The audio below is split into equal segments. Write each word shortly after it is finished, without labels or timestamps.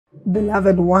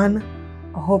Beloved one,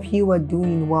 I hope you are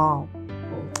doing well.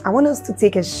 I want us to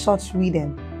take a short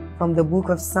reading from the book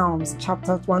of Psalms,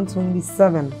 chapter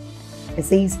 127. It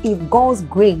says, if God's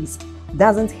grace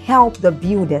doesn't help the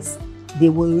builders, they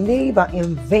will labor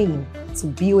in vain to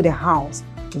build a house.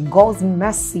 If God's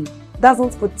mercy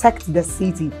doesn't protect the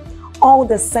city, all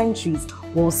the centuries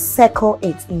will circle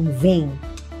it in vain.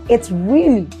 It's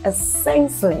really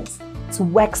senseless to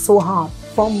work so hard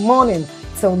from morning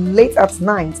till late at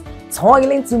night,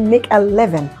 toiling to make a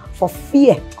living for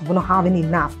fear of not having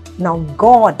enough. Now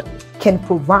God can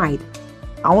provide.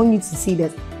 I want you to see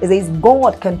this. It says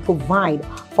God can provide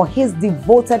for his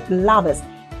devoted lovers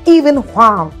even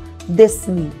while they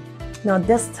sleep. Now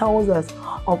this tells us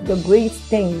of the great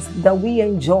things that we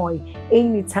enjoy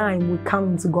anytime we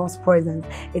come into God's presence.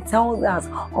 It tells us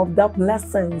of the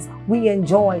blessings we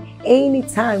enjoy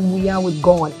anytime we are with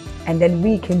God. And then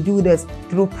we can do this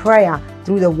through prayer,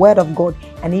 through the word of God,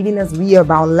 and even as we are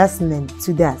about listening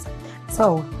to that.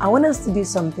 So I want us to do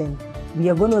something. We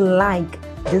are going to like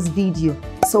this video.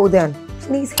 So then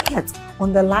please hit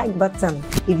on the like button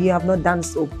if you have not done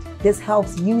so. This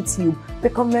helps YouTube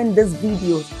recommend these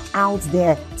videos out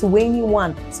there to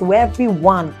anyone, so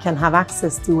everyone can have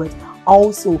access to it.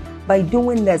 Also, by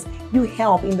doing this, you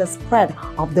help in the spread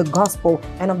of the gospel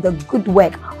and of the good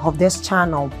work of this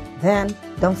channel. Then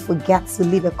don't forget to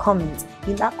leave a comment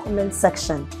in that comment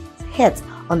section. Hit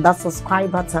on that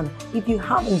subscribe button if you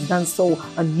haven't done so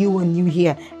and you are new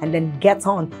here, and then get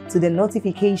on to the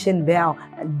notification bell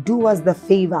and do us the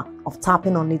favor of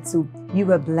tapping on it too.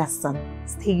 You are blessed.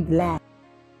 Stay blessed.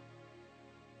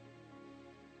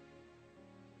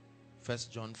 1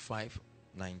 John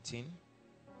 5:19.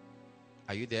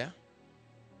 Are you there?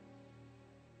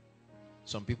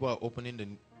 Some people are opening the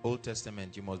Old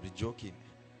Testament. You must be joking.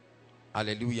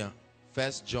 Hallelujah.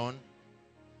 1 John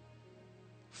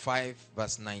 5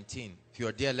 verse 19. If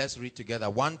you're there, let's read together.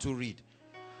 1, 2, read.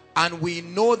 And we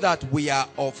know that we are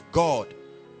of God,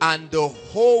 and the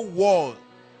whole world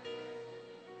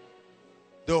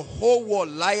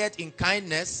lieth in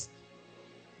kindness,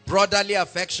 brotherly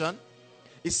affection.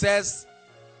 It says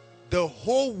the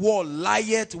whole world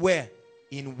lieth where?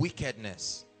 In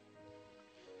wickedness.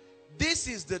 This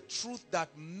is the truth that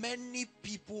many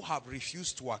people have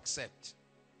refused to accept.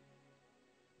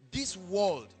 This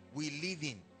world we live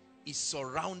in is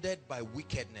surrounded by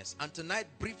wickedness. And tonight,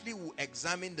 briefly, we'll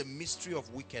examine the mystery of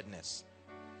wickedness.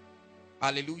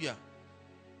 Hallelujah.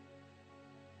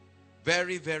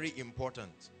 Very, very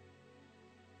important.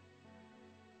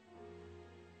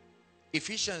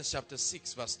 Ephesians chapter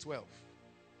 6 verse 12.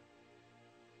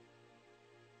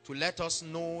 To let us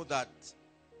know that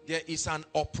there is an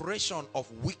operation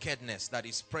of wickedness that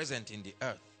is present in the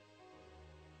earth.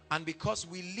 And because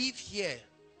we live here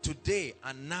today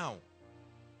and now,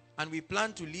 and we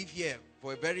plan to live here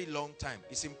for a very long time,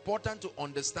 it's important to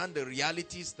understand the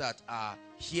realities that are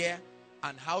here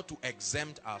and how to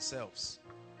exempt ourselves.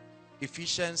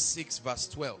 Ephesians 6 verse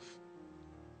 12.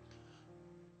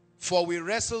 For we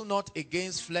wrestle not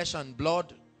against flesh and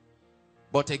blood,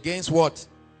 but against what?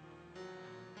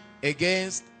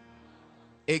 Against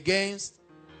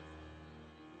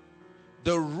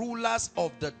the rulers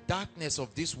of the darkness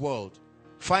of this world.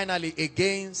 Finally,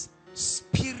 against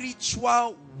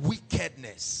spiritual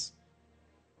wickedness.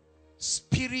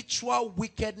 Spiritual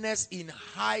wickedness in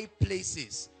high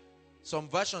places. Some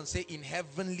versions say in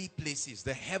heavenly places,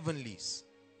 the heavenlies.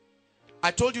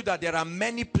 I told you that there are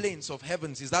many planes of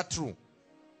heavens. Is that true?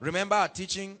 Remember our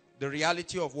teaching, the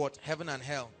reality of what? Heaven and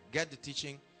hell. Get the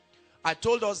teaching. I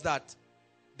told us that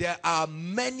there are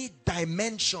many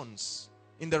dimensions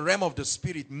in the realm of the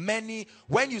spirit. Many.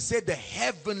 When you say the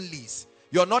heavenlies,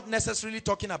 you're not necessarily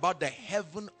talking about the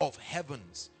heaven of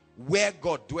heavens where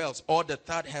God dwells, or the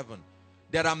third heaven.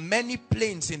 There are many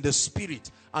planes in the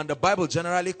spirit, and the Bible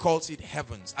generally calls it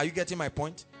heavens. Are you getting my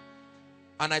point?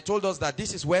 And I told us that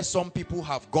this is where some people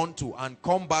have gone to and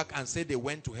come back and say they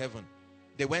went to heaven.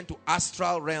 They went to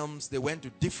astral realms. They went to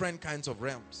different kinds of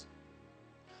realms.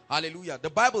 Hallelujah. The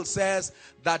Bible says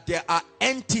that there are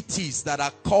entities that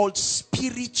are called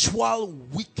spiritual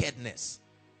wickedness.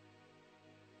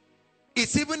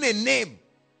 It's even a name,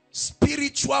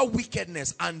 spiritual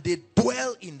wickedness, and they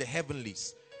dwell in the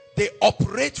heavenlies. They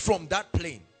operate from that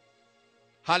plane.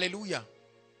 Hallelujah.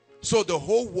 So the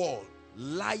whole world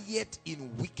lieth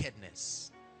in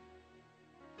wickedness.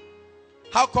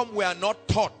 How come we are not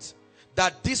taught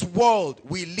that this world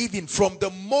we live in, from the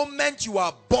moment you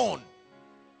are born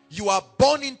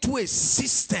into a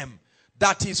system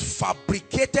that is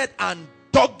fabricated and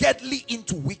doggedly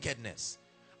into wickedness?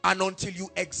 And until you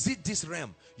exit this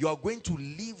realm, you are going to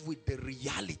live with the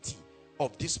reality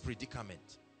of this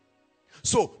predicament.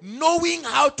 So knowing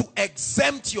how to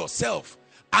exempt yourself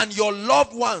and your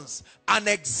loved ones and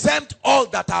exempt all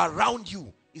that are around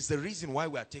you is the reason why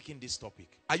we are taking this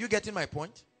topic. Are you getting my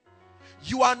point?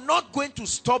 You are not going to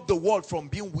stop the world from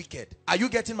being wicked. Are you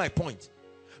getting my point?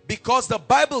 Because the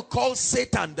Bible calls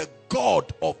Satan the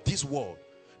God of this world,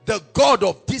 the God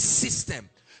of this system,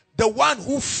 the one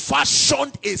who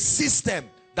fashioned a system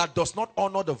that does not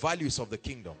honor the values of the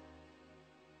kingdom.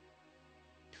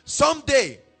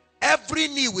 Someday, every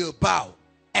knee will bow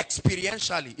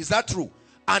experientially. Is that true?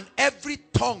 And every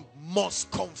tongue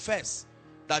must confess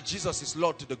that Jesus is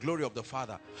Lord to the glory of the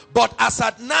Father. But as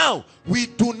at now, we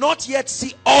do not yet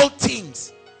see all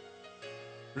things.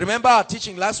 Remember our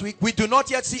teaching last week? We do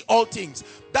not yet see all things.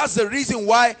 That's the reason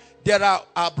why there are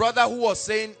a brother who was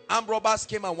saying armed robbers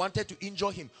came and wanted to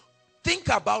injure him. Think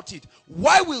about it.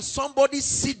 Why will somebody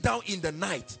sit down in the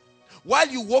night? While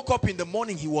you woke up in the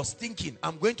morning, he was thinking,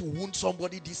 I'm going to wound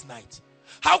somebody this night.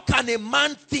 How can a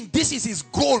man think this is his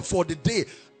goal for the day?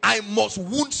 I must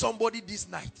wound somebody this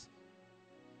night.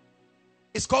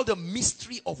 It's called the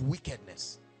mystery of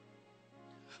wickedness.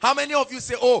 How many of you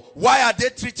say, oh, why are they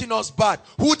treating us bad?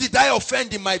 Who did I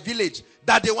offend in my village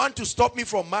that they want to stop me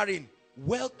from marrying?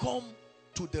 Welcome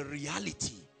to the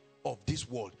reality of this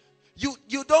world.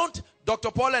 You don't,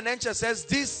 Dr. Paul Enenche says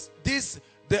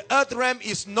the earth realm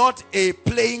is not a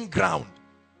playing ground.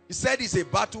 He said it's a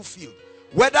battlefield.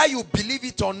 Whether you believe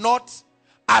it or not,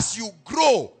 as you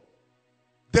grow,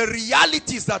 the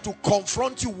realities that will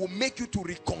confront you will make you to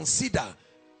reconsider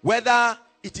whether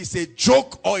it is a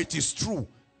joke or it is true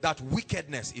that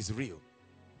wickedness is real.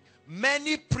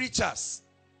 Many preachers,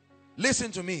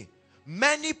 listen to me,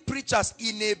 many preachers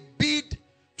in a bid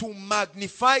to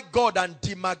magnify God and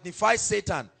demagnify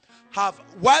Satan have,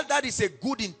 while that is a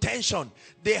good intention,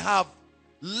 they have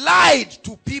lied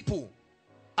to people.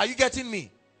 Are you getting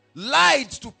me? Lied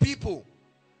to people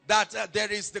that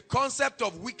there is the concept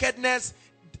of wickedness.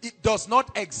 It does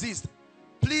not exist.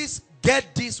 Please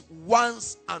get this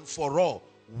once and for all.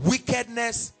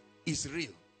 Wickedness is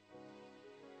real.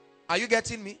 Are you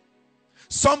getting me?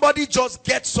 Somebody just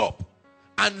gets up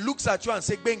and looks at you and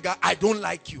says, Benga, I don't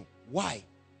like you. Why?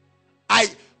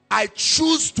 I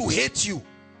choose to hate you.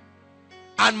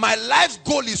 And my life's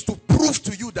goal is to prove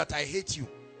to you that I hate you.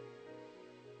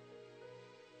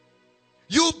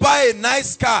 You buy a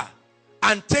nice car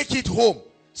and take it home.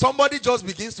 Somebody just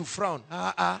begins to frown.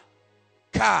 Car.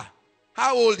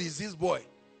 How old is this boy?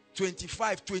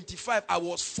 25. I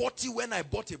was 40 when I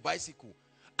bought a bicycle.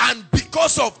 And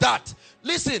because of that,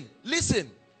 listen.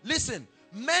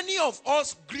 Many of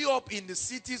us grew up in the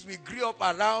cities. We grew up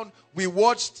around. We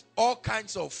watched all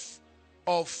kinds of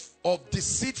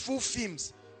deceitful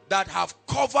films that have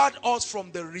covered us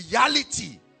from the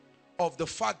reality of the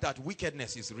fact that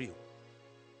wickedness is real.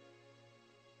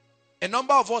 A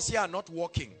number of us here are not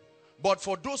working. But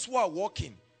for those who are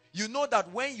working, you know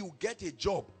that when you get a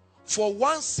job, for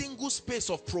one single space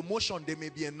of promotion, there may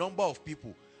be a number of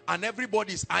people. And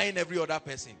everybody is eyeing every other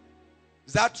person.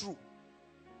 Is that true?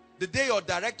 The day your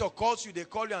director calls you, they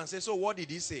call you and say, so what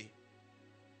did he say?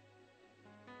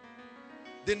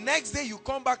 The next day you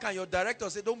come back and your director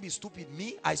say, don't be stupid.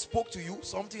 Me, I spoke to you.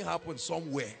 Something happened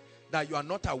somewhere that you are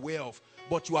not aware of.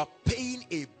 But you are paying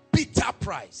a bitter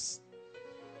price.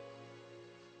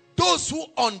 Those who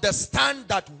understand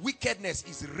that wickedness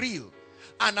is real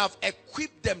and have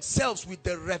equipped themselves with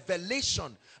the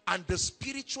revelation and the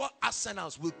spiritual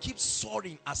arsenals will keep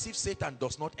soaring as if Satan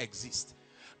does not exist.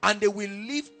 And they will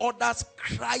leave others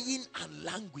crying and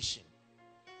languishing.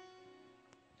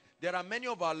 There are many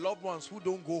of our loved ones who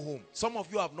don't go home. Some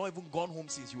of you have not even gone home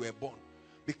since you were born.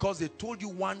 Because they told you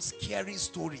one scary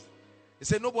story. They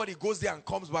say nobody goes there and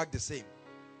comes back the same.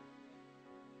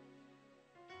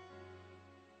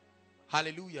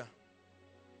 Hallelujah.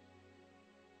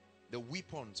 The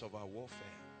weapons of our warfare.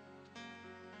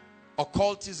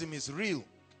 Occultism is real.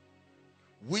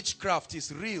 Witchcraft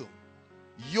is real.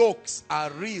 Yokes are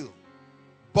real.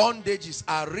 Bondages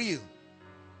are real.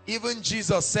 Even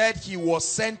Jesus said he was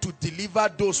sent to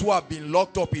deliver those who have been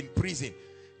locked up in prison.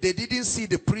 They didn't see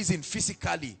the prison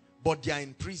physically, but they are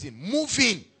in prison.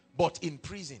 Moving, but in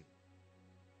prison.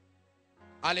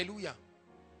 Hallelujah.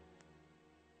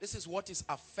 This is what is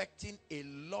affecting a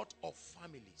lot of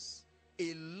families.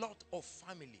 A lot of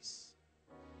families.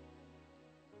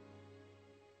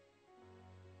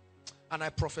 And I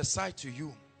prophesy to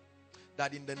you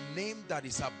that in the name that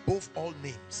is above all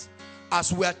names,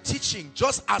 as we are teaching,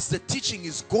 just as the teaching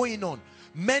is going on,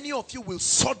 many of you will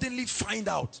suddenly find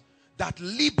out that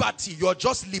liberty, you're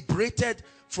just liberated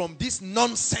from this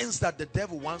nonsense that the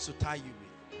devil wants to tie you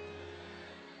with.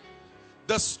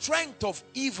 The strength of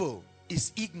evil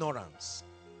is ignorance.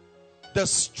 The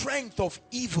strength of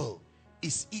evil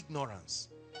is ignorance.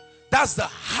 That's the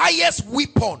highest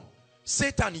weapon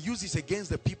Satan uses against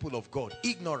the people of God.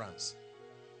 Ignorance.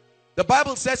 The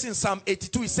Bible says in Psalm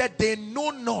 82, it said, they know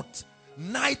not,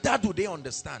 neither do they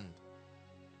understand.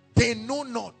 They know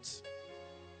not.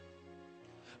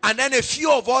 And then a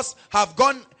few of us have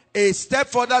gone a step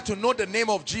further to know the name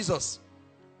of Jesus.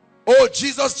 Oh,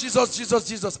 Jesus, Jesus, Jesus,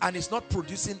 Jesus. And it's not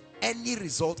producing any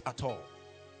result at all.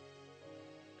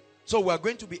 So we're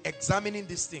going to be examining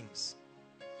these things.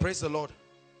 Praise the Lord.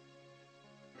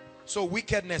 So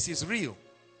wickedness is real.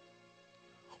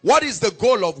 What is the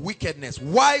goal of wickedness?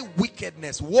 Why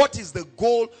wickedness? What is the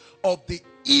goal of the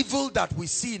evil that we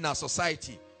see in our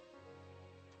society?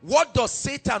 What does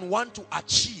Satan want to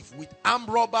achieve with armed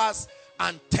robbers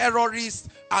and terrorists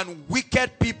and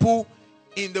wicked people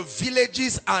in the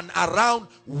villages and around,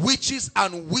 witches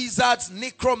and wizards,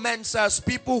 necromancers,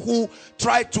 people who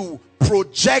try to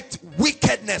project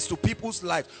wickedness to people's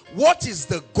lives? What is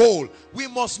the goal? We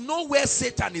must know where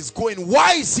Satan is going.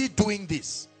 Why is he doing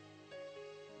this?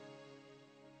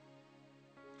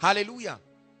 Hallelujah.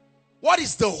 What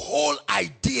is the whole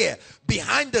idea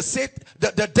behind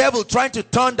the devil trying to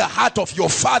turn the heart of your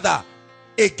father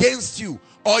against you,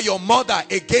 or your mother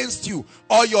against you,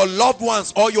 or your loved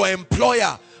ones, or your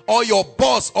employer, or your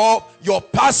boss, or your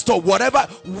pastor, whatever?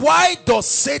 Why does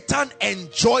Satan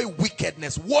enjoy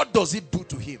wickedness? What does it do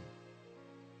to him?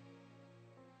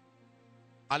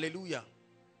 Hallelujah.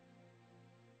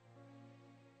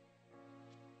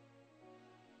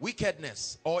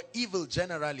 Wickedness, or evil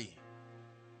generally,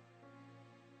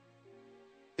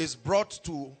 is brought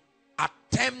to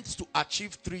attempt to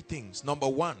achieve three things. Number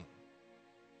one,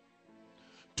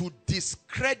 to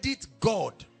discredit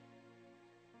God.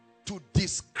 To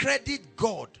discredit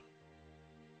God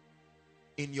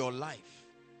in your life.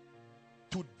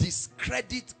 To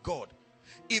discredit God.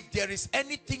 If there is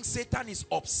anything Satan is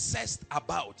obsessed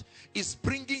about, is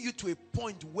bringing you to a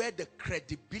point where the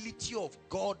credibility of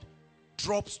God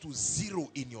drops to zero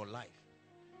in your life.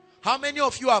 How many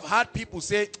of you have heard people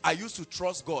say, I used to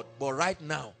trust God, but right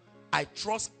now I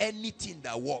trust anything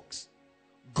that works,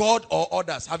 God or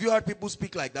others? Have you heard people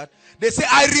speak like that? They say,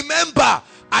 I remember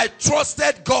I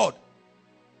trusted God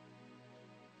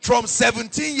from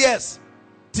 17 years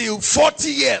till 40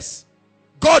 years.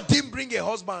 God didn't bring a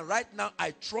husband. Right now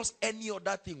I trust any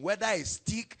other thing, whether a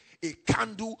stick, a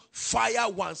candle, fire.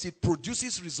 Once it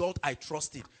produces result, I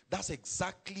trust it. That's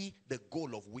exactly the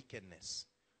goal of wickedness.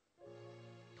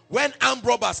 When armed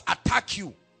robbers attack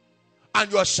you and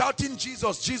you are shouting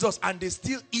Jesus, Jesus, and they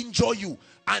still injure you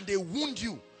and they wound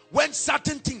you, when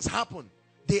certain things happen,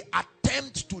 they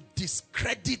attempt to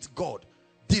discredit God,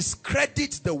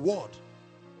 discredit the word.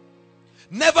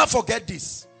 Never forget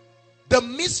this. The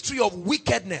mystery of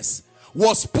wickedness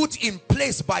was put in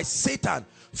place by Satan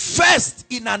first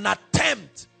in an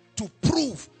attempt to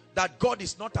prove that God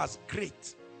is not as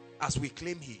great as we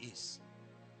claim he is.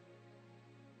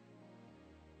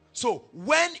 So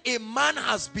when a man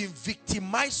has been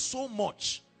victimized so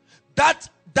much, that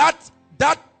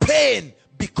pain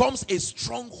becomes a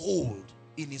stronghold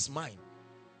in his mind.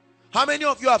 How many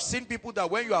of you have seen people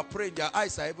that when you are praying, their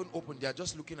eyes are even open, they are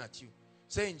just looking at you,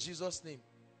 say in Jesus' name,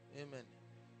 amen.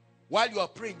 While you are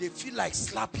praying, they feel like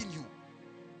slapping you.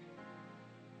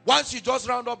 Once you just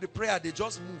round up the prayer, they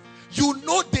just move. You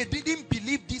know they didn't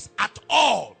believe this at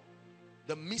all.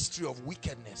 The mystery of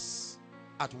wickedness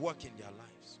at work in their lives.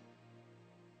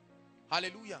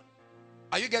 Hallelujah.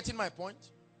 Are you getting my point?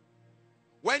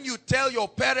 When you tell your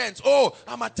parents, oh,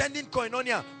 I'm attending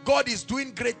Koinonia, God is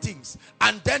doing great things,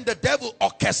 and then the devil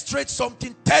orchestrates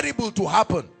something terrible to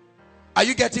happen. Are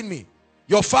you getting me?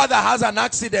 Your father has an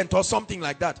accident or something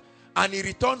like that, and he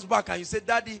returns back and you say,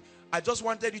 Daddy, I just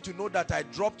wanted you to know that I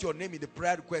dropped your name in the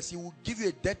prayer request. He will give you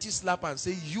a dirty slap and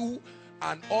say, you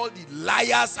and all the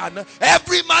liars, and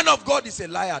every man of God is a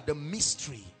liar. The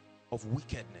mystery of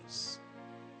wickedness.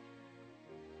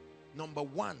 Number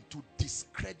one, to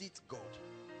discredit God.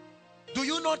 Do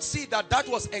you not see that that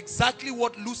was exactly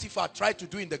what Lucifer tried to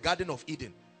do in the Garden of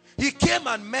Eden? He came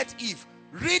and met Eve.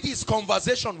 Read his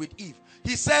conversation with Eve.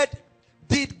 He said,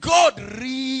 did God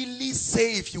really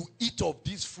say if you eat of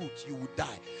this fruit, you will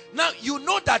die? Now, you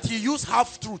know that he used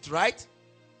half-truth, right?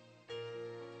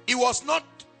 It was not,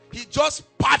 he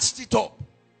just patched it up.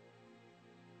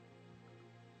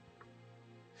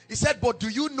 He said, but do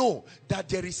you know that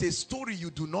there is a story you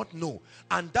do not know?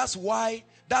 And that's why,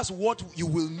 that's what you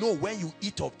will know when you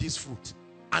eat of this fruit.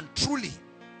 And truly,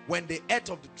 when they ate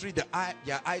of the tree,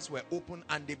 their eyes were open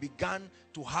and they began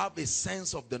to have a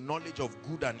sense of the knowledge of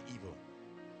good and evil.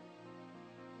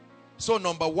 So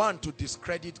number one, to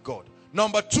discredit God.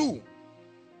 Number two,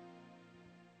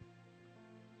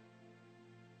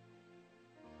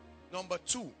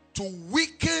 to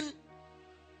weaken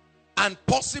and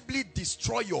possibly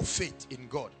destroy your faith in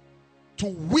God. To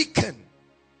weaken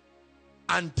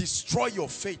and destroy your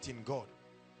faith in God.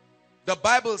 The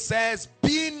Bible says,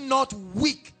 be not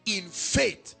weak in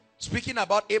faith. Speaking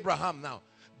about Abraham now.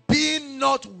 Be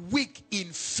not weak in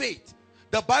faith.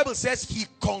 The Bible says he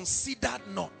considered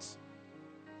not.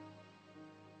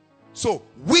 So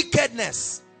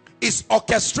wickedness is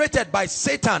orchestrated by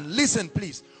Satan. Listen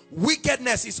please.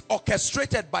 Wickedness is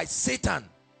orchestrated by Satan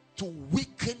to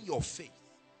weaken your faith.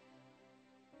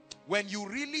 When you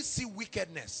really see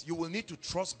wickedness, you will need to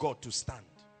trust God to stand.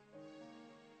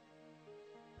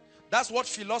 That's what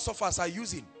philosophers are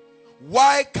using.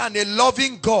 Why can a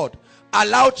loving God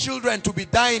allow children to be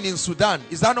dying in Sudan?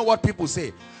 Is that not what people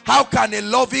say? How can a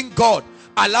loving God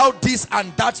allow this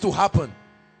and that to happen?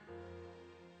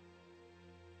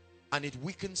 And it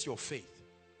weakens your faith.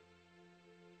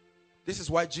 This is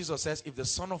why Jesus says, if the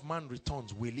Son of Man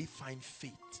returns, will he find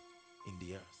faith in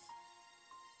the earth?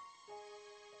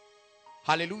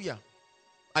 Hallelujah.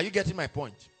 Are you getting my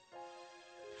point?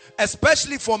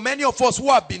 Especially for many of us who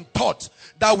have been taught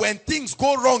that when things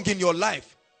go wrong in your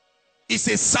life, it's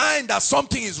a sign that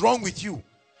something is wrong with you.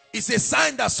 It's a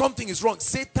sign that something is wrong.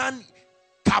 Satan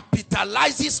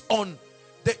capitalizes on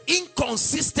the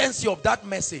inconsistency of that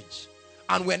message.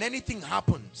 And when anything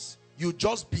happens, you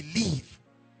just believe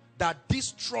that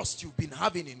this trust you've been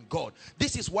having in God.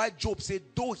 This is why Job said,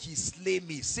 though he slay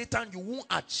me, Satan, you won't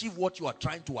achieve what you are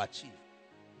trying to achieve.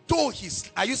 Though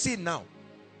are you seeing now?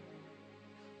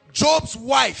 Job's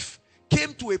wife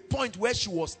came to a point where she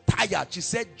was tired. She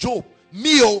said, Job,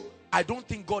 I don't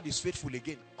think God is faithful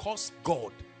again. Curse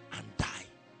God and die.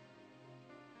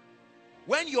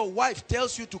 When your wife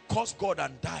tells you to curse God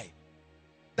and die,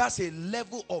 that's a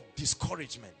level of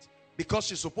discouragement, because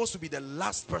she's supposed to be the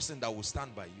last person that will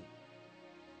stand by you.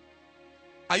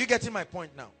 Are you getting my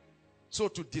point now? So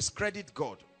to discredit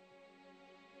God.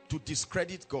 To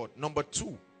discredit God. Number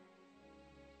two,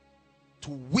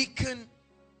 to weaken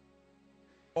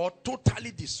or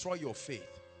totally destroy your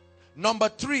faith. Number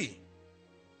three,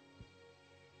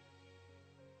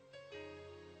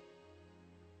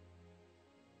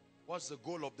 what's the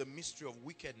goal of the mystery of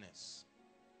wickedness?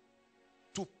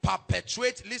 To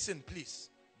perpetuate, listen please,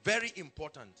 very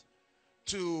important,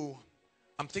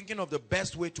 I'm thinking of the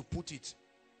best way to put it,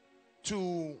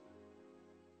 to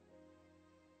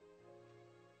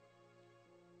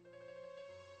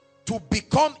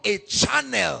become a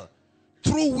channel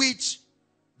through which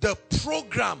the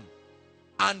program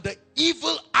and the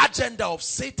evil agenda of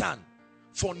Satan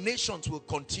for nations will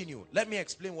continue. Let me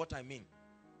explain what I mean.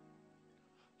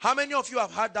 How many of you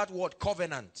have heard that word,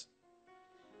 covenant?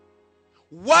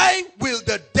 Why will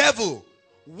the devil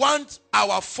want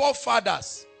our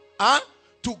forefathers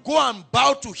to go and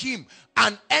bow to him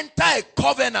and enter a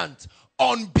covenant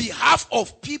on behalf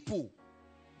of people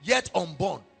yet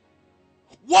unborn?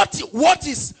 What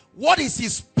is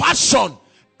his passion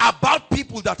about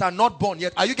people that are not born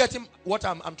yet? Are you getting what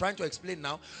I'm trying to explain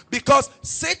now? Because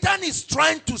Satan is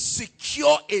trying to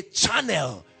secure a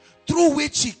channel through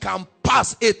which he can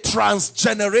pass, a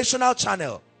transgenerational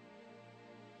channel.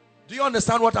 Do you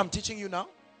understand what I'm teaching you now?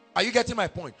 Are you getting my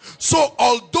point? So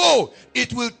although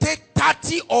it will take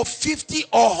 30 or 50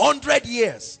 or 100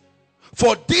 years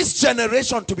for this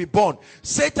generation to be born,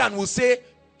 Satan will say,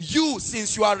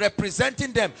 since you are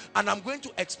representing them, and I'm going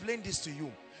to explain this to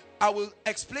you. I will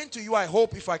explain to you, I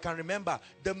hope, if I can remember,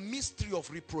 the mystery of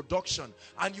reproduction.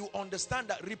 And you understand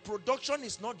that reproduction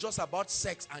is not just about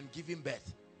sex and giving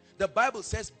birth. The Bible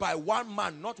says by one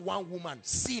man, not one woman,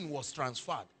 sin was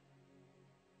transferred.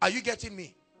 Are you getting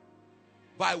me?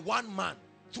 By one man,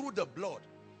 through the blood.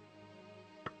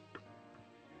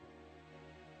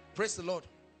 Praise the Lord.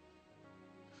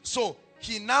 So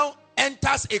he now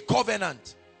enters a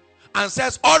covenant and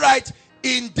says, all right,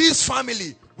 in this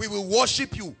family, we will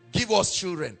worship you, give us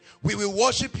children. We will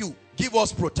worship you, give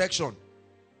us protection.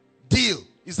 Deal.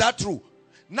 Is that true?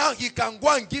 Now he can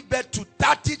go and give birth to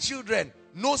 30 children.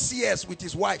 No CS with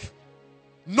his wife.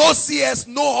 No CS,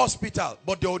 no hospital.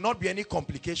 But there will not be any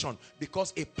complication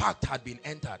because a pact had been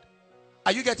entered.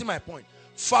 Are you getting my point?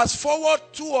 Fast forward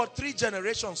 2 or 3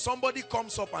 generations, somebody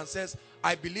comes up and says,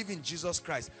 I believe in Jesus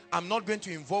Christ. I'm not going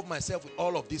to involve myself with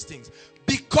all of these things.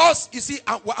 Because, you see,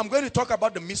 I'm going to talk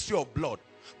about the mystery of blood.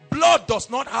 Blood does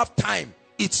not have time.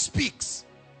 It speaks.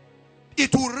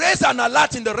 It will raise an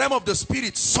alert in the realm of the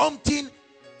spirit. Something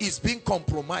is being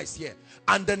compromised here.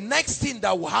 And the next thing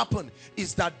that will happen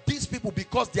is that these people,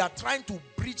 because they are trying to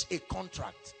breach a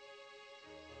contract.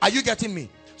 Are you getting me?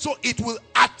 So it will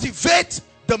activate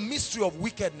the mystery of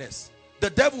wickedness. The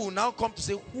devil will now come to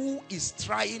say, who is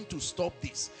trying to stop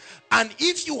this? And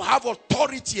if you have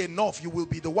authority enough, you will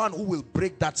be the one who will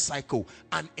break that cycle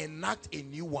and enact a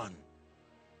new one.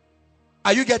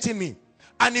 Are you getting me?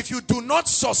 And if you do not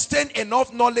sustain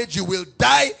enough knowledge, you will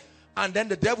die. And then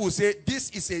the devil will say,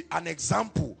 this is an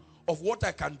example of what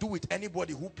I can do with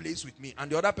anybody who plays with me.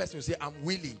 And the other person will say, I'm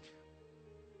willing.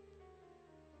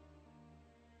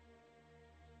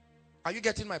 Are you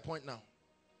getting my point now?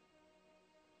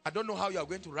 I don't know how you are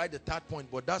going to write the third point,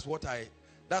 but that's what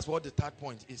the third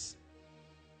point is.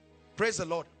 Praise the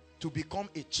Lord. To become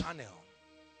a channel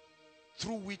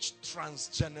through which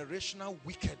transgenerational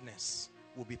wickedness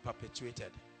will be perpetuated.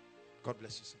 God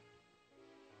bless you, sir.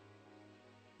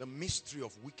 The mystery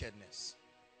of wickedness.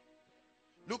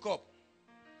 Look up.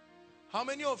 How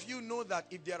many of you know that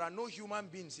if there are no human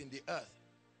beings in the earth,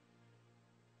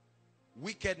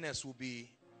 wickedness will be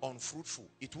unfruitful?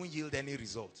 It won't yield any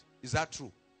result. Is that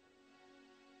true?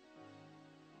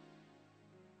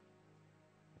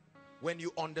 When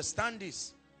you understand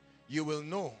this, you will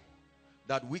know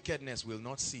that wickedness will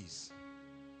not cease.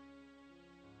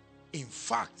 In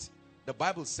fact, the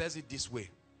Bible says it this way.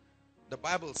 The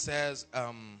Bible says,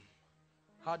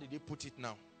 how did he put it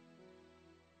now?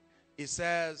 It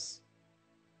says,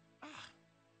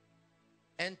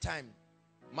 end time,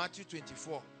 Matthew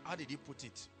 24. How did he put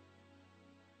it?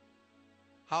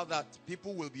 How that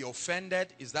people will be offended.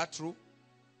 Is that true?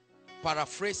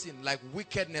 Paraphrasing, like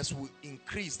wickedness will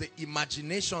increase. The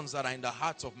imaginations that are in the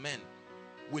hearts of men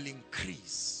will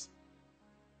increase.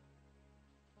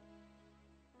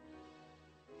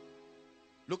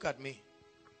 Look at me.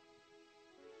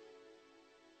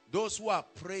 Those who are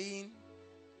praying,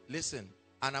 listen,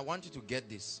 and I want you to get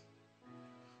this.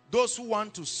 Those who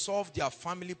want to solve their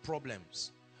family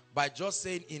problems by just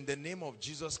saying, in the name of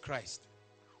Jesus Christ,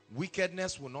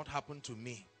 wickedness will not happen to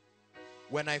me.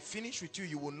 When I finish with you,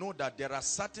 you will know that there are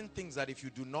certain things that if you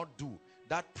do not do,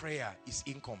 that prayer is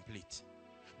incomplete.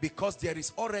 Because there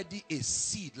is already a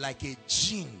seed, like a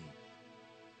gene.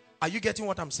 Are you getting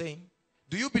what I'm saying?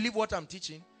 Do you believe what I'm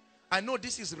teaching? I know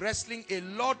this is wrestling a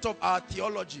lot of our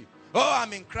theology. Oh,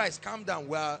 I'm in Christ. Calm down.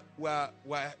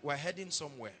 We're heading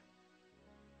somewhere.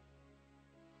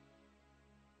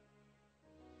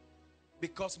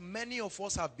 Because many of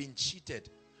us have been cheated.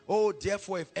 Oh,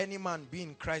 therefore, if any man be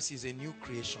in Christ, he is a new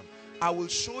creation. I will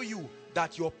show you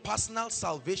that your personal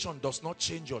salvation does not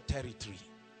change your territory.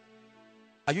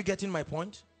 Are you getting my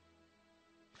point?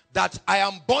 That I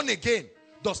am born again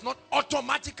does not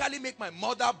automatically make my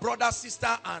mother, brother,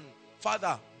 sister, and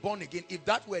father born again. If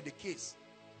that were the case,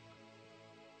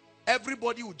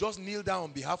 everybody would just kneel down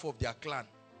on behalf of their clan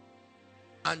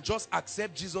and just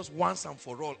accept Jesus once and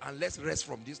for all, and let's rest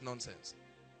from this nonsense.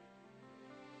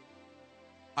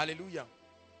 Hallelujah.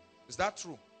 Is that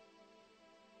true?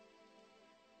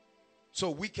 So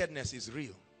wickedness is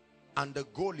real, and the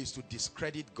goal is to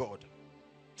discredit God,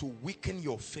 to weaken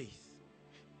your faith.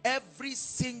 Every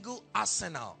single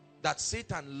arsenal that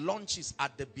Satan launches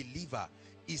at the believer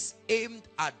is aimed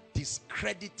at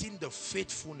discrediting the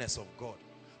faithfulness of God,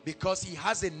 because he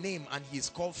has a name and he is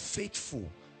called faithful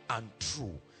and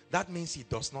true. That means he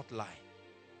does not lie.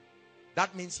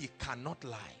 That means he cannot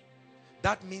lie.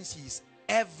 That means he's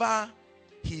ever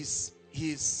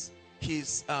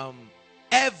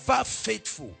ever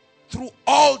faithful through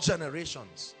all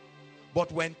generations.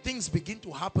 But when things begin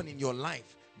to happen in your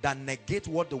life that negate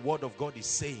what the word of God is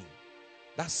saying,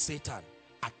 that's Satan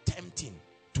attempting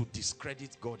to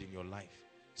discredit God in your life.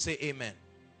 Say amen.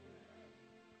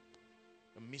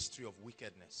 The mystery of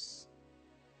wickedness.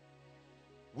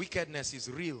 Wickedness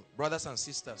is real, brothers and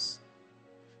sisters.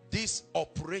 This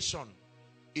operation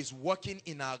is working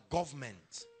in our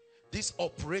government. This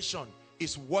operation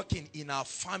is working in our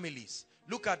families.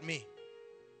 Look at me.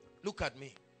 Look at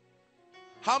me.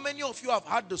 How many of you have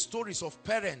heard the stories of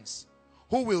parents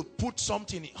who will put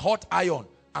something in hot iron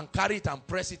and carry it and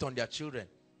press it on their children?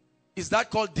 Is that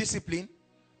called discipline?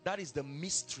 That is the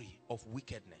mystery of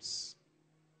wickedness.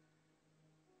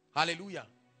 Hallelujah.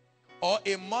 Or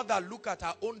a mother look at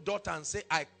her own daughter and say,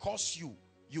 I curse you.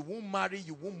 You won't marry,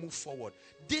 you won't move forward.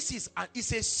 This is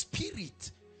it's a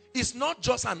spirit. It's not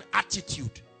just an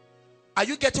attitude. Are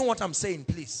you getting what I'm saying,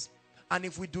 please? And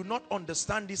if we do not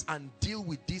understand this and deal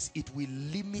with this, it will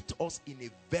limit us in a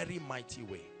very mighty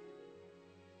way.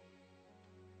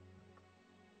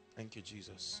 Thank you,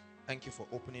 Jesus. Thank you for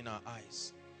opening our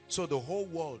eyes. So the whole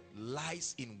world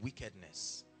lies in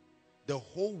wickedness. The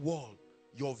whole world,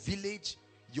 your village,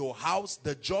 your house,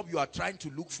 the job you are trying to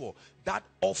look for, that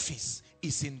office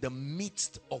is in the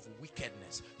midst of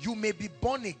wickedness. You may be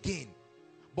born again,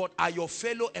 But are your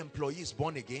fellow employees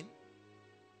born again?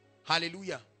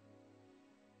 Hallelujah.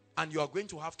 And you are going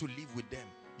to have to live with them.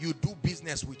 You do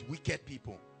business with wicked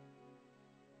people.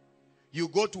 You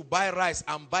go to buy rice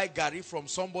and buy gari from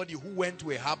somebody who went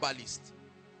to a herbalist.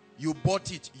 You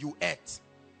bought it, you ate.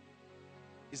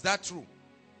 Is that true?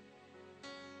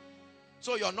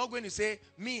 So you're not going to say,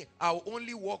 me, I'll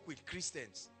only work with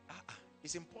Christians.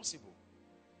 It's impossible.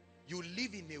 You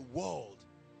live in a world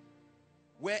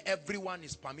where everyone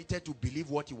is permitted to believe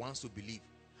what he wants to believe.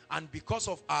 And because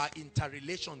of our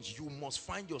interrelations, you must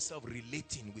find yourself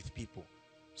relating with people.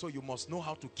 So you must know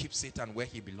how to keep Satan where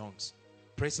he belongs.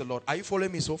 Praise the Lord. Are you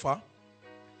following me so far?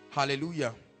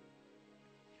 Hallelujah.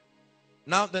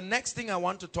 Now, the next thing I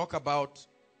want to talk about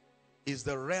is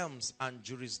the realms and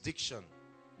jurisdiction,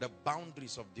 the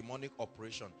boundaries of demonic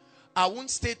operation. I won't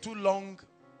stay too long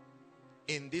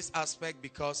in this aspect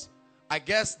because I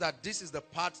guess that this is the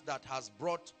part that has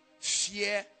brought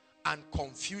fear and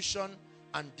confusion,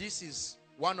 and this is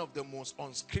one of the most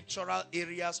unscriptural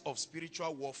areas of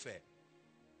spiritual warfare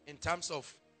in terms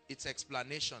of its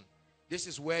explanation. This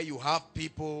is where you have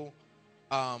people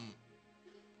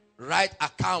write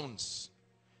accounts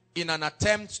in an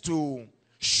attempt to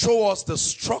show us the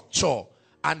structure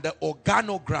and the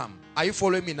organogram. Are you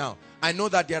following me now? I know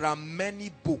that there are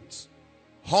many books,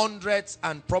 hundreds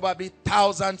and probably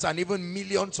thousands and even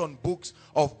millions on books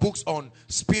on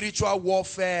spiritual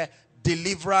warfare,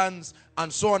 deliverance,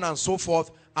 and so on and so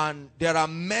forth. And there are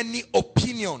many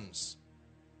opinions.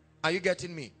 Are you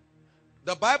getting me?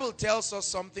 The Bible tells us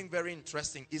something very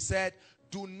interesting. It said,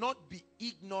 do not be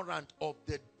ignorant of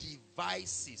the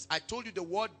devices. I told you the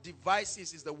word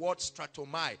devices is the word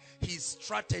stratomai, his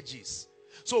strategies.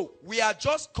 So we are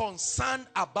just concerned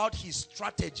about his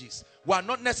strategies. We are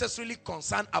not necessarily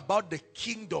concerned about the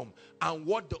kingdom and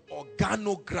what the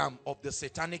organogram of the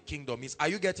satanic kingdom is. Are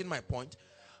you getting my point?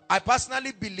 I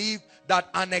personally believe that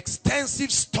an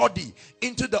extensive study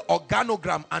into the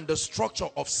organogram and the structure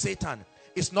of Satan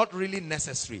is not really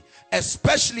necessary,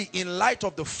 especially in light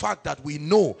of the fact that we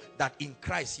know that in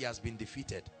Christ he has been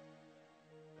defeated.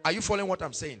 Are you following what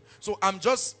I'm saying? So I'm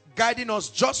just guiding us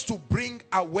just to bring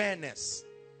awareness.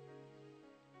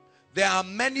 There are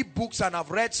many books, and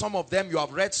I've read some of them. You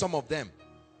have read some of them.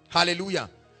 Hallelujah.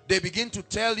 They begin to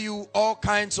tell you all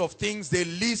kinds of things. They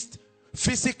list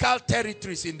physical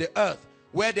territories in the earth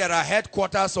where there are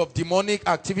headquarters of demonic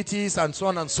activities and so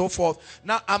on and so forth.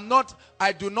 Now,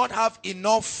 I do not have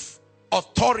enough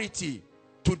authority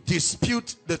to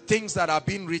dispute the things that are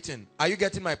being written. Are you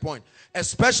getting my point?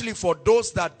 Especially for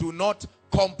those that do not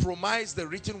compromise the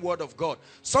written word of God.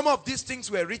 Some of these things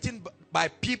were written by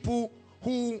people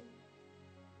who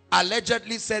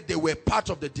allegedly said they were part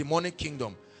of the demonic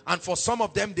kingdom. And for some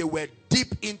of them, they were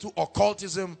deep into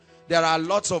occultism. There are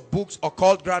lots of books,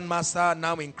 Occult Grandmaster,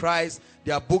 Now in Christ.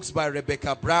 There are books by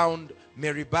Rebecca Brown,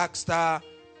 Mary Baxter,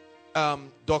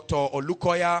 Dr.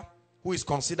 Olukoya, who is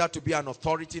considered to be an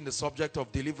authority in the subject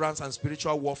of deliverance and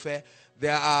spiritual warfare.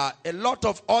 There are a lot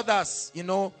of others, you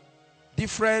know,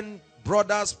 different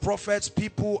brothers, prophets,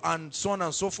 people, and so on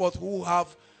and so forth, who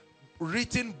have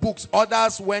written books.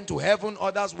 Others went to heaven,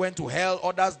 others went to hell,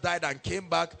 others died and came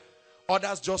back,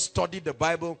 others just studied the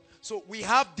Bible. So we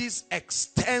have this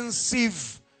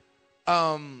extensive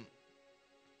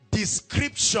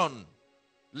description,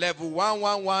 level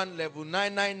 111, level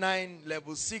 999,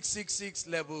 level 666,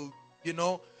 level, you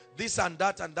know, this and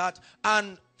that and that.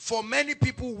 And for many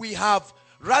people, we have,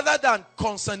 rather than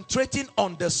concentrating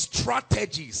on the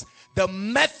strategies, the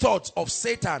methods of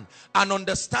Satan, and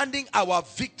understanding our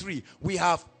victory, we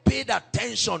have paid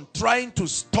attention trying to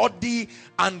study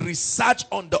and research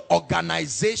on the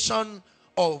organization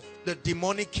of the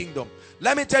demonic kingdom.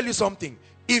 Let me tell you something.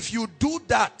 If you do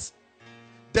that,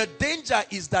 the danger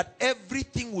is that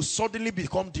everything will suddenly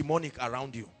become demonic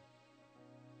around you.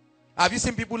 Have you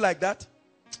seen people like that?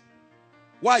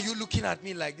 Why are you looking at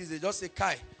me like this? They just say,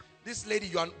 Kai, this lady,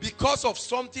 you are, because of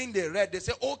something they read, they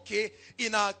say, okay,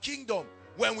 in our kingdom,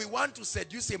 when we want to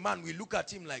seduce a man, we look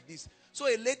at him like this. So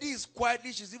a lady is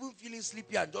quietly, she's even feeling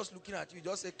sleepy and just looking at you.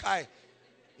 Just say, Kai,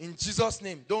 in Jesus'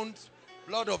 name, don't,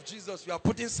 blood of Jesus, you are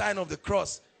putting sign of the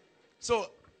cross. So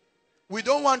we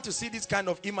don't want to see this kind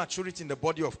of immaturity in the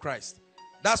body of Christ.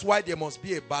 That's why there must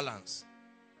be a balance.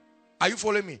 Are you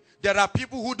following me? There are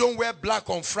people who don't wear black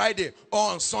on Friday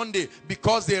or on Sunday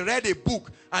because they read a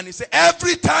book and they say,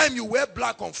 every time you wear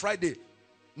black on Friday,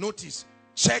 notice,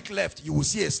 check left, you will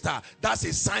see a star. That's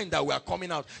a sign that we are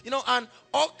coming out. You know, and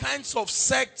all kinds of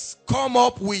sects come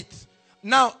up with.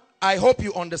 Now, I hope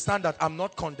you understand that I'm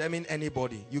not condemning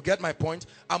anybody. You get my point?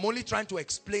 I'm only trying to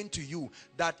explain to you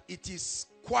that it is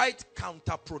quite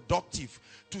counterproductive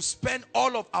to spend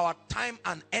all of our time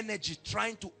and energy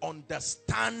trying to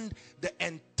understand the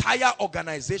entire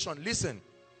organization. Listen,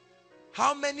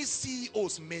 how many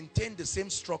CEOs maintain the same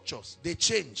structures? They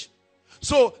change.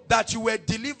 So that you were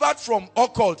delivered from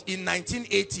occult in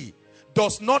 1980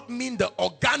 does not mean the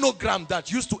organogram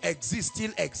that used to exist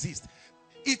still exists.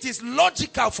 It is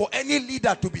logical for any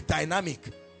leader to be dynamic.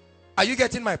 Are you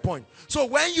getting my point? So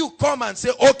when you come and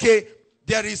say, okay,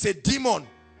 there is a demon,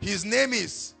 his name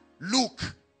is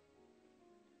Luke,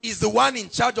 is the one in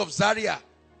charge of Zaria,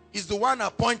 is the one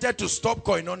appointed to stop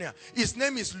koinonia, his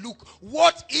name is Luke.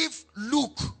 What if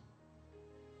Luke,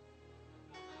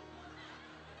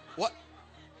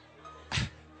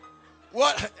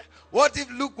 what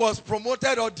if Luke was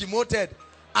promoted or demoted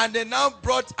and they now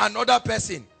brought another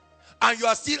person and you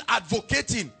are still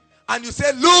advocating and you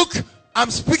say, Luke, I'm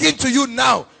speaking to you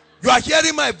now, you are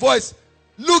hearing my voice.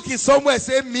 Luke is somewhere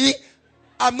saying, me,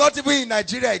 I'm not even in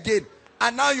Nigeria again.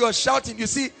 And now you're shouting. You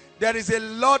see, there is a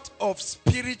lot of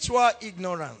spiritual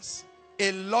ignorance.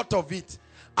 A lot of it.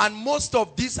 And most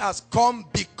of this has come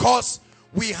because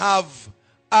we have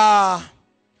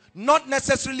not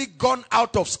necessarily gone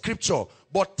out of scripture,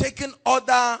 but taken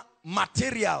other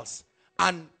materials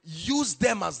and used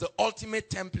them as the ultimate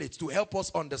template to help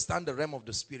us understand the realm of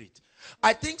the spirit.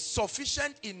 I think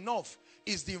sufficient enough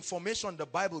is the information the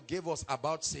Bible gave us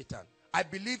about Satan. I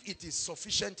believe it is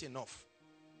sufficient enough.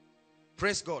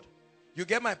 Praise God. You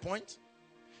get my point?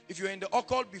 If you're in the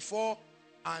occult before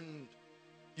and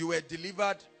you were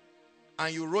delivered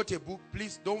and you wrote a book,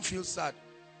 please don't feel sad.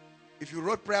 If you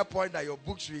wrote prayer point that your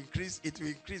book should increase, it will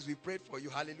increase. We prayed for you.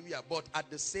 Hallelujah. But at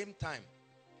the same time,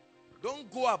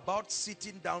 don't go about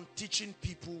sitting down teaching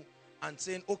people and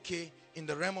saying, okay, in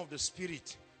the realm of the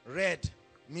spirit, red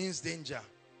means danger,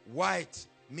 white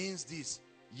means this,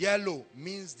 yellow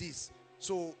means this.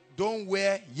 So don't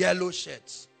wear yellow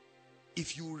shirts.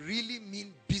 If you really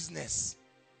mean business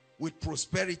with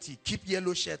prosperity, keep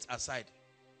yellow shirts aside.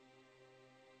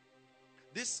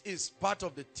 This is part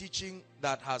of the teaching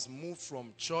that has moved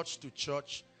from church to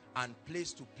church and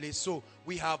place to place. So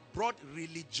we have brought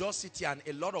religiosity and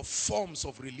a lot of forms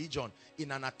of religion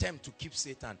in an attempt to keep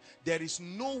Satan. There is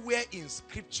nowhere in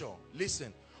scripture,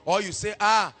 listen, or you say,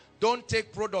 don't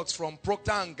take products from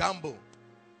Procter and Gamble.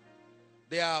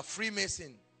 They are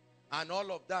Freemason and all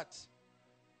of that.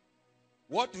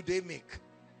 What do they make?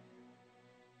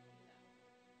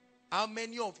 How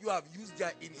many of you have used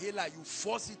their inhaler? You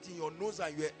force it in your nose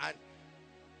and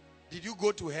did you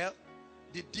go to hell?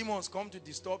 Did demons come to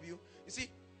disturb you? You see,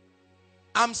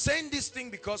 I'm saying this thing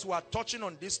because we are touching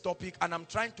on this topic and I'm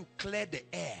trying to clear the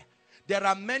air. There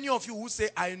are many of you who say,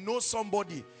 I know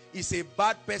somebody is a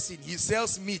bad person. He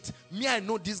sells meat. Me, I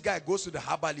know this guy goes to the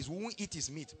herbalist. We won't eat his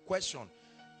meat. Question.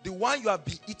 The one you have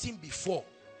been eating before,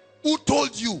 who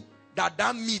told you that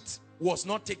that meat was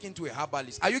not taken to a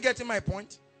herbalist? Are you getting my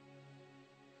point?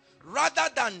 Rather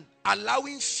than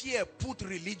allowing fear put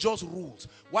religious rules,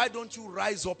 why don't you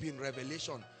rise up in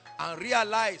revelation and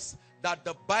realize that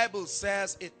the Bible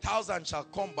says 1,000 shall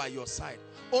come by your side.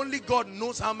 Only God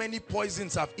knows how many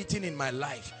poisons I've eaten in my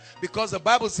life, because the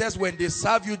Bible says when they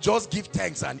serve you, just give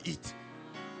thanks and eat.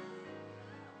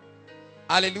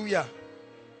 Hallelujah.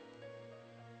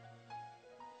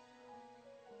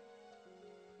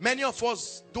 Many of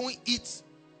us don't eat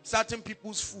certain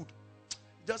people's food.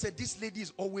 Just say, this lady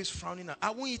is always frowning.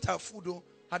 I won't eat her food though.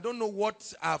 I don't know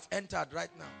what I've entered right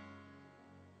now.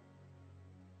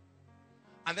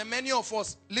 And then many of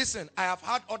us, listen, I have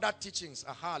had other teachings.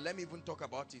 Let me even talk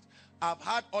about it. I've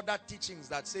had other teachings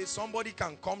that say somebody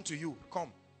can come to you.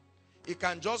 Come. He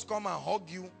can just come and hug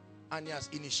you and he has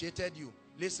initiated you.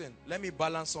 Listen, let me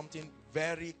balance something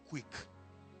very quick.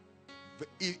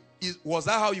 Was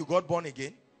that how you got born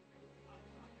again?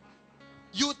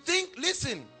 You think,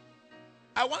 listen,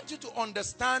 I want you to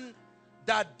understand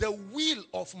that the will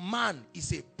of man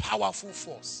is a powerful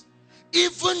force.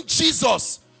 Even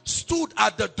Jesus stood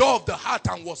at the door of the heart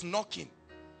and was knocking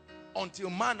until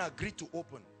man agreed to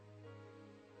open.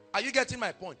 Are you getting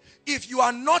my point? If you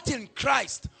are not in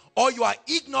Christ or you are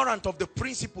ignorant of the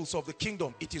principles of the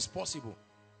kingdom, it is possible.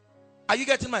 Are you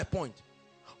getting my point?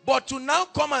 But to now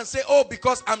come and say, oh,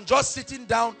 because I'm just sitting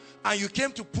down and you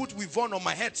came to put Wivon on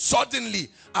my head, suddenly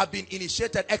I've been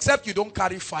initiated, except you don't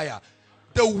carry fire.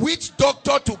 The witch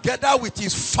doctor, together with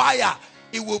his fire,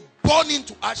 it will burn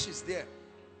into ashes there.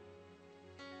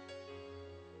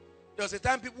 There was a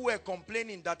time people were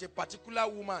complaining that a particular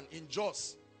woman in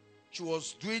Jos, she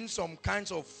was doing some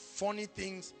kinds of funny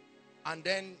things and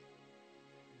then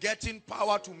getting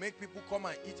power to make people come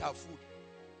and eat her food.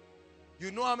 You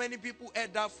know how many people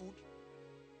ate that food?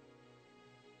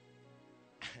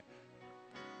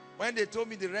 When they told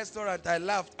me the restaurant, I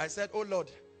laughed. I said, oh Lord,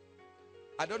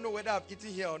 I don't know whether I've eaten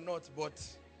here or not, but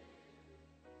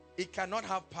it cannot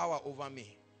have power over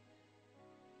me.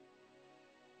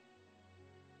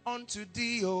 Unto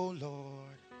thee, O Lord,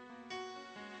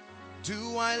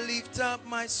 do I lift up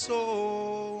my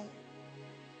soul.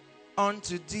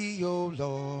 Unto thee, O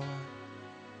Lord,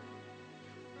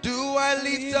 do I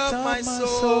lift up my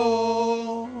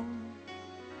soul.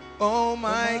 Oh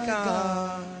my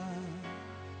God,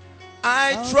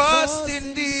 I trust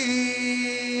in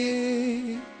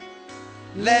thee.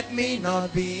 Let me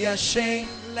not be ashamed.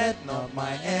 Let not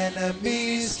my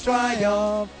enemies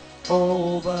triumph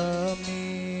over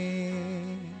me.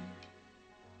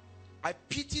 I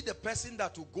pity the person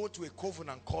that will go to a coven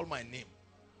and call my name.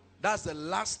 That's the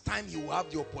last time you will have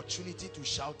the opportunity to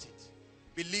shout it.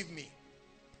 Believe me.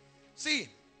 See,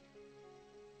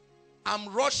 I'm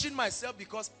rushing myself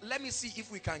because let me see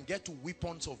if we can get to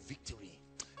weapons of victory.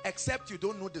 Except you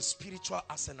don't know the spiritual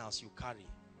arsenals you carry.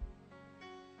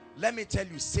 Let me tell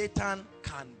you, Satan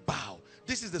can bow.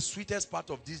 This is the sweetest part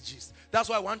of this gist. That's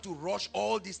why I want to rush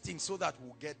all these things so that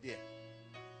we'll get there.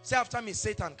 Say after me,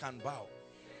 Satan can bow.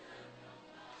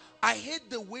 I hate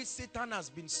the way Satan has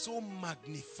been so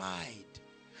magnified.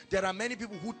 There are many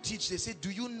people who teach, they say,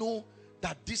 do you know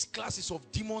that these classes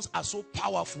of demons are so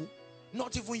powerful?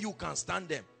 Not even you can stand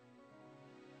them.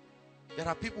 There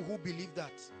are people who believe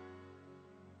that.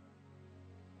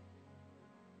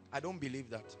 I don't believe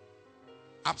that.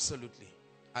 Absolutely.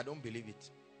 I don't believe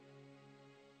it.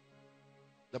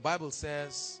 The Bible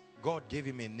says God gave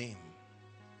him a name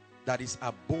that is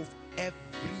above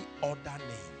every other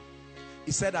name.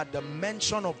 He said at the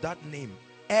mention of that name,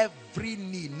 every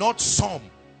knee, not some,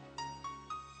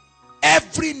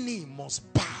 every knee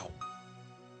must bow.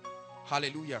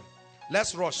 Hallelujah.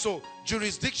 Let's rush. So,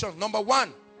 jurisdiction, number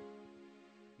one,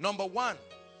 the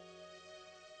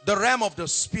realm of the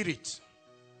spirit.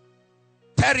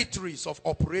 Territories of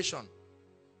operation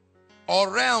or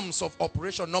realms of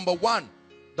operation. Number one,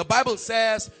 the Bible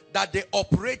says that they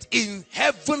operate in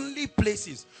heavenly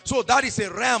places. So that is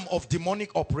a realm of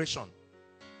demonic operation.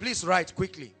 Please write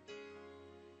quickly.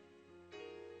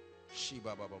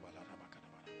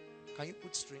 Can you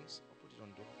put strings? I'll put it on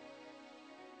door.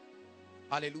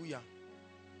 Hallelujah.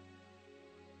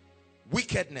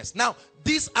 Wickedness. Now,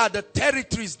 these are the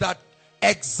territories that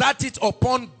exert it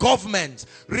upon government.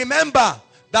 Remember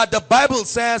that the Bible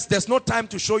says, there's no time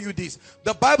to show you this.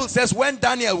 The Bible says when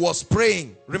Daniel was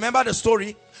praying, remember the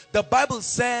story? The Bible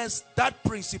says that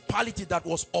principality that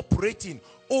was operating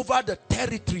over the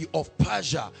territory of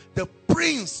Persia, the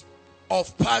prince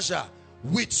of Persia,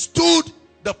 withstood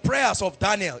the prayers of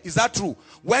Daniel. Is that true?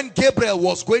 When Gabriel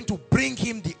was going to bring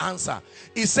him the answer,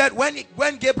 he said when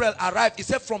Gabriel arrived, he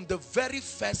said from the very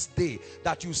first day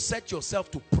that you set yourself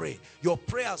to pray, your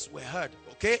prayers were heard.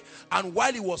 Okay? And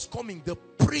while he was coming, the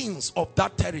prince of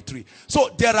that territory.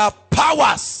 So there are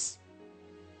powers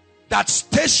that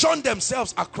station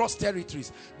themselves across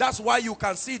territories. That's why you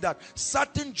can see that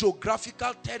certain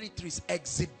geographical territories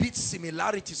exhibit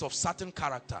similarities of certain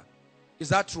character. Is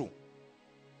that true?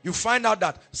 You find out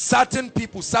that certain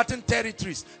people, certain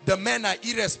territories, the men are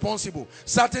irresponsible.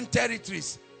 Certain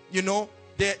territories, you know,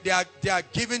 they are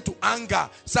given to anger.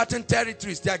 Certain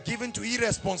territories, they are given to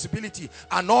irresponsibility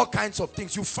and all kinds of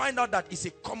things. You find out that it's a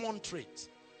common trait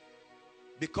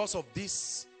because of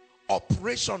these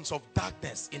operations of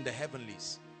darkness in the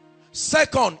heavenlies.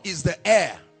 Second is the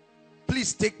air.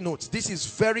 Please take notes. This is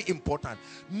very important.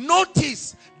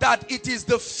 Notice that it is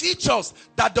the features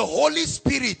that the Holy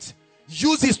Spirit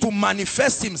uses to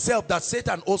manifest himself that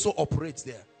Satan also operates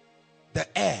there.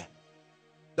 The air.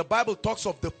 The Bible talks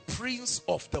of the prince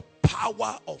of the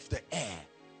power of the air.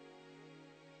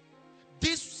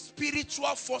 These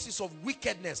spiritual forces of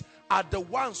wickedness are the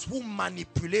ones who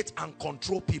manipulate and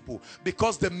control people,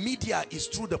 because the media is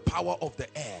through the power of the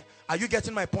air. Are you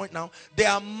getting my point now? They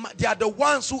are the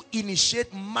ones who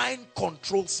initiate mind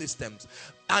control systems.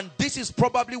 And this is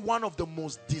probably one of the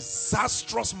most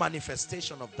disastrous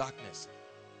manifestations of darkness.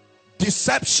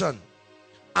 Deception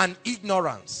and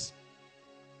ignorance.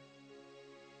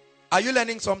 Are you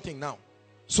learning something now?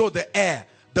 So the air,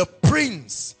 the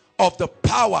prince of the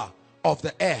power of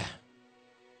the air.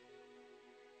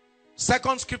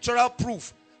 Second scriptural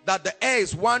proof that the air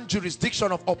is one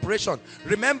jurisdiction of operation.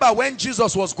 Remember when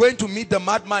Jesus was going to meet the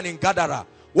madman in Gadara,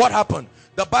 what happened?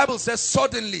 The Bible says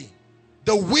suddenly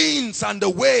the winds and the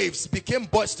waves became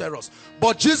boisterous.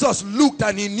 But Jesus looked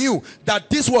and he knew that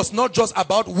this was not just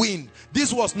about wind.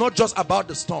 This was not just about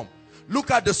the storm. Look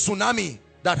at the tsunami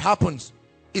that happens.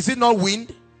 Is it not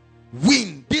wind?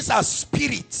 Wind. These are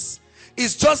spirits.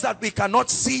 It's just that we cannot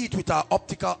see it with our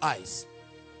optical eyes.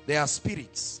 They are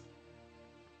spirits.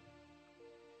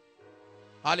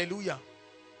 Hallelujah.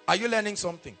 Are you learning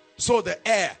something? So the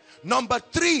air. Number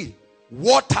 3,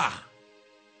 water.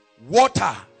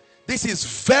 Water. This is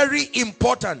very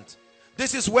important.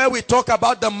 This is where we talk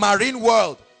about the marine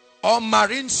world or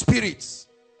marine spirits.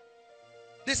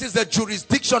 This is the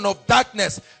jurisdiction of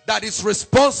darkness that is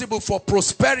responsible for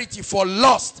prosperity, for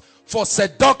lust, for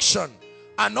seduction,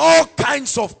 and all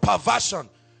kinds of perversion.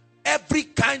 Every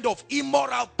kind of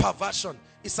immoral perversion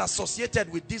is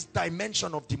associated with this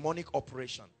dimension of demonic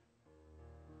operation.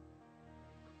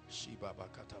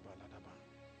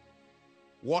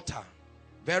 Water,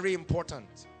 very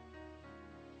important.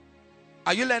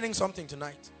 Are you learning something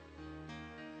tonight?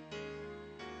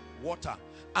 Water.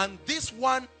 And this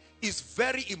one is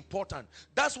very important.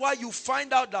 That's why you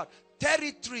find out that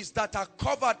territories that are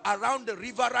covered around the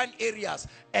riverine areas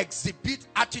exhibit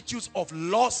attitudes of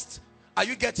lust. Are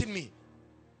you getting me?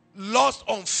 Lust,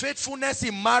 unfaithfulness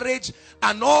in marriage,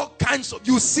 and all kinds of,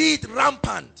 you see it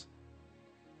rampant.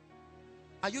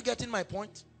 Are you getting my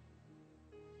point?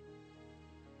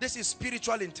 This is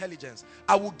spiritual intelligence.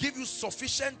 I will give you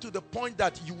sufficient to the point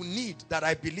that you need, that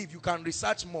I believe. You can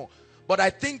research more. But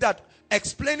I think that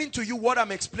explaining to you what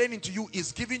I'm explaining to you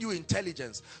is giving you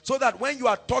intelligence. So that when you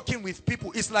are talking with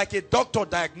people, it's like a doctor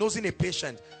diagnosing a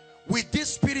patient. With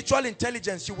this spiritual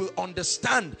intelligence, you will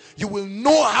understand. You will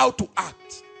know how to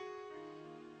act.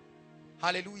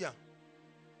 Hallelujah.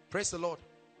 Praise the Lord.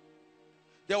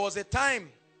 There was a time,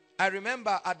 I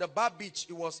remember at the Bar Beach,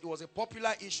 it was a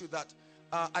popular issue that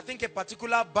I think a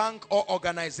particular bank or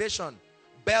organization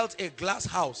built a glass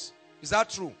house. Is that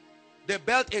true? They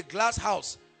built a glass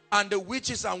house, and the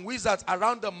witches and wizards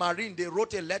around the marine, they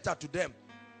wrote a letter to them.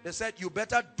 They said, you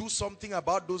better do something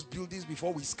about those buildings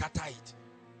before we scatter it.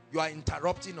 You are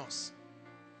interrupting us.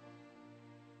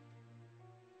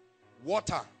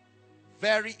 Water,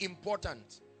 very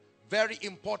important. Very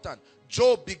important.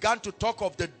 Job began to talk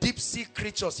of the deep sea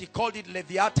creatures. He called it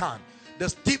Leviathan.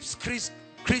 The deep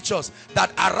creatures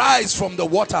that arise from the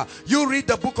water. You read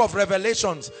the book of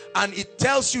Revelations and it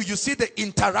tells you, you see the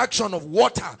interaction of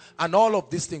water and all of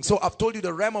these things. So I've told you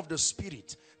the realm of the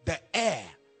spirit, the air,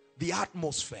 the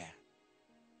atmosphere.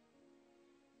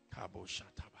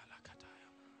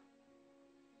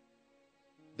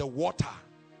 The water.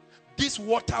 This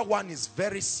water one is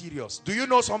very serious. Do you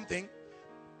know something?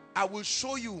 I will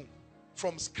show you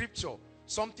from scripture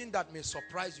something that may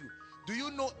surprise you. Do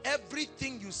you know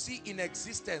everything you see in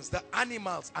existence, the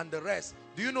animals and the rest,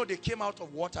 do you know they came out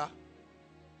of water?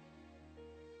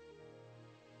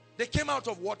 They came out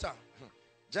of water.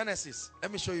 Genesis,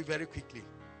 let me show you very quickly.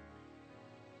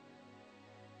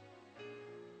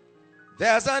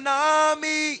 There's an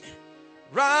army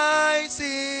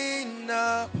rising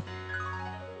up.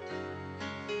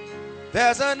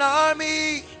 There's an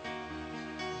army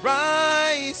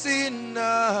rising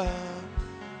up.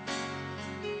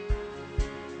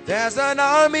 There's an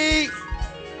army,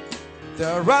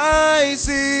 they're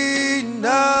rising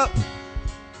up.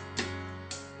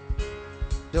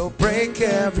 They'll break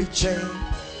every chain,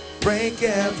 break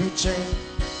every chain,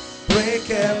 break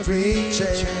every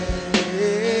chain,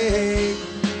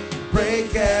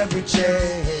 break every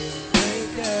chain,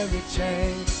 break every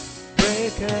chain,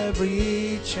 break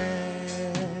every chain.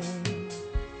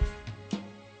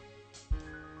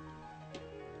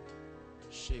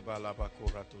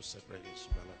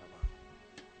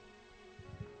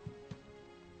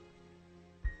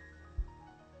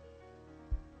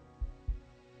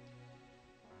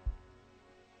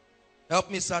 Help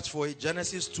me search for it.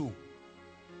 Genesis 2.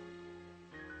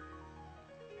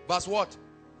 Verse what?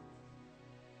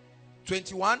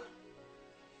 21.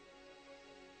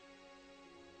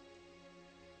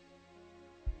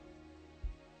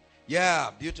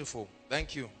 Yeah, beautiful.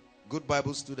 Thank you. Good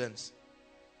Bible students.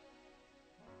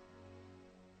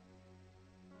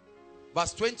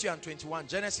 Verse 20 and 21.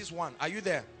 Genesis 1. Are you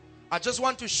there? I just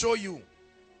want to show you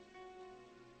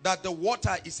that the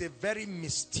water is a very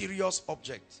mysterious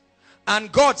object.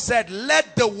 And God said,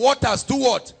 let the waters do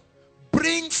what?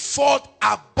 Bring forth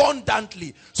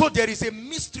abundantly. So there is a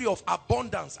mystery of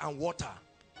abundance and water.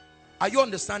 Are you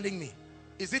understanding me?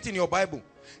 Is it in your Bible?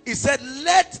 He said,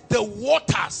 let the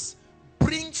waters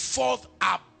bring forth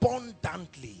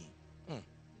abundantly.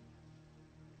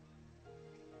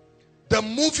 The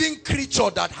moving creature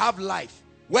that have life,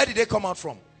 where did they come out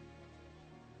from?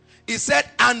 He said,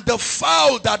 and the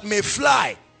fowl that may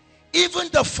fly, even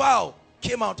the fowl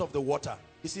came out of the water.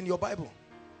 It's in your Bible.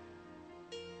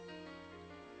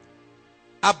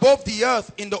 Above the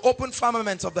earth, in the open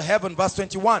firmaments of the heaven, verse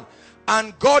 21,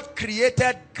 and God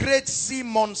created great sea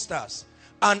monsters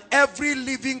and every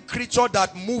living creature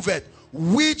that moveth,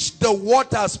 which the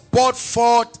waters poured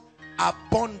forth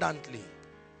abundantly.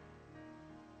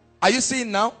 Are you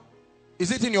seeing now?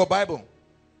 Is it in your Bible?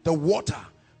 The water.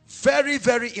 Very,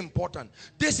 very important.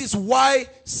 This is why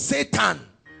Satan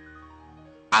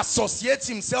associates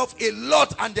himself a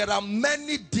lot, and there are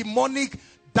many demonic,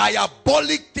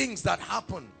 diabolic things that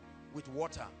happen with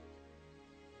water.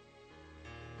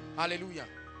 Hallelujah.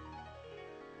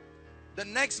 The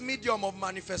next medium of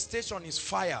manifestation is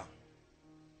fire.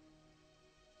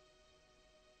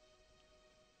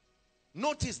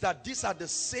 Notice that these are the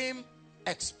same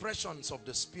expressions of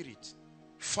the Spirit.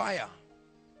 Fire.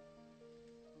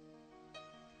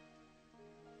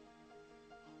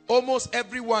 Almost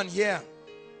everyone here,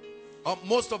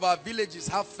 most of our villages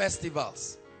have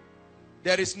festivals.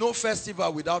 There is no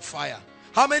festival without fire.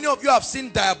 How many of you have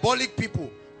seen diabolic people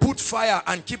put fire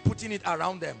and keep putting it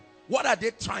around them? What are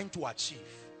they trying to achieve?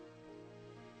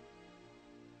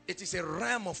 It is a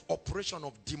realm of operation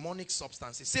of demonic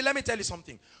substances. See, let me tell you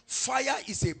something. Fire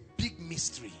is a big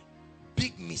mystery.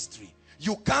 Big mystery.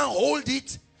 You can't hold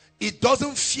it. It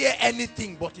doesn't fear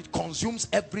anything, but it consumes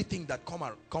everything that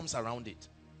comes around it.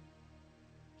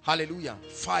 Hallelujah.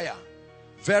 Fire.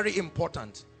 Very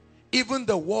important. Even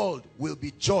the world will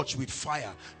be judged with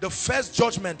fire. The first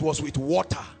judgment was with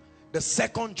water. The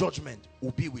second judgment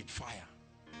will be with fire.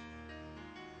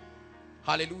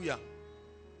 Hallelujah.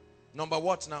 Number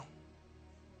what now?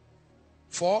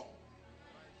 4?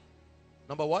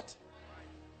 Number what?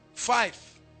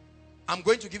 5. I'm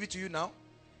going to give it to you now.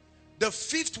 The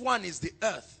 5th one is the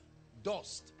earth.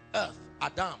 Dust. Earth.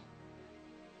 Adam.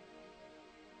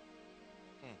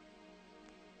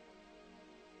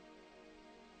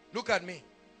 Look at me.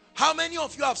 How many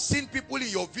of you have seen people in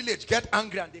your village get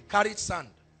angry and they carried sand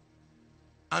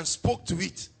and spoke to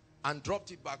it and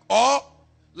dropped it back? Or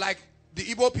like the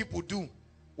Igbo people do,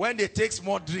 when they take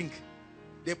small drink,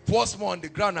 they pour small on the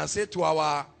ground and say to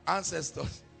our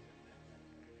ancestors.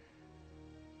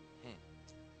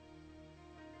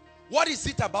 What is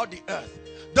it about the earth?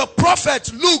 The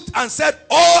prophet looked and said,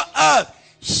 "O earth,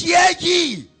 hear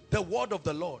ye the word of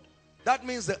the Lord." That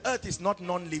means the earth is not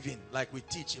non-living like we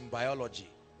teach in biology.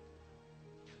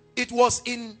 It was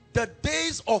in the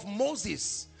days of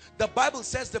Moses. The Bible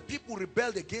says the people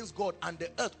rebelled against God and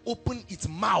the earth opened its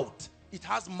mouth. It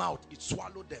has mouth. It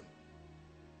swallowed them.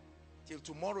 Till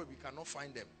tomorrow we cannot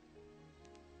find them.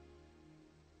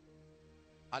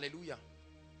 Hallelujah.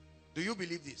 Do you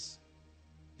believe this?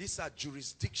 These are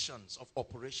jurisdictions of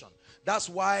operation. That's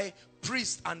why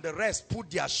priests and the rest put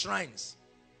their shrines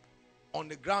on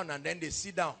the ground and then they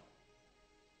sit down.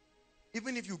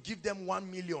 Even if you give them 1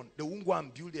 million, they won't go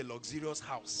and build a luxurious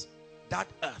house. That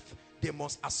earth, they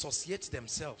must associate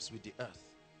themselves with the earth.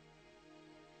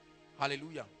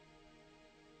 Hallelujah.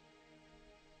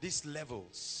 These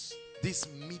levels, this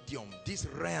medium, these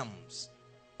realms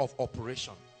of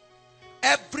operation.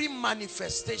 Every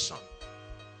manifestation,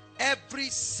 every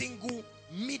single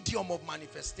medium of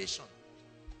manifestation.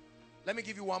 Let me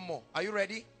give you one more. Are you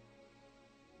ready?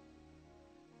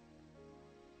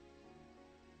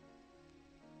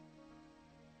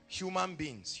 Human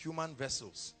beings, human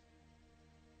vessels.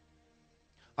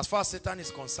 As far as Satan is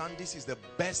concerned, this is the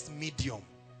best medium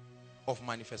of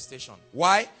manifestation.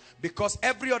 Why? Because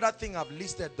every other thing I've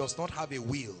listed does not have a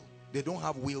will. They don't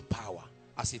have willpower,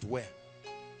 as it were.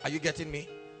 Are you getting me?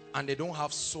 And they don't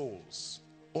have souls.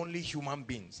 Only human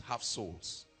beings have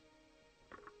souls.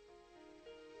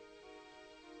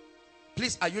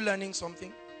 Please, are you learning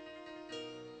something?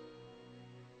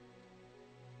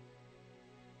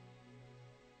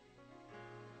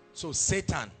 So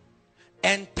Satan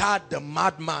entered the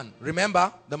madman.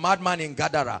 Remember the madman in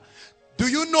Gadara. Do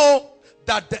you know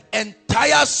that the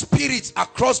entire spirits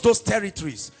across those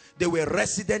territories, they were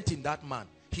resident in that man?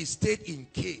 He stayed in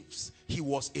caves. He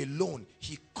was alone.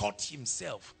 He caught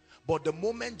himself. But the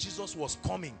moment Jesus was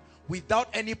coming, without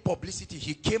any publicity,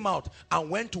 he came out and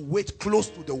went to wait close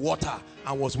to the water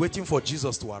and was waiting for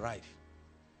Jesus to arrive.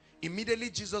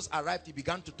 Immediately Jesus arrived, he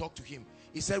began to talk to him.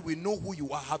 He said, "We know who you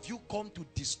are. Have you come to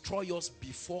destroy us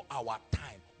before our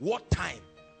time?" What time?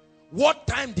 What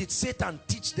time did Satan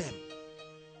teach them?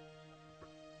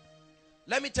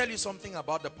 Let me tell you something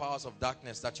about the powers of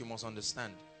darkness that you must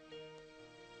understand.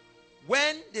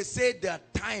 When they say their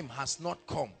time has not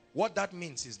come, what that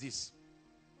means is this.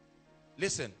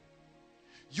 Listen,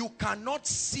 you cannot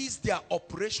cease their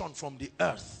operation from the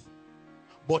earth,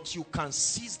 but you can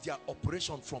cease their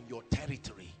operation from your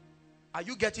territory. Are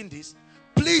you getting this?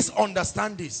 Please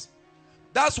understand this.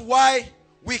 That's why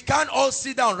we can't all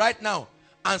sit down right now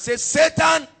and say,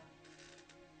 "Satan,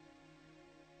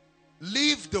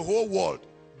 leave the whole world,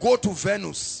 go to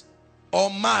Venus or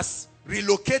Mars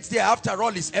Relocate there. After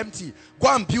all, it's empty.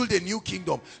 Go and build a new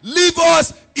kingdom. Leave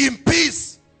us in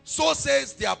peace. So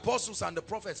says the apostles and the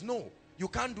prophets. No, you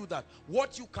can't do that.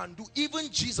 What you can do, even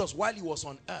Jesus, while he was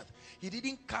on earth, he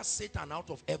didn't cast Satan out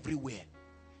of everywhere.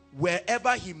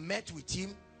 Wherever he met with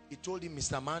him, he told him,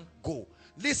 Mr. Man, go.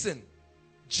 Listen,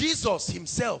 Jesus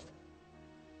himself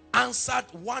answered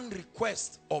one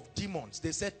request of demons.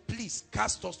 They said, please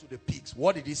cast us to the pigs.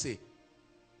 What did he say?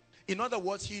 In other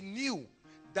words, he knew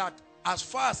that as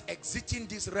far as exiting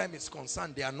this realm is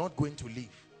concerned, they are not going to leave.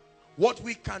 What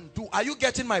we can do, are you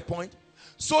getting my point?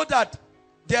 So that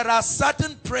there are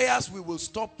certain prayers we will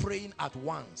stop praying at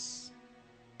once.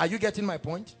 Are you getting my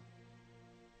point?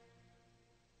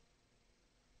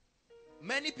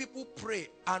 Many people pray,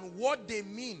 and what they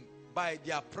mean by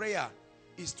their prayer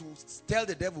is to tell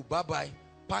the devil, bye-bye,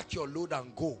 pack your load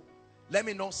and go. Let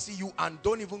me not see you, and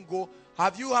don't even go.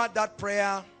 Have you heard that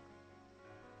prayer?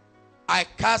 I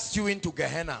cast you into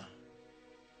Gehenna.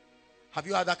 Have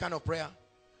you heard that kind of prayer?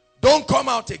 Don't come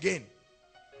out again.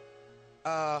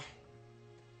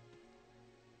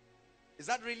 Is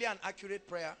that really an accurate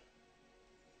prayer?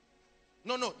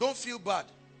 No, don't feel bad.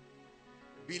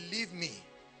 Believe me,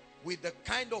 with the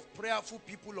kind of prayerful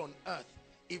people on earth,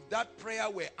 if that prayer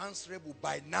were answerable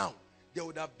by now, there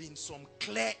would have been some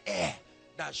clear air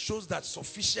that shows that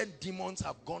sufficient demons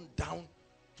have gone down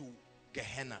to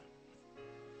Gehenna.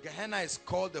 Gehenna is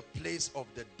called the place of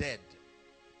the dead.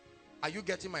 Are you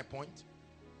getting my point?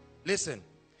 Listen,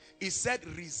 he said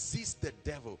resist the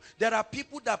devil. There are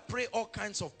people that pray all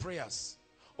kinds of prayers.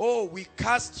 Oh, we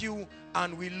cast you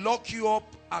and we lock you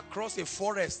up across a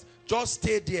forest. Just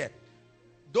stay there.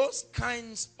 Those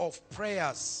kinds of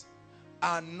prayers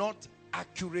are not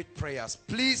accurate prayers.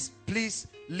 Please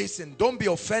listen. Don't be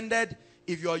offended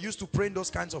if you are used to praying those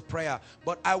kinds of prayer.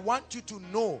 But I want you to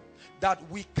know that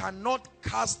we cannot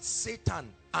cast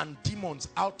Satan and demons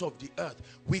out of the earth.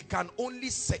 We can only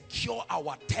secure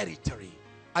our territory.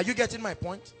 Are you getting my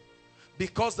point?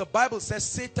 Because the Bible says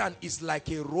Satan is like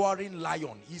a roaring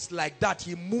lion. He's like that.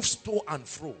 He moves to and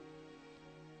fro.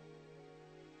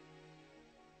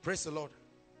 Praise the Lord.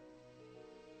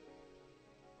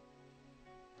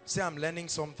 Say, I'm learning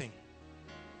something.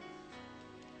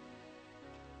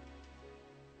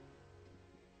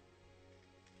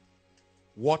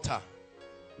 Water,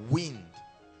 wind,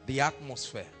 the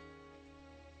atmosphere.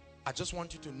 I just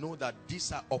want you to know that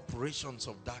these are operations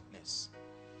of darkness.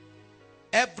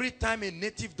 Every time a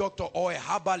native doctor or a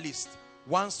herbalist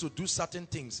wants to do certain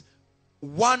things,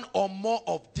 one or more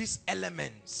of these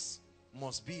elements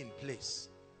must be in place.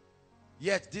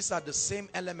 Yet these are the same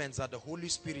elements that the Holy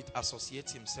Spirit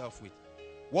associates himself with.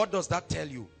 What does that tell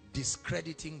you?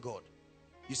 Discrediting God.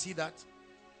 You see that?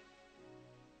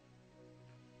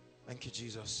 Thank you,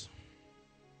 Jesus.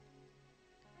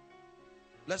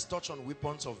 Let's touch on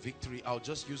weapons of victory. I'll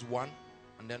just use one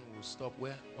and then we'll stop.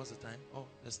 Where? What's the time? Oh,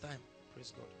 there's time.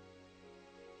 Praise God.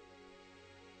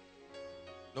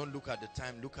 Don't look at the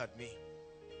time. Look at me.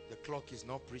 The clock is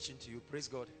not preaching to you. Praise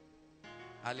God.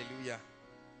 Hallelujah.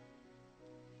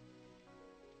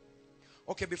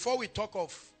 Okay, before we talk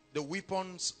of the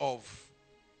weapons of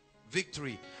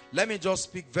victory, let me just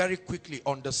speak very quickly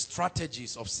on the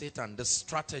strategies of Satan. The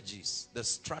strategies.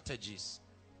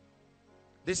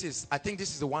 I think this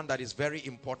is the one that is very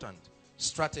important.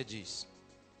 Strategies.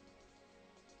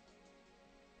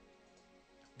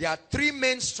 There are three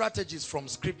main strategies from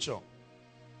scripture.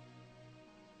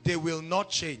 They will not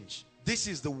change. This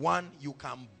is the one you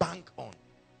can bank on.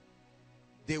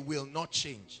 They will not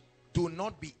change. Do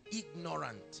not be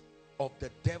ignorant of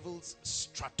the devil's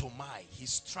stratomai,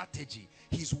 his strategy,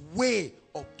 his way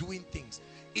of doing things.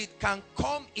 It can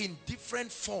come in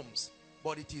different forms,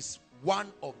 but it is one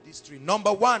of these three.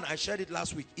 Number one, I shared it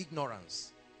last week,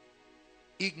 ignorance.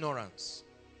 Ignorance.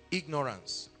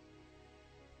 Ignorance.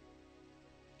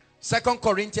 2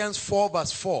 Corinthians 4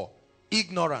 verse 4,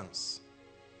 ignorance.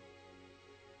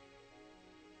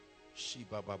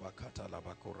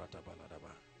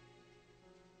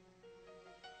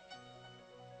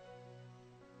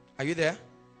 Are you there?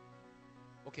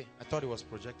 Okay, I thought it was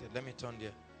projected. Let me turn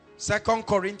there. 2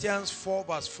 Corinthians 4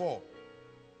 verse 4.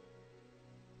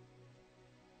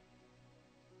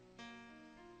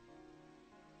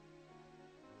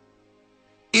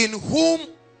 In whom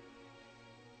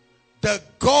the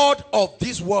God of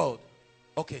this world.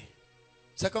 Okay.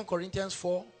 2 Corinthians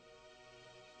 4.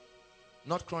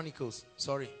 Not Chronicles.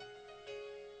 Sorry.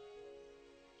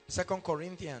 2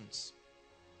 Corinthians.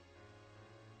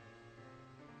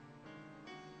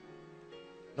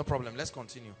 No problem. Let's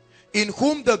continue. In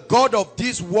whom the God of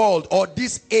this world or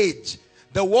this age.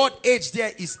 The word age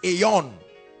there is aeon.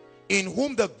 in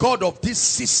whom the God of this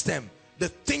system, the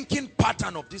thinking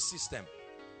pattern of this system,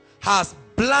 has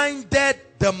blinded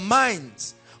the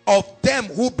minds of them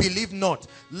who believe not,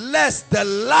 lest the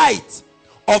light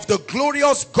of the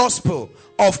glorious gospel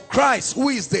of Christ, who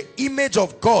is the image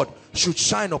of God, should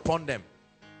shine upon them.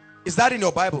 Is that in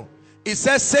your Bible? It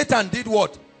says Satan did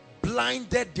what?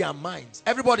 Blinded their minds.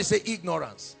 Everybody say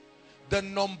ignorance. The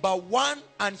number one,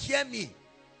 and hear me,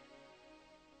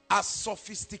 as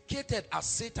sophisticated as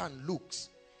Satan looks,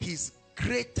 his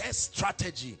greatest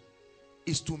strategy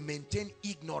is to maintain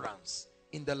ignorance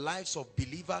in the lives of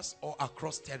believers or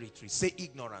across territories. Say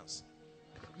ignorance.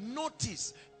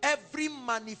 Notice, every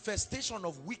manifestation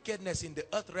of wickedness in the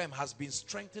earth realm has been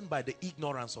strengthened by the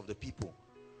ignorance of the people.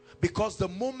 Because the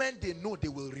moment they know, they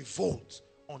will revolt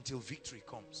until victory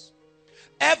comes.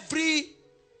 Every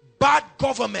bad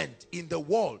government in the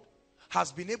world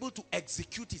has been able to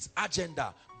execute its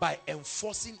agenda by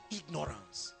enforcing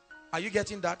ignorance. Are you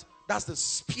getting that? That's the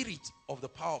spirit of the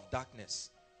power of darkness.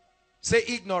 Say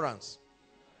ignorance.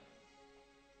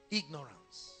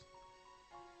 Ignorance.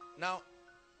 Now,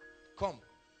 come.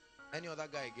 Any other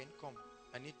guy again? Come.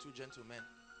 I need two gentlemen.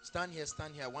 Stand here,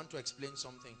 stand here. I want to explain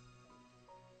something.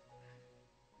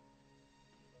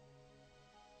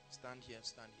 Stand here,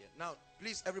 stand here. Now,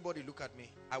 please, everybody look at me.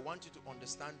 I want you to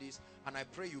understand this, and I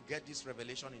pray you get this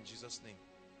revelation in Jesus' name.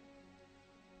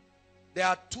 There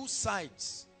are two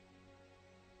sides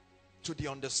to the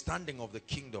understanding of the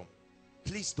kingdom.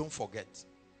 Please don't forget.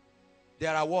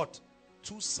 There are what?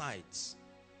 Two sides.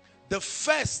 The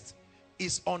first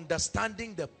is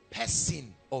understanding the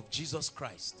person of Jesus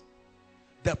Christ.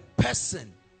 The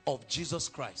person of Jesus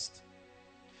Christ.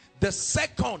 The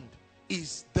second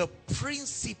is the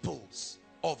principles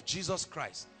of Jesus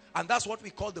Christ. And that's what we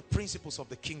call the principles of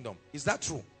the kingdom. Is that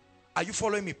true? Are you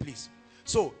following me, please?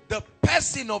 So, the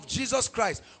person of Jesus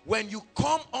Christ, when you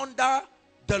come under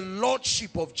the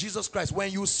lordship of Jesus Christ,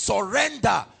 when you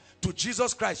surrender to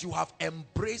Jesus Christ, you have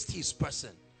embraced his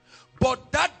person.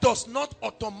 But that does not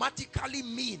automatically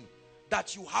mean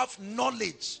that you have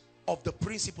knowledge of the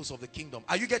principles of the kingdom.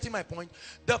 Are you getting my point?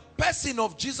 The person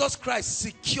of Jesus Christ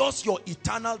secures your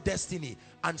eternal destiny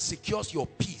and secures your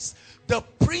peace. The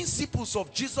principles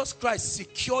of Jesus Christ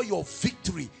secure your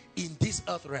victory in this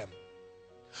earth realm.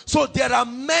 So there are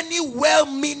many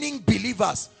well-meaning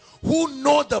believers who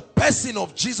know the person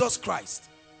of Jesus Christ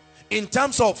in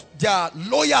terms of their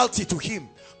loyalty to him,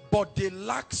 but they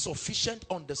lack sufficient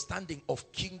understanding of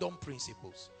kingdom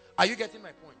principles. Are you getting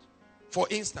my point? For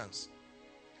instance,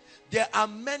 there are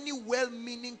many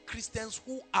well-meaning Christians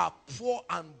who are poor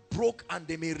and broke, and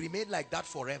they may remain like that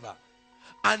forever.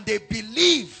 And they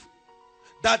believe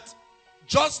that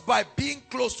just by being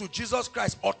close to Jesus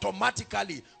Christ,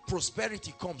 automatically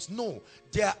prosperity comes. No,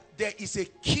 there is a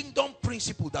kingdom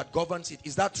principle that governs it.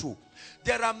 Is that true?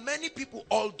 There are many people,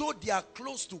 although they are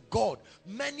close to God,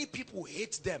 many people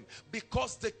hate them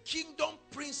because the kingdom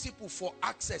principle for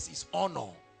access is honor.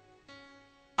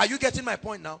 Are you getting my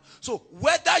point now? So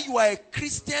whether you are a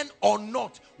Christian or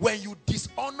not, when you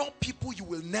dishonor people, you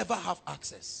will never have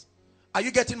access. Are you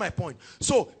getting my point?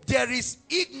 So there is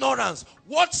ignorance.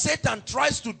 What Satan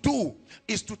tries to do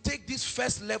is to take this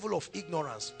first level of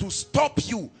ignorance to stop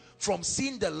you from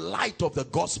seeing the light of the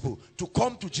gospel, to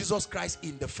come to Jesus Christ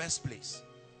in the first place.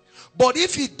 But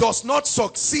if he does not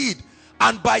succeed,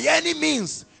 and by any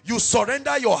means you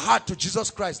surrender your heart to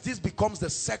Jesus Christ, this becomes the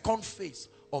second phase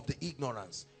of the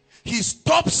ignorance. He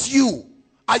stops you.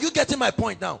 Are you getting my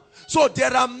point now? So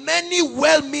there are many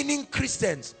well-meaning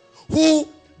Christians who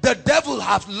the devil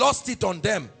have lost it on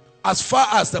them as far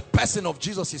as the person of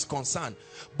Jesus is concerned,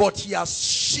 but he has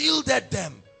shielded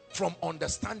them from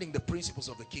understanding the principles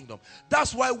of the kingdom.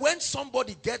 That's why when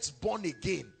somebody gets born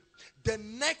again, the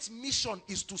next mission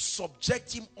is to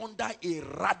subject him under a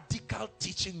radical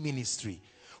teaching ministry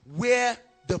where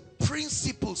the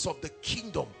principles of the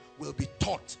kingdom will be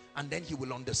taught, and then he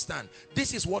will understand.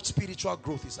 This is what spiritual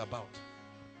growth is about.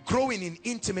 Growing in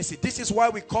intimacy. This is why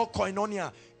we call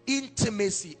koinonia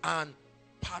intimacy and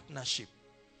partnership.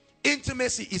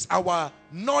 Intimacy is our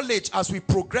knowledge as we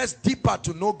progress deeper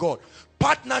to know God.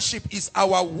 Partnership is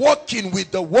our walking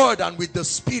with the word and with the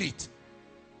spirit.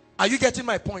 Are you getting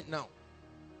my point now?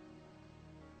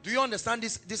 Do you understand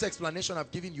this explanation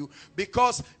I've given you?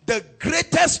 Because the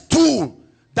greatest tool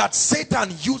that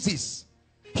Satan uses,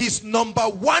 his number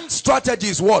one strategy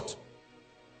is what?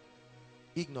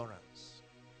 Ignorance.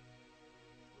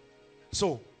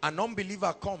 So an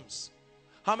unbeliever comes.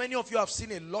 How many of you have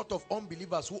seen a lot of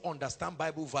unbelievers who understand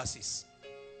Bible verses?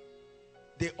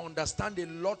 they understand a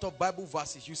lot of Bible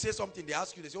verses. You say something, they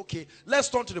ask you, they say, okay, let's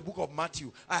turn to the book of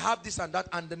Matthew. I have this and that.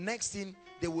 And the next thing,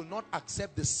 they will not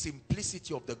accept the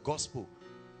simplicity of the gospel.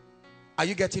 Are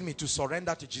you getting me? To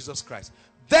surrender to Jesus Christ.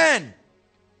 Then,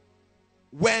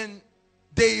 when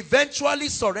they eventually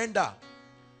surrender,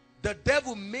 the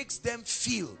devil makes them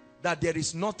feel that there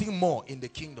is nothing more in the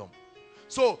kingdom.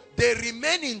 So they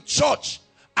remain in church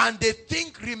and they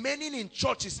think remaining in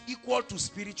church is equal to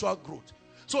spiritual growth.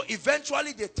 So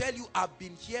eventually they tell you, I've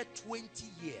been here 20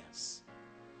 years.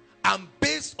 And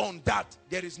based on that,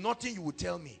 there is nothing you will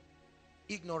tell me.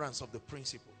 Ignorance of the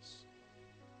principles.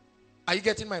 Are you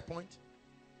getting my point?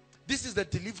 This is the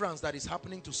deliverance that is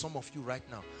happening to some of you right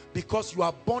now. Because you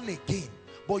are born again,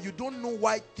 but you don't know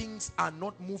why things are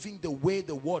not moving the way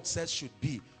the word says should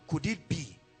be. Could it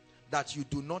be that you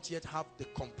do not yet have the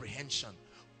comprehension?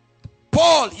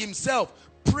 Paul himself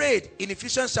prayed in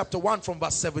Ephesians chapter 1 from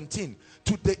verse 17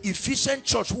 to the Ephesian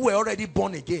church who were already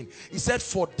born again. He said,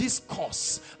 for this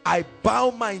cause I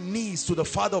bow my knees to the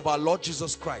Father of our Lord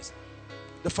Jesus Christ,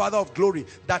 the Father of glory,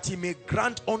 that he may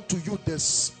grant unto you the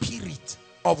spirit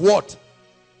of what?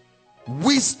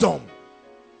 Wisdom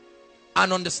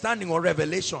and understanding, or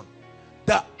revelation.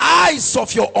 The eyes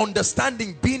of your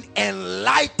understanding being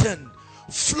enlightened,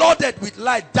 flooded with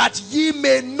light, that ye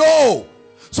may know.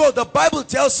 So the Bible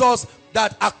tells us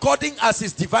that according as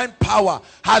his divine power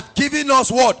hath given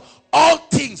us what? All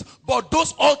things. But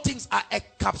those all things are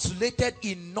encapsulated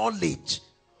in knowledge.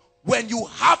 When you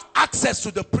have access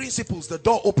to the principles, the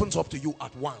door opens up to you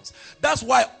at once. That's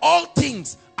why all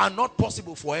things are not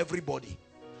possible for everybody.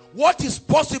 What is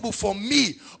possible for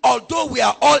me, although we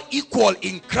are all equal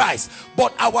in Christ,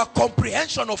 but our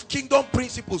comprehension of kingdom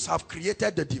principles have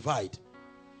created the divide.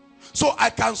 So I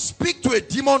can speak to a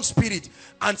demon spirit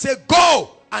and say,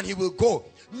 go, and he will go.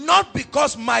 Not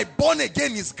because my born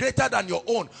again is greater than your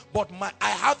own, but I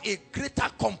have a greater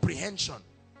comprehension.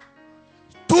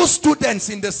 Two students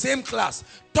in the same class,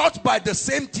 taught by the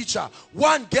same teacher.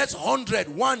 One gets 100,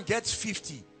 one gets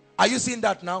 50. Are you seeing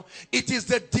that now? It is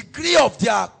the degree of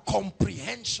their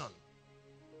comprehension.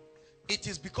 It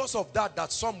is because of that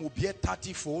that some will bear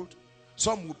 30-fold,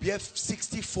 some will bear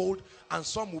 60-fold, and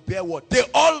some will bear what? They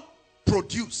all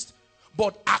produced.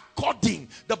 But according,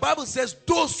 the Bible says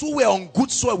those who were on good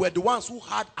soil were the ones who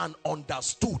had and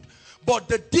understood. But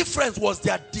the difference was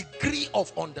their degree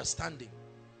of understanding.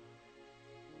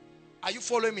 Are you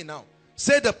following me now?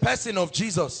 Say the person of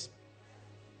Jesus.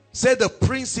 Say the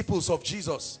principles of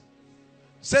Jesus.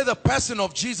 Say the person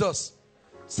of Jesus.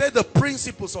 Say the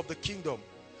principles of the kingdom.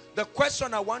 The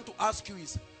question I want to ask you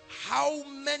is, how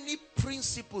many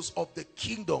principles of the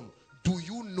kingdom do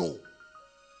you know?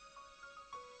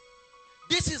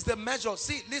 This is the measure.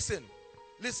 See, listen,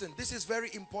 this is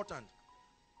very important.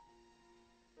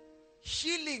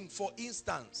 Healing, for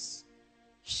instance,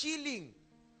 healing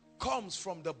comes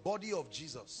from the body of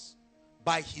Jesus.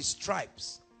 By his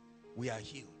stripes, we are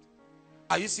healed.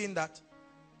 Are you seeing that?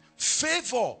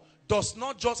 Favor does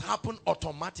not just happen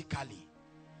automatically.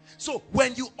 So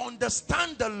when you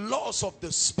understand the laws of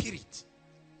the spirit,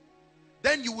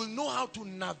 then you will know how to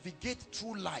navigate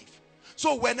through life.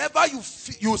 So whenever you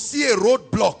see a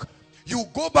roadblock, you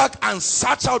go back and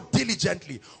search out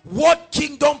diligently what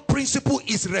kingdom principle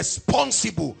is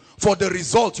responsible for the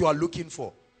result you are looking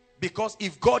for. Because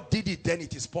if God did it, then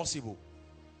it is possible.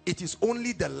 It is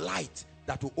only the light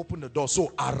that will open the door.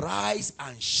 So arise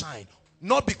and shine.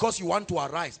 Not because you want to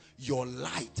arise, your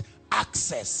light,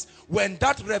 access. When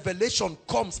that revelation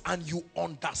comes and you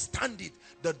understand it,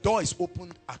 the door is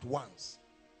opened at once.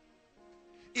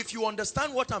 If you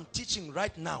understand what I'm teaching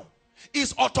right now,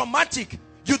 it's automatic.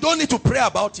 You don't need to pray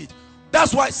about it.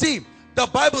 That's why, see, the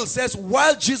Bible says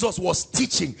while Jesus was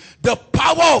teaching, the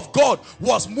power of God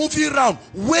was moving around,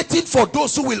 waiting for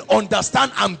those who will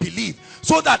understand and believe,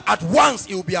 so that at once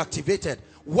it will be activated.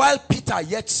 While Peter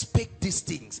yet spake these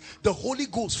things, the Holy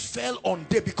Ghost fell on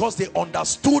them because they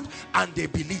understood and they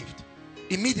believed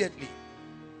immediately.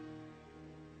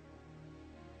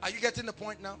 Are you getting the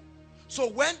point now? So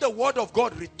when the word of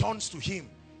God returns to him,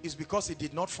 it's because he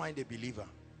did not find a believer.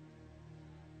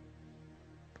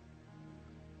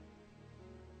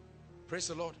 Praise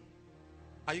the Lord.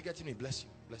 Are you getting me? Bless you.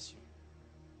 Bless you.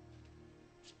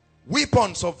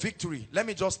 Weapons of victory. Let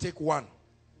me just take one.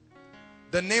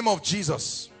 The name of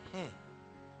Jesus.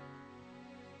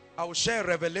 I will share a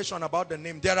revelation about the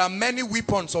name. There are many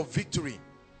weapons of victory.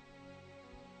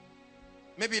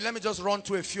 Maybe let me just run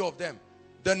through a few of them.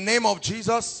 The name of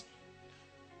Jesus.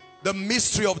 The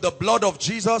mystery of the blood of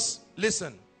Jesus.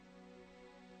 Listen.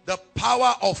 The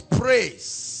power of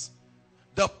praise.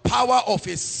 The power of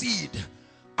a seed.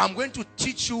 I'm going to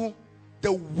teach you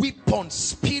the weapons,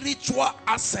 spiritual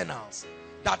arsenals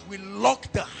that will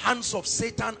lock the hands of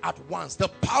Satan at once. The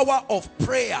power of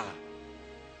prayer.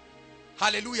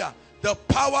 Hallelujah. The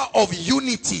power of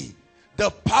unity. The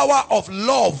power of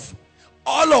love.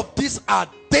 All of these are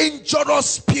dangerous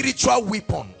spiritual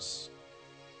weapons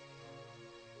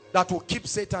that will keep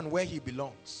Satan where he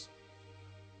belongs.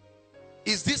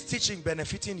 Is this teaching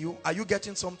benefiting you? Are you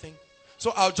getting something?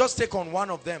 So I'll just take on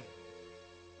one of them.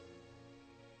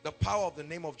 The power of the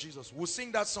name of Jesus. We'll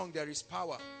sing that song, There Is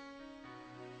Power.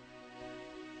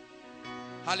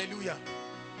 Hallelujah.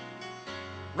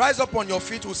 Rise up on your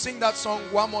feet. We'll sing that song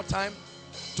one more time,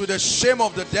 to the shame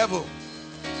of the devil.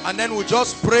 And then we'll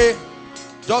just pray.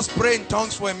 Just pray in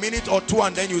tongues for a minute or two,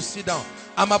 and then you sit down.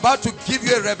 I'm about to give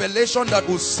you a revelation that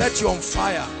will set you on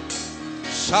fire.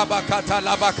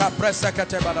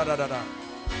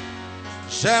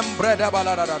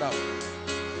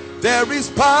 There is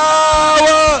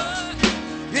power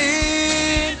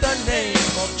in the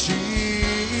name of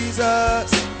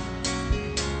Jesus.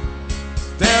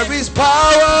 There is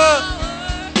power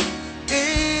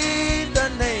in the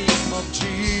name of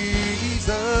Jesus.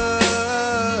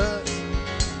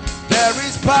 There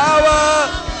is power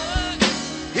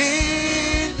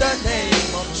in the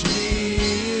name of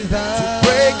Jesus. To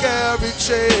break every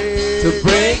chain. To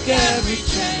break every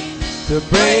chain. To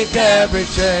break every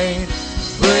chain.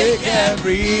 Break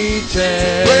every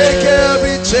chain. Break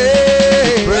every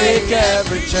chain. Break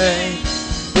every chain.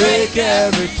 Break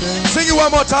every chain. Sing it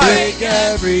one more time. Break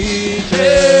every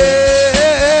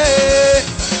chain.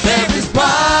 There is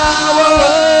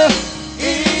power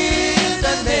in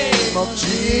the name of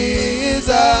Jesus.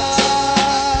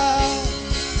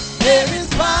 There is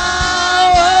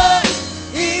power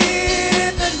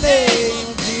in the name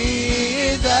of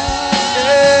Jesus.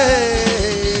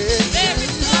 There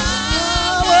is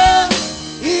power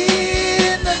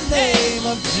in the name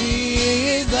of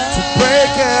Jesus. To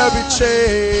break every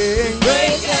chain.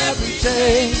 Break every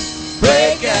chain.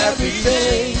 Break every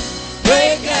chain.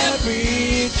 Break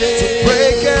every chain. To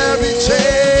break every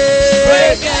chain.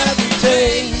 Break every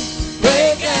chain.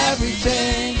 Break every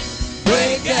chain.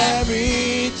 Break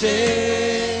every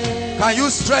chain. Can you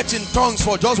stretch in tongues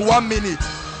for just 1 minute?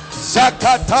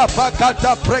 Zakata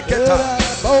bakata preketa.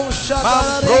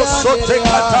 Mambroso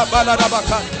tekata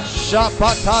baladabaka. Oh,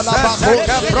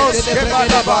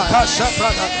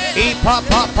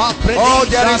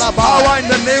 there is power in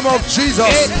the name of Jesus.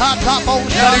 There is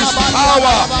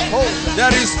power.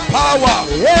 There is power.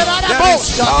 There is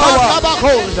power.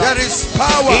 There is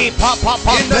power in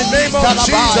the name of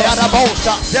Jesus.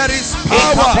 There is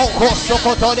power. There is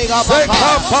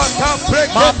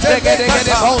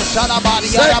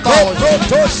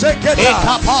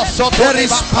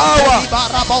power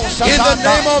in the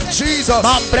name of Jesus.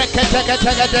 There is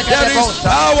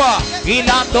power.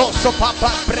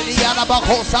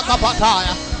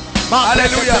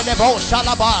 Hallelujah.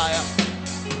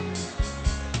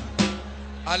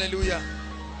 Hallelujah.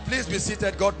 Please be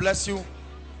seated. God bless you.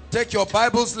 Take your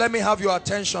Bibles. Let me have your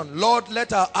attention. Lord,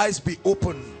 let our eyes be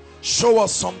open. Show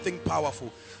us something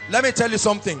powerful. Let me tell you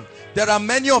something. There are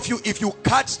many of you, if you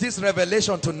catch this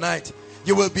revelation tonight,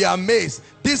 you will be amazed.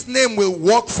 This name will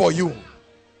work for you.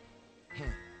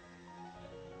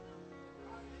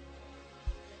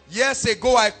 Years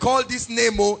ago, I called this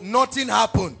name, nothing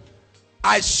happened.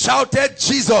 I shouted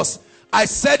Jesus. I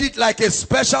said it like a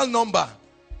special number.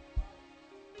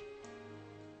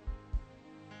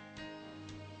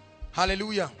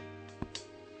 Hallelujah.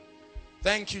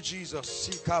 Thank you,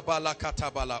 Jesus.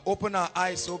 Open our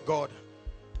eyes, oh God.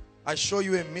 I show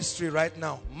you a mystery right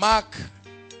now. Mark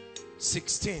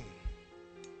 16.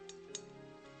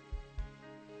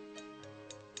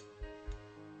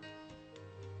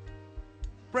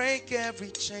 Break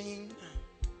every chain.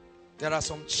 There are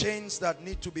some chains that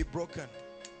need to be broken.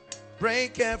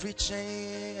 Break every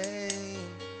chain.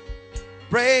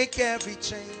 Break every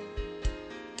chain.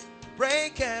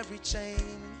 Break every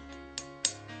chain.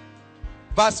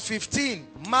 Verse 15.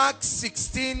 Mark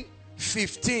 16,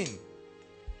 15.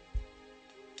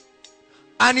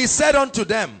 And he said unto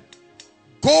them,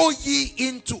 go ye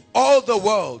into all the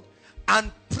world and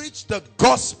preach the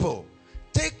gospel.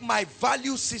 Take my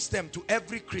value system to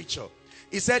every creature.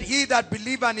 He said, he that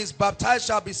believe and is baptized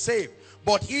shall be saved,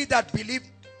 but he that believe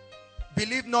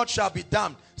not shall be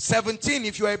damned. 17,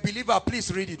 if you are a believer,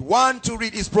 please read it. 1 to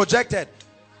read is projected.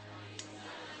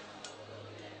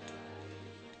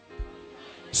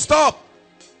 Stop.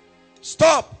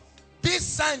 Stop. This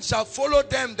sign shall follow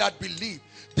them that believe.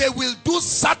 They will do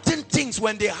certain things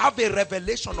when they have a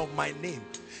revelation of my name.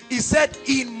 He said,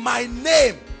 in my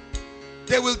name,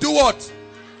 they will do what?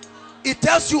 It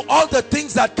tells you all the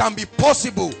things that can be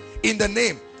possible in the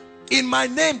name. In my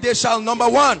name they shall, number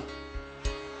one,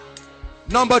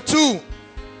 number two,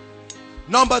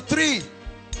 number three,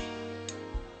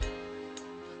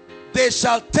 they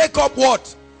shall take up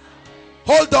what?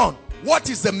 Hold on. What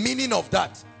is the meaning of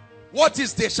that? What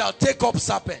is they shall take up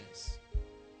serpents?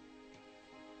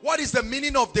 What is the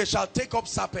meaning of they shall take up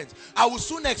serpents? I will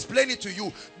soon explain it to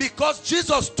you. Because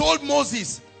Jesus told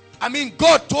Moses,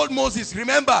 God told Moses,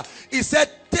 remember, he said,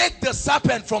 take the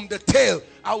serpent from the tail.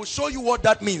 I will show you what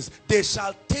that means. They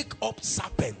shall take up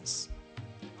serpents.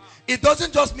 It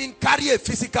doesn't just mean carry a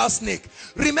physical snake.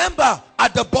 Remember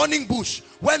at the burning bush,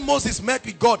 when Moses met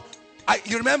with God,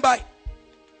 you remember,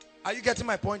 are you getting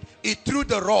my point? He threw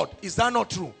the rod. Is that not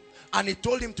true? And he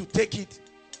told him to take it,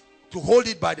 to hold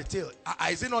it by the tail.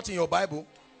 Is it not in your Bible?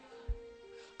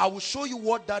 I will show you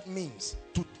what that means,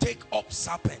 to take up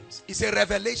serpents. It's a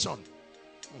revelation.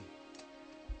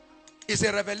 It's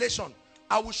a revelation.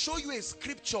 I will show you a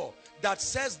scripture that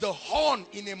says the horn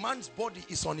in a man's body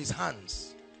is on his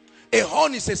hands. A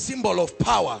horn is a symbol of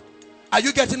power. Are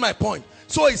you getting my point?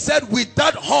 So he said, with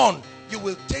that horn, you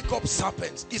will take up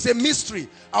serpents. It's a mystery.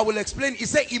 I will explain. He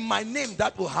said, in my name,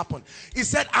 that will happen. He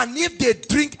said, and if they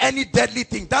drink any deadly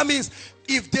thing, that means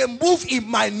if they move in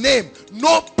my name,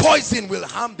 no poison will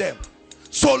harm them.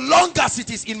 So long as it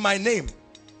is in my name.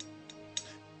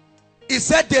 He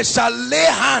said, they shall lay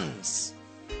hands.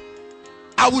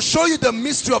 I will show you the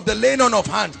mystery of the laying on of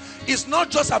hands. It's not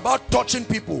just about touching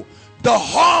people. The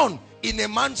horn in a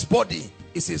man's body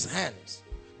is his hands.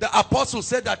 The apostle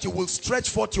said that you will stretch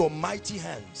forth your mighty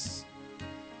hands.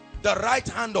 The right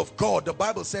hand of God, the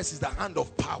Bible says, is the hand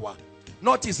of power,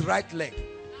 not his right leg.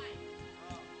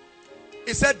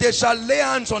 He said they shall lay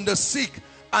hands on the sick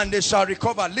and they shall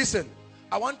recover. Listen,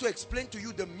 I want to explain to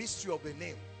you the mystery of the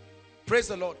name. Praise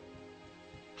the Lord.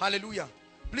 Hallelujah.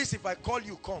 Please, if I call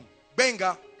you, come.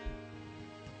 Benga.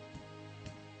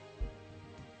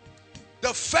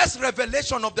 The first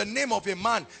revelation of the name of a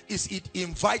man is it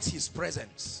invites his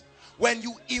presence. When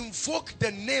you invoke the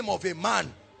name of a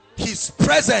man, his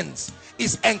presence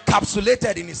is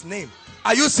encapsulated in his name.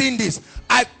 Are you seeing this?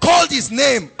 I called his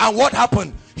name and what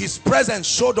happened? His presence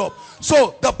showed up.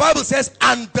 So the Bible says,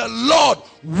 and the Lord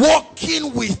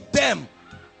walking with them,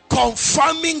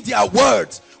 confirming their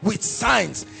words with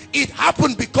signs. It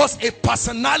happened because a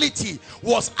personality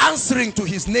was answering to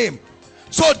his name.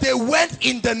 So they went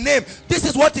in the name. This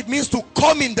is what it means to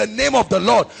come in the name of the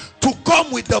Lord. To come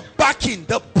with the backing,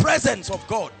 the presence of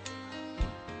God.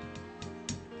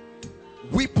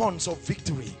 Weapons of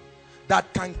victory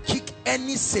that can kick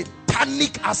any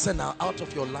satanic arsenal out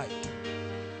of your life.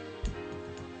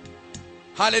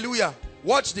 Hallelujah.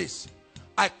 Watch this.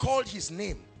 I called his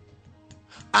name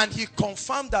and he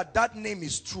confirmed that that name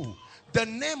is true. The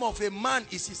name of a man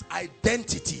is his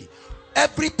identity.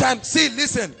 Every time, see,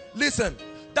 listen.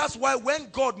 That's why when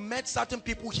God met certain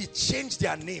people, he changed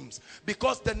their names.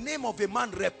 Because the name of a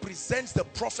man represents the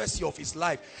prophecy of his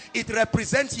life. It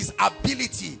represents his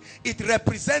ability. It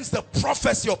represents the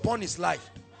prophecy upon his life.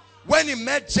 When he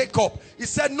met Jacob, he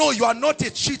said, no, you are not a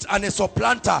cheat and a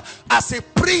supplanter. As a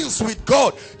prince with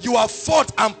God, you have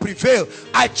fought and prevailed.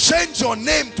 I changed your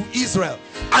name to Israel.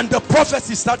 And the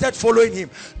prophecy started following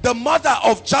him. The mother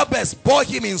of Jabez bore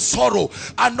him in sorrow.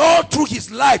 And all through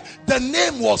his life, the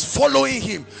name was following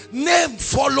him. Name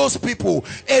follows people.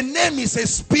 A name is a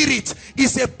spirit,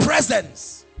 is a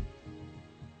presence.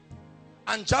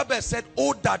 And Jabez said,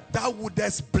 oh, that thou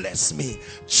wouldest bless me.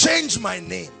 Change my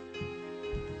name.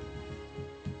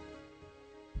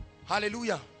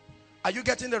 Hallelujah. Are you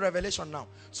getting the revelation now?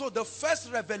 So the first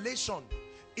revelation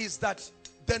is that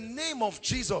the name of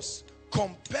Jesus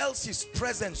compels his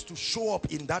presence to show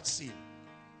up in that scene.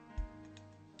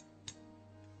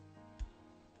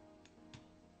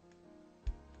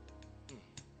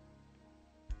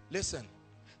 Listen,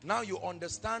 now you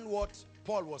understand what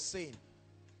Paul was saying.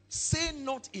 Say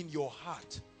not in your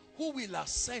heart, who will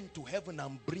ascend to heaven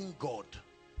and bring God,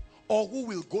 or who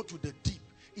will go to the deep.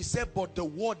 He said, but the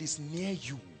word is near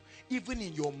you, even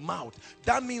in your mouth.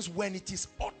 That means when it is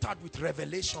uttered with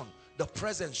revelation, the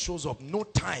presence shows up. No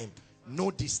time,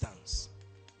 no distance.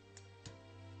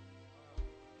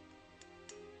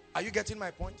 Are you getting my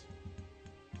point?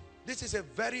 This is a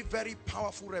very, very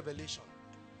powerful revelation.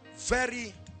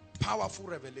 Very powerful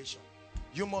revelation.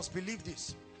 You must believe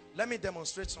this. Let me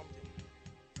demonstrate something.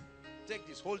 Take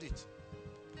this, hold it.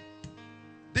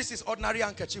 This is ordinary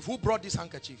handkerchief. Who brought this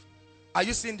handkerchief? Are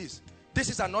you seeing this? This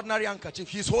is an ordinary handkerchief.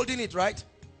 He's holding it, right?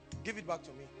 Give it back to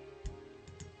me.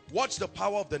 Watch the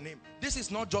power of the name. This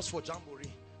is not just for jamboree.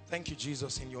 Thank you,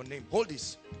 Jesus, in your name. Hold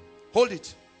this. Hold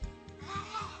it.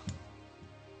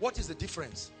 What is the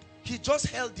difference? He just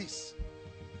held this.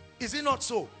 Is it not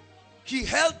so? He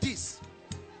held this.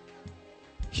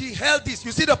 He held this.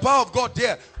 You see the power of God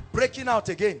there breaking out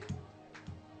again.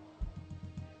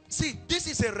 See, this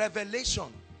is a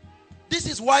revelation. This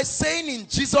is why saying in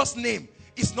Jesus' name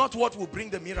is not what will bring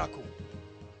the miracle.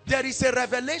 There is a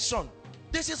revelation.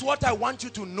 This is what I want you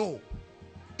to know.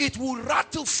 It will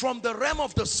rattle from the realm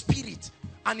of the spirit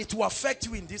and it will affect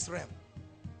you in this realm.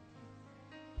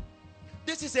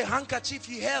 This is a handkerchief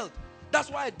he held. That's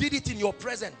why I did it in your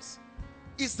presence.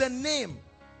 It's the name.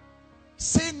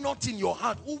 Say not in your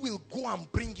heart, who will go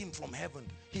and bring him from heaven?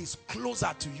 He is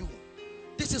closer to you.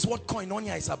 This is what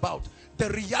koinonia is about. The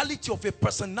reality of a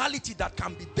personality that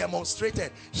can be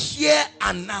demonstrated here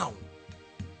and now.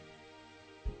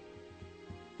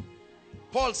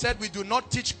 Paul said we do not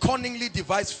teach cunningly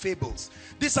devised fables.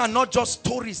 These are not just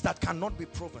stories that cannot be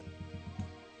proven.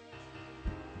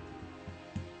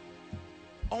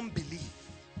 Unbelief.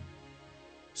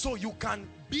 So you can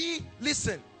be,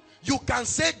 listen, you can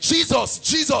say Jesus,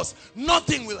 Jesus,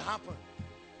 nothing will happen.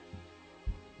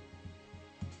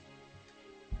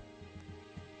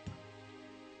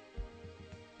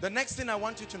 The next thing I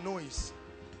want you to know is,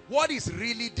 what is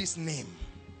really this name?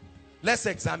 Let's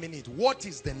examine it. What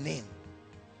is the name?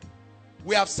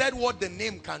 We have said what the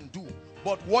name can do,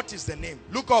 but what is the name?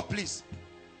 Look up, please.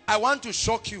 I want to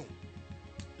shock you.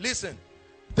 Listen,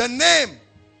 the name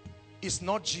is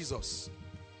not Jesus.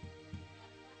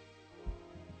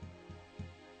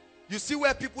 You see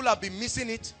where people have been missing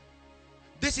it?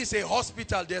 This is a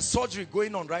hospital. There's surgery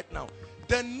going on right now.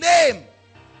 The name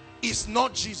is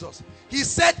not Jesus. He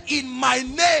said, in my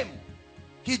name.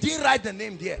 He didn't write the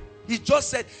name there. He just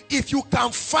said, if you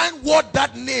can find what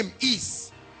that name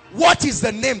is. What is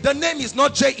the name? The name is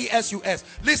not J-E-S-U-S.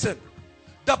 Listen,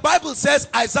 the Bible says,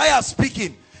 Isaiah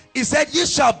speaking, he said, ye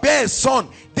shall bear a son.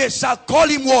 They shall call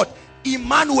him what?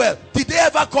 Emmanuel. Did they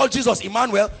ever call Jesus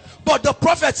Emmanuel? But the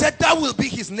prophet said that will be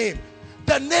his name.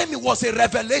 The name was a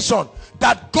revelation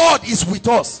that God is with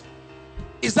us.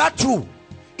 Is that true?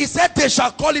 He said they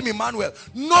shall call him Emmanuel.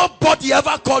 Nobody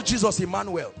ever called Jesus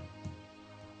Emmanuel.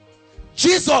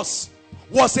 Jesus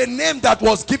was a name that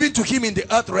was given to him in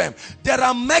the earth realm. There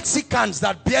are Mexicans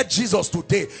that bear Jesus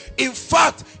today. In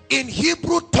fact, in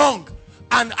Hebrew tongue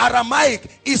and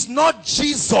Aramaic, it's not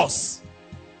Jesus,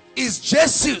 it's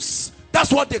Jesus.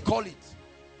 That's what they call it.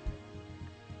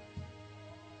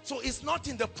 So it's not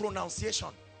in the pronunciation.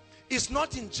 It's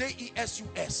not in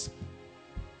J-E-S-U-S.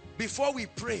 Before we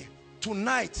pray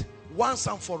tonight, once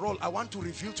and for all, I want to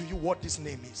reveal to you what this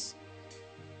name is.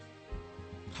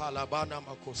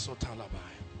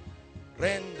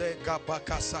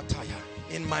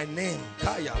 In my name,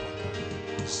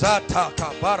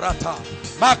 Zataka Barata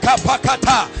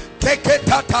Makapakata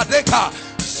Teketata Deka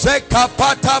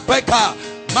Sekapata Beka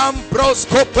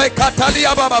Mambrosko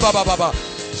Pekatalia Baba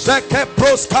Zeke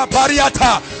Proska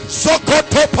Bariata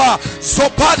Sokotopa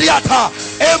Sopadiata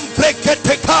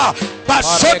Embreketeka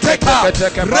Bashoteka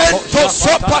Rento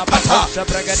Sopakata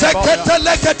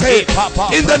Seketelekete.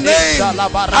 In the name,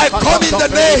 I come in the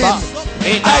name,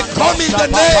 I come in the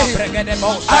name,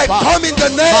 I come in the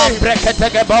name.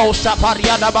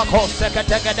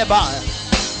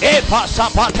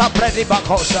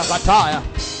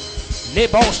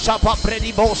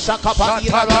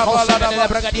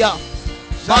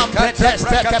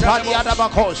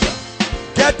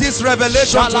 Get this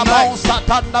revelation tonight.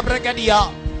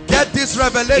 Get this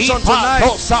revelation tonight.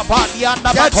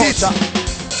 Get it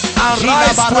and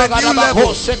rise to a new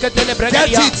level. Get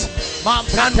it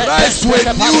and rise to a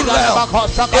new realm,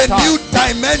 a new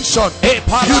dimension.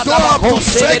 You don't have to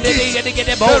fake it.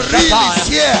 The real is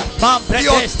here. The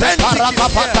authentic is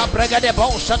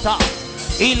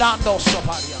here.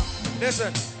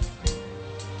 Listen.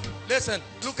 Listen.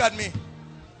 Look at me.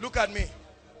 Look at me.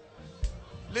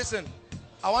 Listen.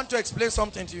 I want to explain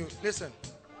something to you. Listen.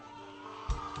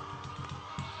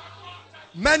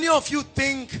 Many of you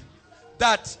think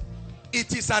that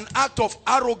it is an act of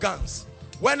arrogance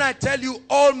when I tell you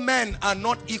all men are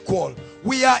not equal.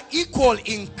 We are equal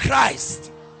in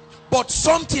Christ, but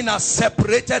something has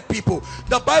separated people.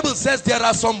 The Bible says there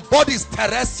are some bodies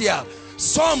terrestrial,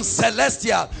 some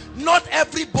celestial. Not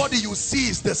everybody you see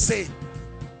is the same.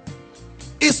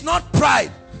 It's not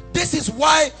pride. This is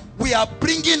why we are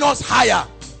bringing us higher.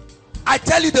 I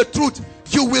tell you the truth,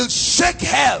 you will shake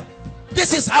hell.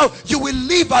 This is how you will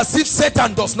live as if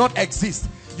Satan does not exist.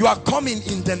 You are coming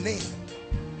in the name.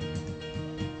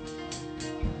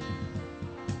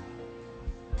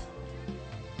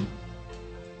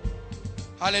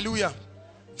 Hallelujah.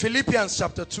 Philippians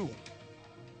chapter 2.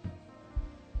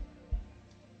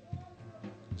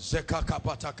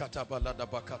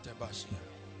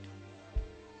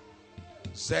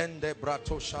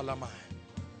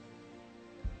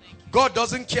 God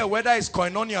doesn't care whether it's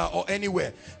koinonia or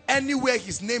anywhere. Anywhere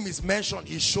his name is mentioned,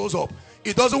 he shows up.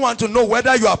 He doesn't want to know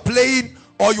whether you are playing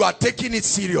or you are taking it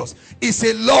serious. It's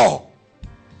a law.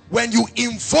 When you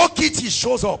invoke it, he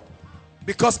shows up.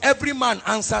 Because every man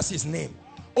answers his name.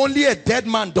 Only a dead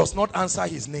man does not answer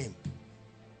his name.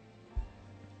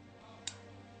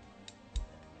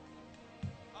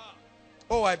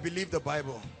 Oh, I believe the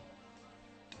Bible.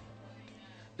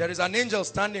 There is an angel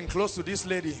standing close to this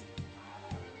lady.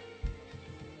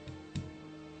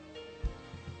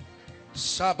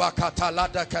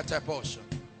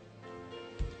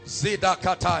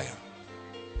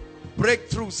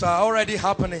 Breakthroughs are already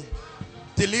happening.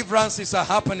 Deliverances are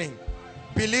happening.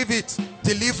 Believe it,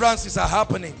 deliverances are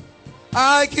happening.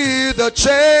 I hear the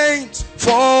chains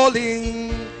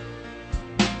falling.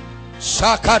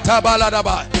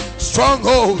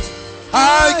 Strongholds.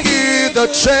 I hear the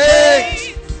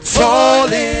chains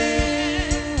falling.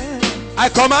 I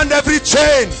command every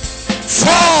chain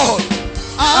fall.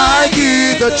 I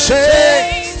hear the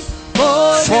chains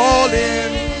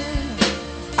falling.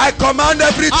 I command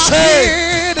every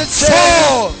chain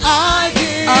fall.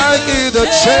 I hear the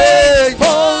chain.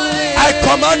 I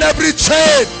command every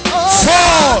chain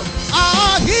fall.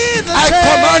 I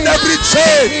command every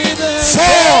chain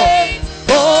fall.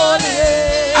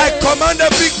 I command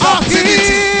every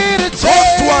captivity come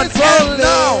to an end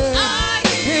now.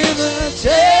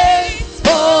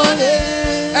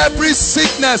 Every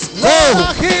sickness go.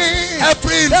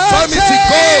 Every infirmity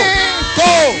go.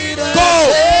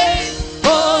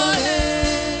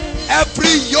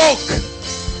 Every yoke,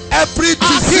 every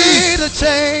disease.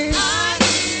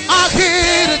 I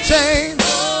hear the chain.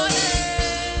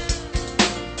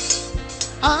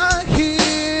 I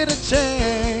hear the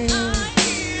chain.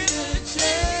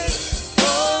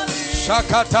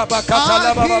 Shakata bakata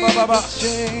la ba ba ba ba.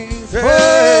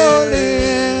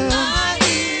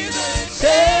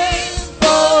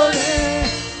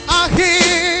 I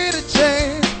hear the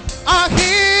chain. I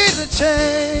hear the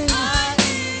chain.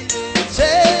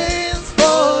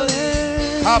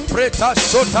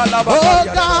 Oh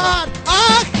God,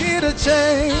 I hear the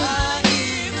chain.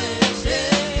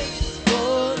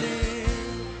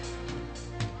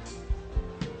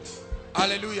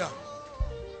 Hallelujah.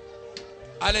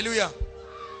 Hallelujah.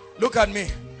 Look at me.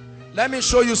 Let me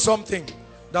show you something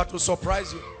that will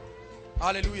surprise you.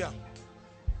 Hallelujah.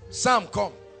 Sam,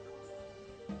 come.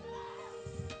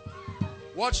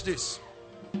 Watch this.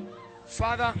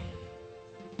 Father,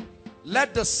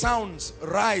 let the sounds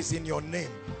rise in your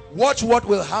name. Watch what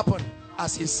will happen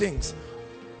as he sings.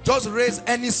 Just raise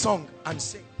any song and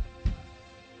sing.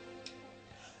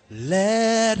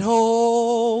 Let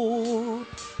hope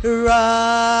rise.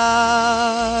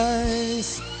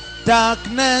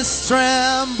 Darkness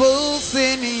trembles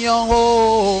in your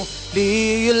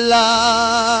holy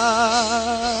light.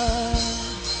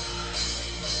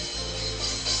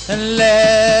 And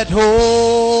let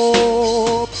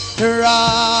hope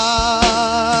rise.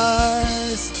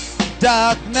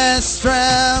 Darkness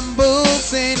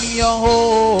trembles in your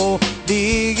holy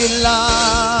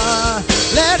light.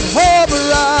 Let hope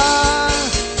rise.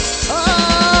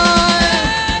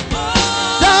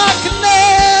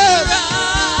 Darkness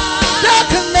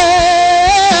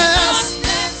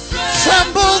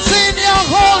trembles in your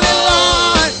holy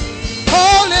light.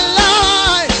 Holy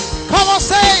light. Come on,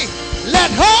 say,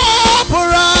 let hope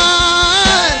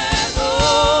rise.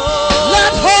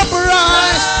 Let hope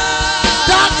rise.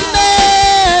 Darkness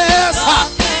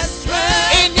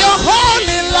in your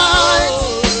holy light.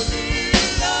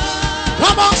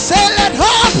 Come on, say, let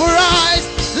hope rise.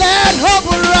 Let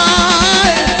hope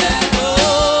rise.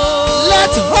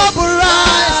 Let hope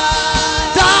rise.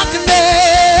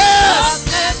 Darkness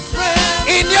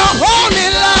in your holy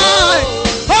light.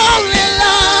 Holy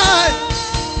light.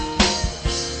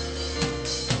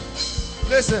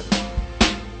 Listen.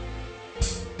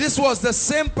 This was the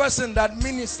same person that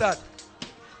ministered.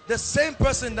 The same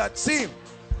person that, see,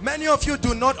 many of you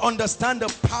do not understand the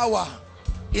power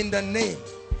in the name.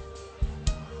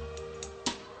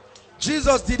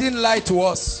 Jesus didn't lie to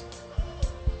us.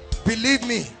 Believe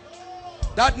me,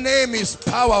 that name is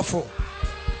powerful.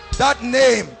 That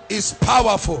name is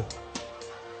powerful.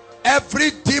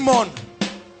 Every demon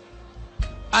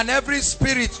and every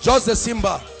spirit, just the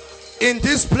symbol in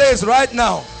this place right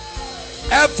now,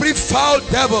 every foul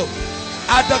devil,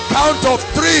 at the count of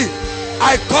 3,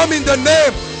 I come in the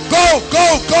name. Go,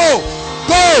 go, go,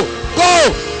 go,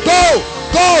 go, go,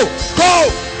 go, go,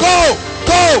 go,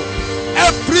 go.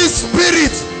 Every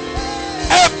spirit,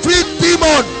 every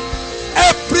demon,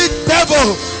 Every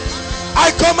devil,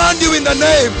 I command you in the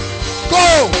name,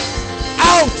 go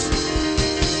out,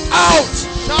 out.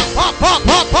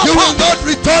 You will not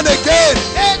return again.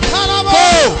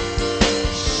 Go,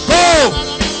 go.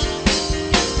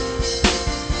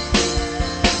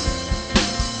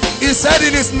 He said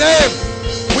in his name,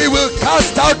 we will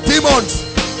cast out demons.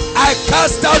 I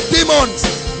cast out demons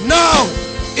now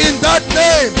in that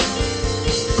name.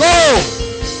 Go,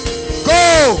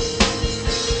 go,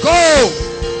 go.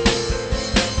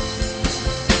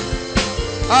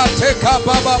 Ateka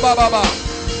baba baba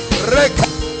reka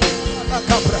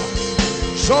kabra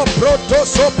soproto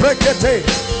soprekete.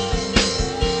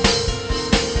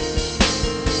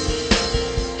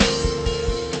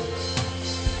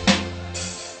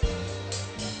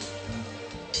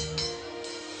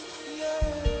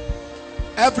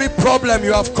 Every problem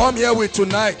you have come here with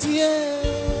tonight,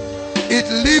 it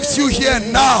leaves you here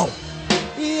now.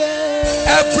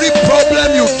 Every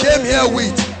problem you came here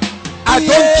with, I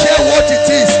don't care what it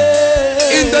is,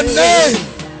 in the name,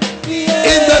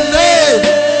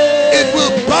 it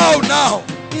will bow now.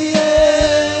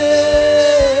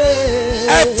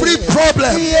 Every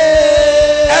problem,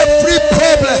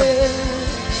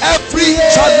 every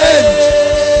challenge,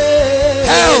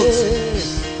 health,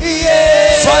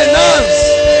 finance,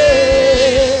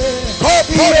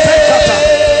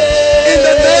 in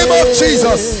the name of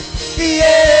Jesus.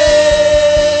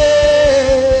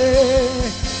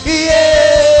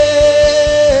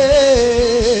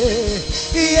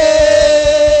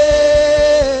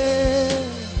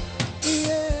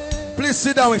 Please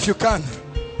sit down if you can.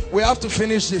 We have to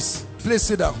finish this. Please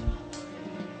sit down.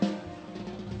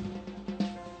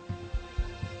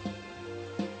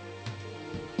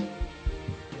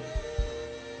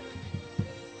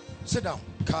 Sit down.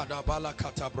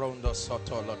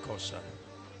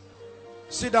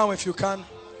 Sit down if you can.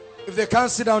 If they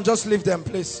can't sit down, just leave them,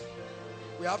 please.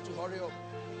 We have to hurry up.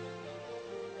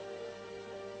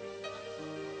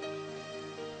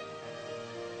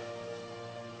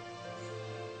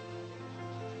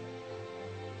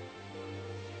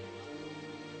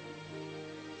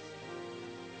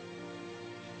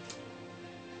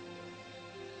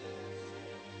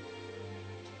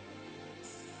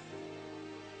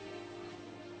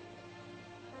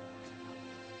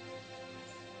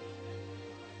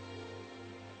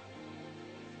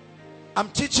 I'm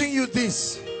teaching you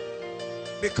this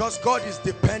because God is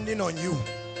depending on you.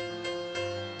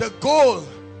 The goal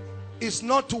is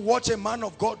not to watch a man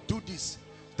of God do this.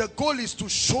 The goal is to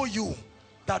show you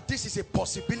that this is a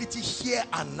possibility here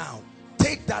and now.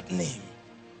 Take that name.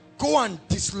 Go and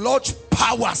dislodge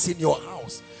powers in your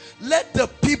house. Let the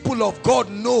people of God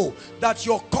know that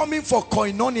your coming for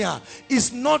koinonia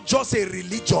is not just a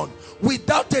religion.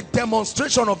 Without a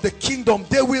demonstration of the kingdom,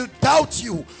 they will doubt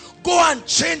you. Go and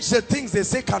change the things they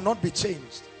say cannot be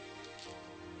changed.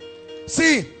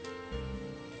 See,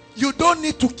 you don't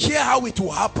need to care how it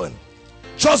will happen.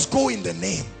 Just go in the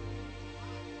name.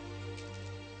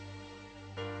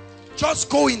 Just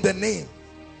go in the name.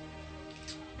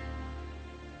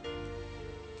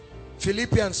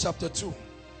 Philippians chapter 2.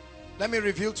 Let me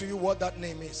reveal to you what that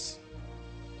name is.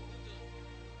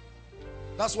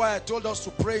 That's why I told us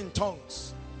to pray in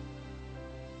tongues.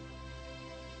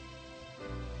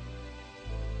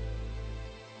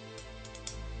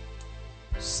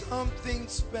 Something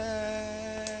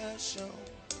special,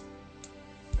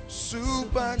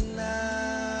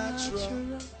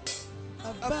 supernatural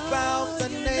about the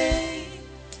name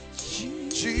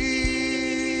Jesus.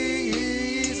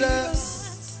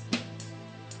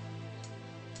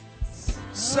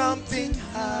 Something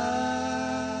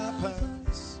happens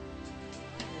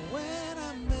when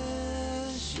I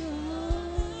mention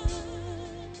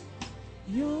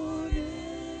your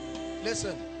name.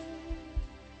 Listen.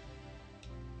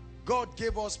 God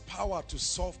gave us power to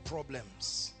solve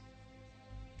problems.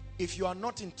 If you are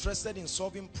not interested in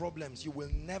solving problems, you will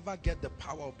never get the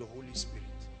power of the Holy Spirit.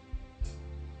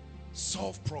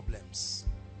 Solve problems.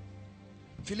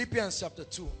 Philippians chapter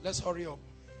 2. Let's hurry up.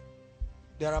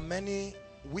 There are many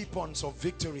weapons of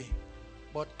victory,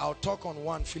 but I'll talk on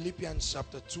one. Philippians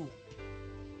chapter 2.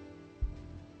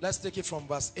 Let's take it from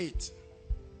verse 8.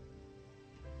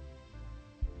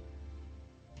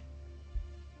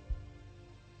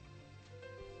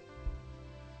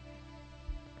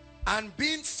 And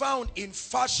being found in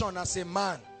fashion as a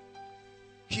man,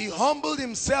 he humbled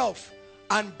himself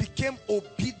and became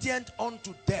obedient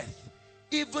unto death,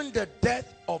 even the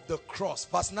death of the cross.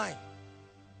 Verse 9.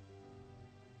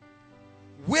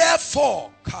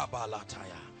 Wherefore,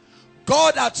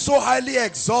 God had so highly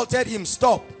exalted him.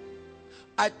 Stop.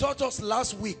 I taught us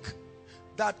last week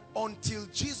that until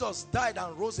Jesus died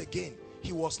and rose again,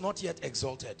 he was not yet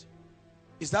exalted.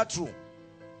 Is that true?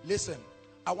 Listen,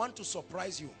 I want to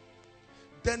surprise you.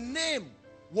 The name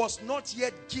was not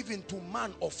yet given to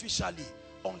man officially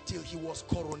until he was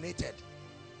coronated.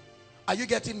 Are you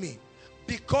getting me?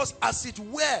 Because as it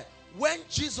were, when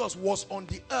Jesus was on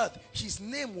the earth, his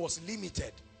name was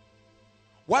limited.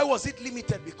 Why was it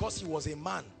limited? Because he was a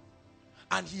man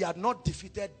and he had not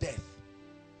defeated death.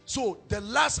 So the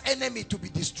last enemy to be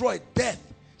destroyed, death,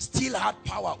 still had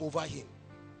power over him.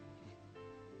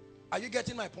 Are you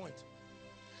getting my point?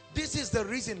 This is the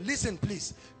reason, listen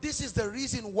please, this is the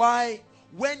reason why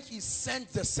when he sent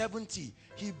the 70,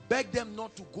 he begged them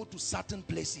not to go to certain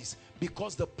places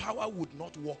because the power would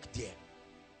not walk there.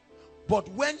 But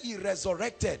when he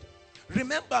resurrected,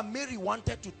 remember Mary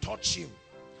wanted to touch him.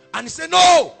 And he said,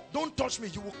 no, don't touch me.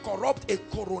 You will corrupt a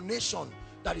coronation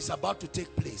that is about to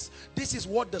take place. This is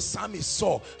what the psalmist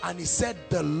saw. And he said,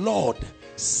 the Lord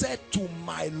said to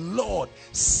my Lord,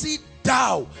 sit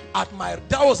thou at my...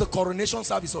 That was the coronation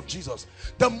service of Jesus.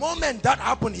 The moment that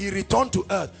happened, he returned to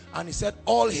earth. And he said,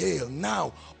 all hail.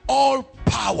 Now, all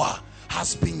power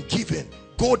has been given.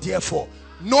 Go therefore.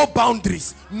 No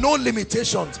boundaries, no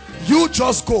limitations. You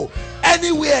just go.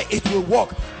 Anywhere it will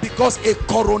work because a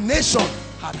coronation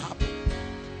had happened.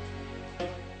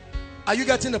 Are you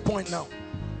getting the point now?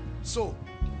 So,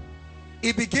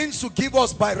 it begins to give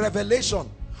us by revelation.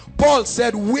 Paul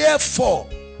said, wherefore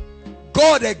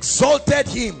God exalted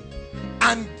him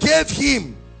and gave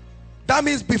him. That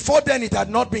means before then it had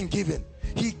not been given.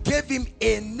 He gave him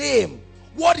a name.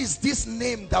 What is this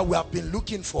name that we have been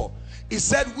looking for? He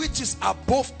said, which is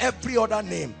above every other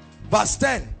name. Verse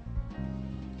 10.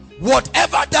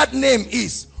 Whatever that name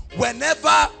is,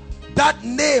 whenever that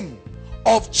name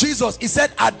of Jesus, he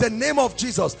said, at the name of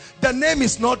Jesus, the name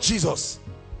is not Jesus.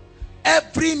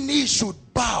 Every knee should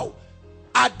bow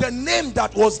at the name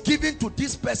that was given to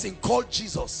this person called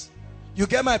Jesus. You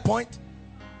get my point?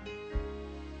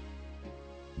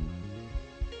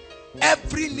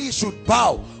 Every knee should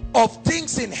bow, of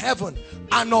things in heaven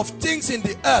and of things in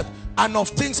the earth and of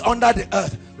things under the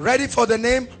earth. Ready for the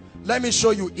name? Let me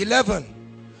show you. 11.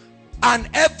 And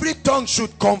every tongue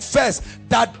should confess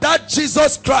that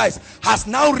Jesus Christ has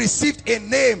now received a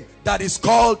name that is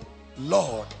called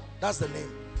Lord. That's the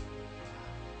name.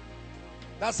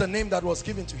 That's the name that was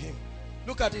given to him.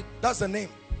 Look at it. That's the name.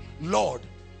 Lord.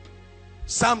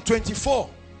 Psalm 24.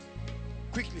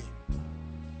 Quickly.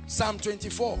 Psalm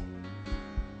 24.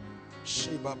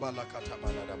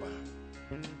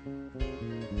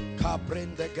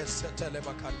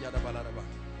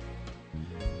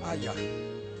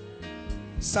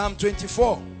 Psalm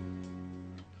 24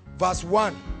 verse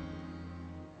 1.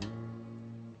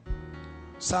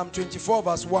 Psalm 24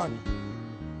 verse 1.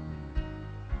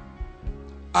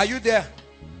 Are you there?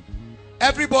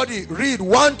 Everybody read.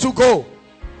 1 to go.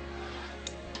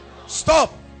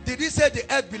 Stop. Did he say the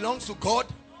earth belongs to God?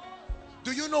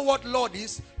 Do you know what Lord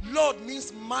is? Lord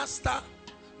means master.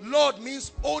 Lord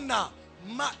means owner.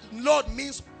 Lord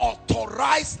means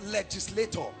authorized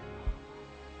legislator.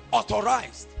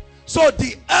 Authorized. So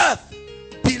the earth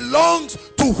belongs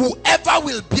to whoever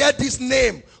will bear this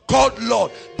name called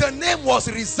Lord. The name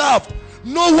was reserved.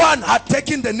 No one had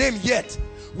taken the name yet.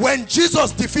 When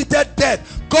Jesus defeated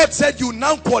death, God said, you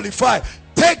now qualify.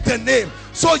 Take the name.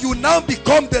 So you now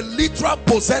become the literal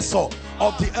possessor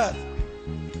of the earth.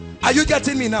 Are you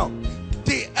getting me now?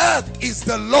 The earth is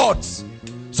the Lord's.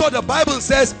 So the Bible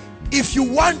says, if you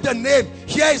want the name,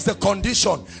 here is the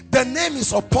condition. The name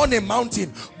is upon a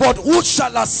mountain, but who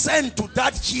shall ascend to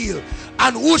that hill,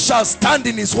 and who shall stand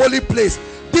in his holy place?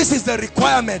 This is the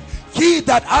requirement. He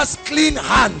that has clean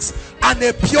hands and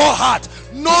a pure heart.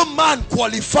 No man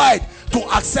qualified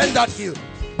to ascend that hill.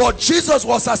 But Jesus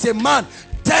was as a man,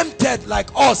 tempted like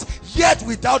us, yet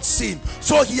without sin.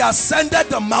 So he ascended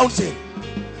the mountain.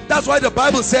 That's why the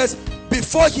Bible says,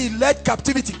 before he led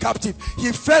captivity captive,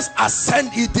 he first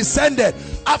he descended.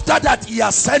 After that he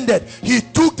ascended, he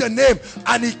took the name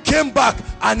and he came back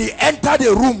and he entered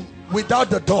a room without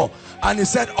the door and he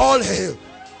said, all hail,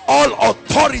 all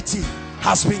authority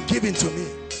has been given to me.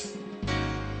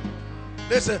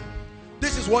 Listen,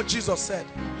 this is what Jesus said.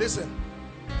 Listen,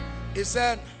 he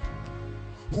said,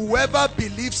 whoever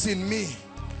believes in me,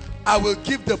 I will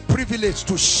give the privilege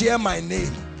to share my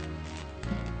name.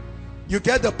 You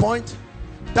get the point?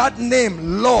 That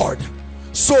name, Lord.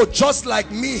 So just like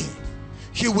me,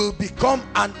 he will become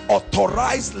an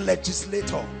authorized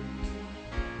legislator.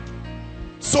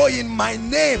 So in my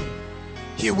name,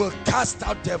 he will cast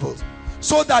out devils.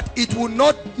 So that it will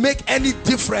not make any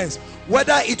difference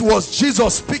whether it was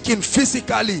Jesus speaking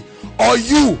physically or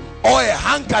you or a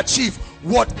handkerchief.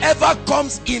 Whatever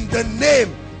comes in the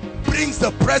name brings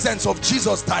the presence of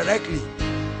Jesus directly.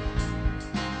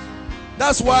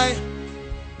 That's why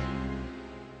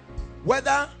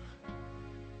whether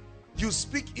you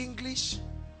speak English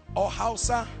or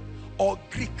Hausa or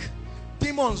Greek,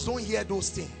 demons don't hear those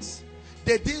things.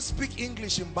 They didn't speak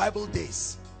English in Bible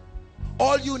days.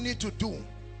 All you need to do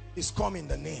is come in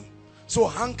the name. So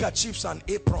handkerchiefs and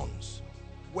aprons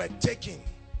were taken.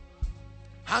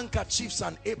 Handkerchiefs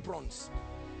and aprons.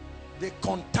 They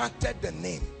contacted the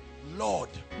name Lord.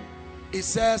 It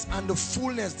says, and the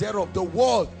fullness thereof, the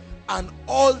world and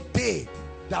all they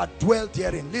that dwell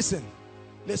therein. Listen,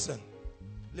 listen,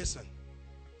 listen,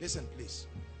 listen please.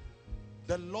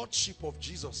 The Lordship of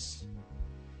Jesus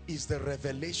is the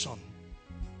revelation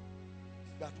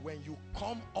that when you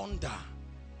come under,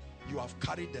 you have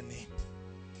carried the name.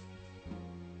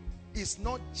 It's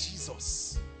not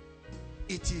Jesus.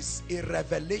 It is a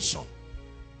revelation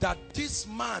that this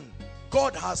man,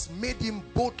 God has made him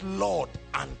both Lord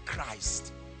and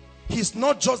Christ. He's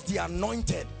not just the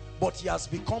anointed, but he has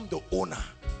become the owner.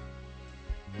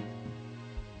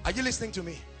 Are you listening to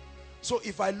me? So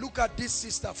if I look at this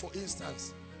sister, for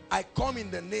instance, I come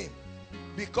in the name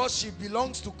because she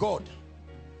belongs to God.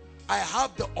 I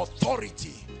have the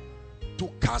authority to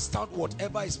cast out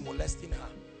whatever is molesting her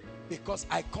because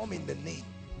I come in the name.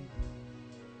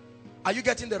 Are you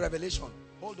getting the revelation?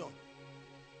 Hold on.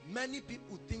 Many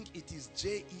people think it is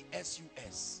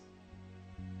Jesus.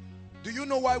 Do you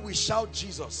know why we shout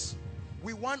Jesus?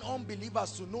 We want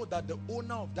unbelievers to know that the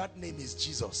owner of that name is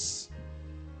Jesus.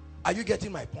 Are you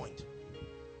getting my point?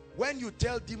 When you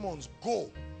tell demons go,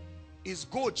 is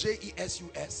go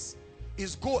Jesus?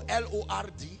 Is go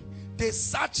LORD? They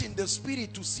search in the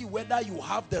spirit to see whether you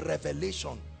have the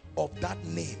revelation of that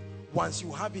name. Once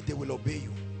you have it, they will obey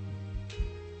you.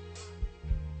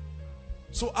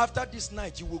 So after this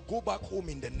night, you will go back home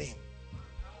in the name.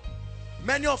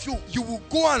 Many of you, you will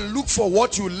go and look for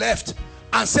what you left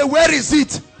and say, where is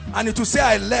it? And it will say,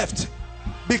 I left.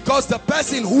 Because the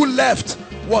person who left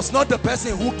was not the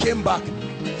person who came back.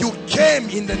 You came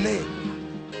in the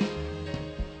name.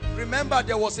 Remember,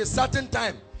 there was a certain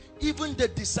time, even the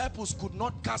disciples could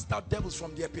not cast out devils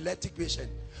from the epileptic patient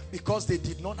because they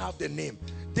did not have the name.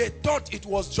 They thought it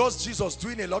was just Jesus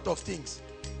doing a lot of things.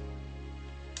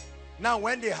 Now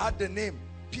when they had the name,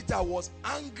 Peter was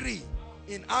angry.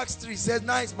 In Acts 3, he says,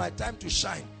 now is my time to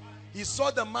shine. He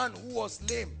saw the man who was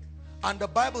lame, and the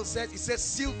Bible says, it says,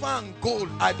 silver and gold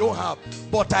I don't have,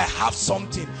 but I have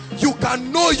something. You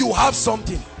can know you have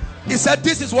something. He said,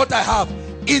 this is what I have.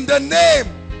 In the name.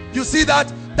 You see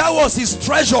that? That was his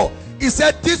treasure. He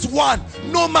said, this one,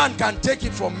 no man can take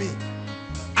it from me.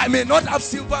 I may not have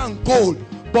silver and gold,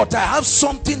 but I have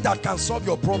something that can solve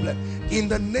your problem. In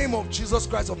the name of Jesus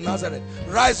Christ of Nazareth,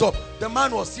 rise up. The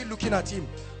man was still looking at him.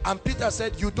 And Peter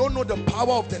said, you don't know the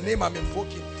power of the name I'm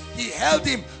invoking. He held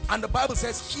him, and the Bible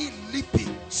says he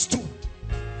leaping stood.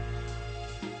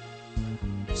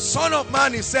 Son of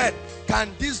man, he said,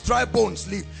 can these dry bones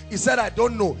live? He said, I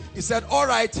don't know. He said, all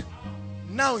right,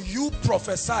 now you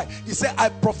prophesy. He said, I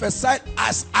prophesied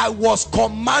as I was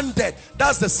commanded.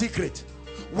 That's the secret.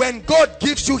 When God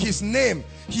gives you his name,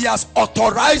 he has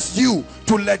authorized you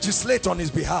to legislate on his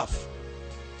behalf.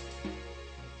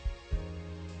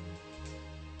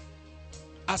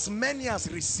 As many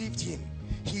as received him,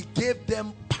 he gave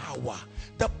them power.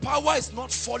 The power is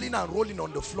not falling and rolling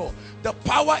on the floor. The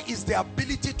power is the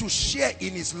ability to share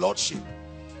in his lordship.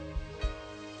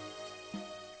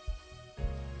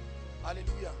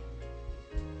 Hallelujah.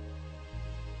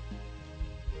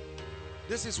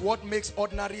 This is what makes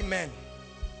ordinary men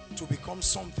to become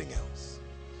something else.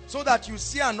 So that you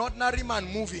see an ordinary man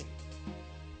moving,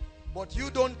 but you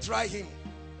don't try him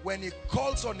when he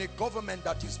calls on a government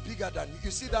that is bigger than you.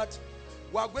 You see that?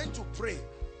 We are going to pray.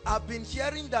 I've been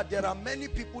hearing that there are many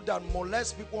people that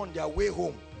molest people on their way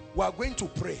home. We are going to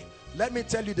pray. Let me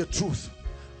tell you the truth.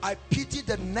 I pity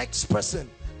the next person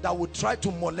that would try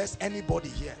to molest anybody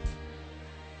here.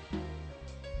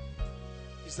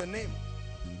 It's the name.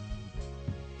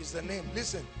 It's the name.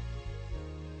 Listen.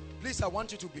 Please, I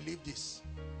want you to believe this.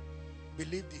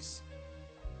 Believe this.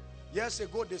 Years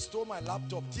ago, they stole my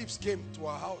laptop. Thieves came to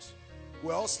our house. We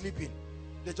were all sleeping.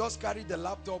 They just carried the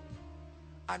laptop,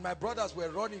 and my brothers were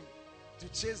running to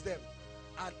chase them.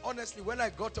 And honestly, when I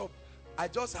got up, I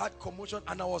just had commotion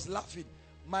and I was laughing.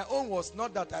 My own was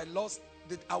not that I lost,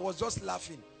 I was just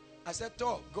laughing. I said,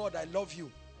 oh God, I love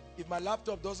you. If my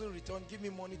laptop doesn't return, give me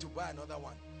money to buy another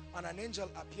one. And an angel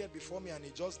appeared before me and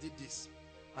he just did this.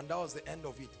 And that was the end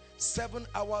of it. 7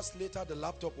 hours later, the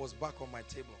laptop was back on my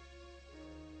table.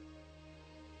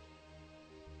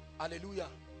 Hallelujah.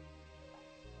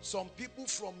 Some people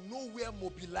from nowhere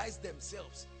mobilize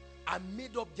themselves and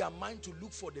made up their mind to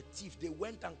look for the thief. They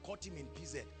went and caught him in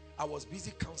PZ. I was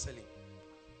busy counseling.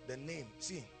 The name,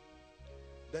 see,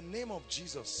 the name of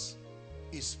Jesus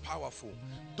is powerful.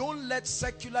 Don't let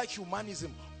secular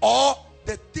humanism or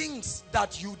the things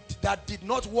that did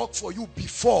not work for you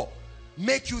before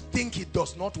make you think it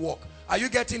does not work. Are you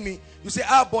getting me? You say,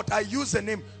 but I use the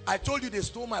name. I told you they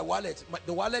stole my wallet.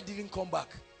 The wallet didn't come back.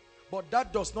 But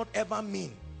that does not ever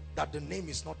mean that the name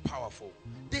is not powerful.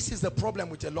 This is the problem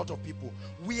with a lot of people.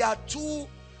 We are too,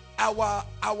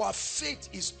 our faith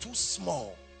is too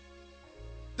small.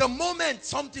 The moment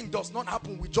something does not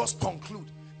happen, we just conclude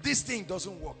this thing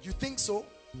doesn't work. You think so?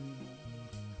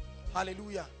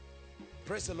 Hallelujah.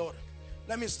 Praise the Lord.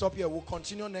 Let me stop here. We'll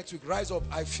continue next week. Rise up.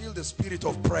 I feel the spirit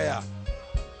of prayer.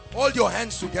 Hold your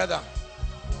hands together.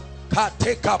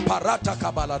 Kateka parata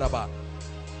kabaladaba.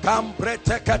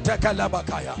 Kambreteka teka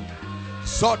labakaya.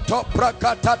 Soto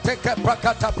prakata teke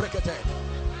prakata brekete.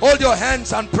 Hold your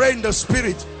hands and pray in the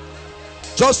spirit.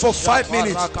 Just for 5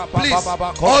 minutes, please.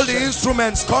 All the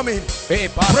instruments come in. Pray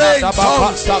in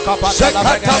tongues.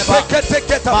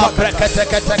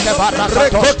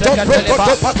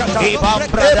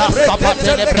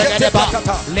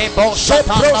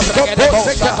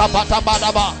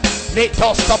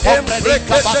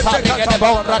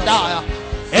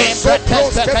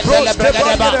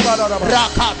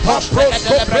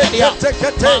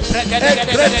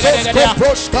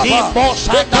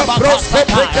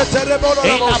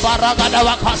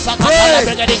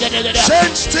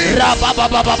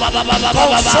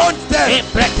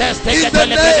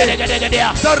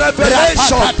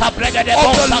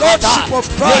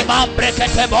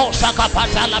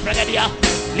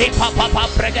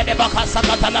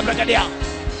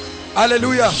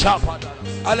 Hallelujah.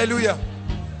 Hallelujah.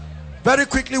 Very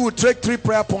quickly, we'll take 3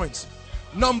 prayer points.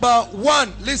 Number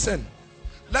 1, listen.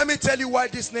 Let me tell you why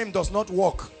this name does not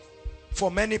work for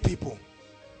many people.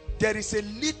 There is a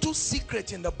little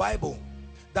secret in the Bible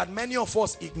that many of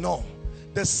us ignore.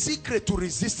 The secret to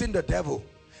resisting the devil.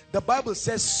 The Bible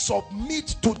says,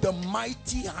 submit to the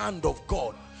mighty hand of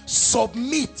God.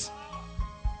 Submit.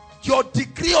 Your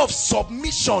degree of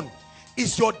submission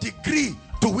is your degree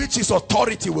to which his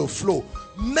authority will flow.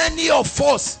 Many of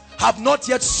us have not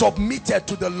yet submitted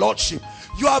to the Lordship.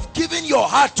 You have given your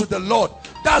heart to the Lord,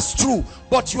 that's true,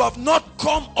 but you have not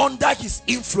come under his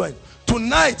influence.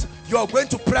 Tonight you are going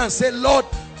to pray and say, Lord,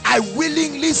 I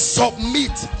willingly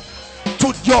submit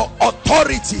to your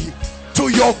authority, to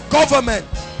your government.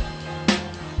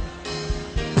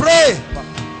 Pray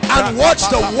and watch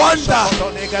the wonder.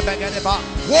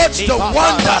 Watch the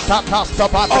wonder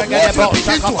of what will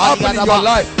begin to happen in your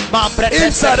life,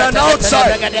 inside and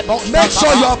outside. Make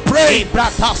sure you are praying.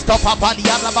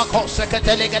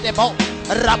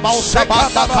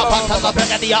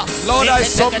 Lord, I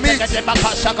submit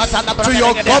to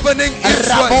your governing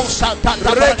influence.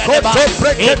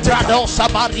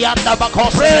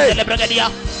 Pray.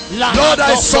 Lord,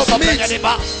 I submit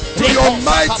to your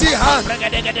mighty hand.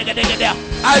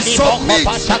 I submit.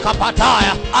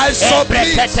 I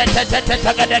submit.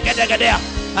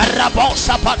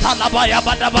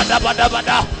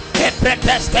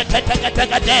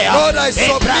 Lord, I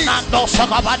submit.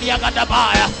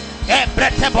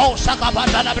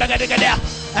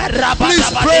 Please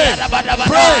pray.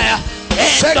 Pray.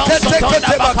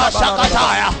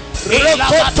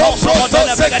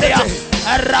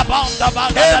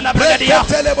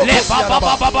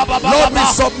 Lord, we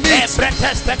submit.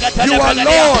 You are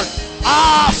Lord.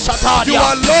 You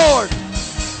are Lord.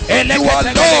 You are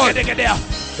Lord.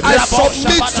 I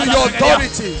submit to your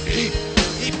authority.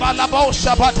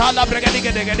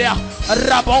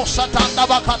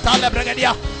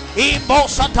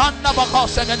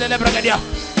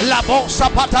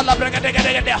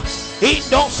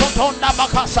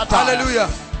 Hallelujah.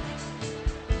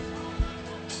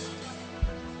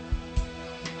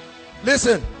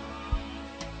 Listen,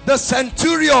 the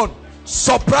centurion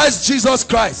surprised Jesus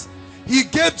Christ. He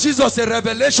gave Jesus a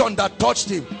revelation that touched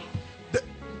him.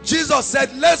 Jesus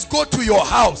said, let's go to your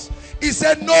house. He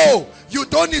said, no, you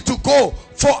don't need to go,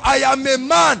 for I am a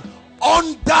man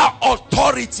under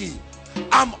authority.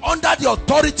 I'm under the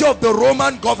authority of the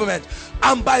Roman government,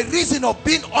 and by reason of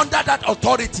being under that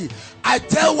authority, I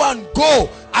tell one go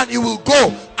and he will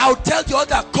go. I'll tell the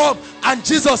other come. And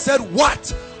Jesus said,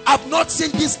 what? I've not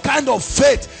seen this kind of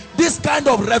faith, this kind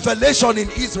of revelation in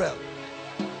Israel.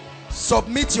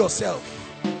 Submit yourself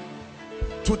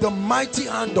to the mighty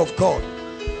hand of God,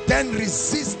 then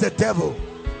resist the devil.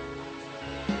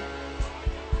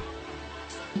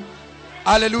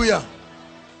 Hallelujah.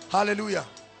 Hallelujah.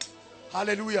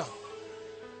 Hallelujah.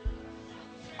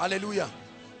 Hallelujah.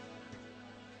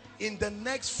 in the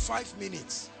next 5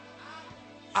 minutes,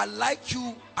 I like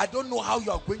you. I don't know how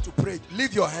you are going to pray.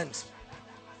 Leave your hands.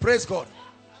 Praise God.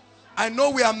 I know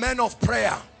we are men of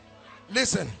prayer.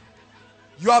 Listen,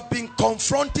 you have been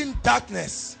confronting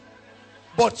darkness,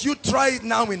 but you try it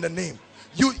now in the name.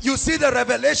 You see the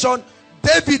revelation.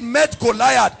 David met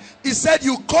Goliath. He said,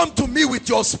 you come to me with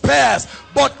your spears,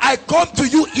 but I come to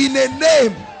you in a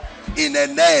name. In a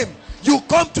name. You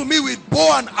come to me with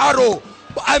bow and arrow.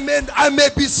 I may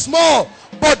be small,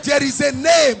 but there is a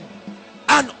name,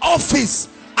 an office.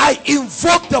 I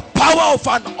invoke the power of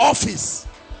an office.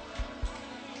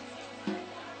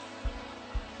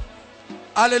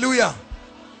 Hallelujah.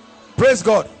 Praise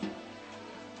God.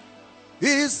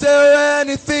 Is there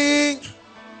anything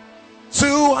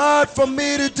too hard for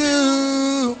me to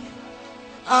do?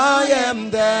 I am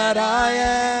that I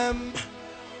am.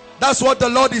 That's what the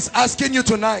Lord is asking you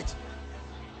tonight.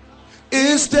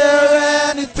 Is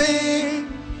there anything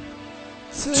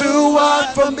too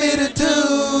hard for me to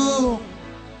do?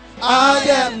 I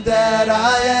am that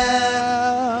I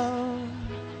am.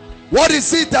 What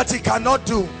is it that he cannot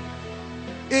do?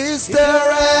 Is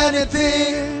there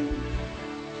anything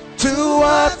too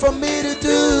hard for me to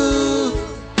do?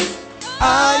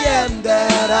 I am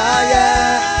that I am.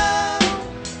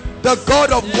 The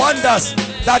God of wonders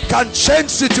that can change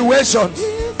situations.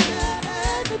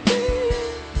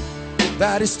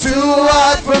 That is too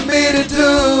hard for me to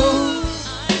do.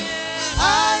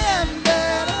 I am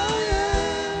that I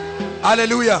am.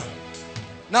 Hallelujah.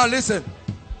 Now listen.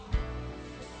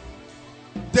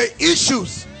 The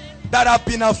issues that have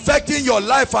been affecting your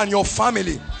life and your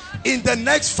family, in the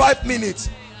next 5 minutes,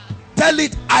 tell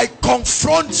it, I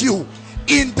confront you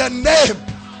in the name.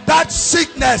 That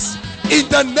sickness, in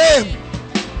the name.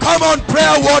 Come on,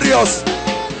 prayer warriors.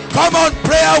 Come on,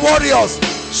 prayer warriors.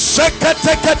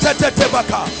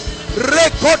 Sheketeketetebaka.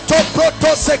 Rekoto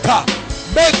protoseka.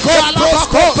 Meko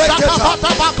proskopeketa.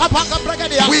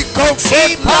 We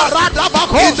confront that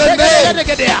in the name.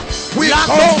 We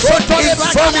confront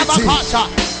infirmity.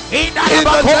 In the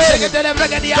name.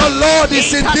 The Lord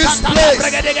is in this place.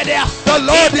 The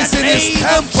Lord is in his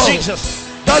temple.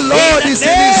 The Lord is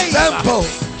in his temple.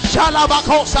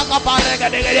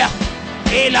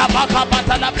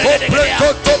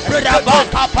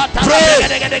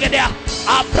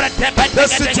 The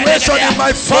situation in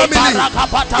my family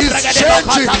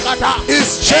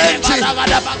is changing.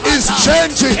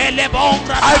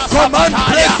 I command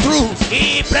breakthrough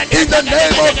in the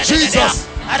name of Jesus.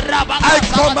 I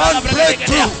command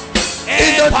breakthrough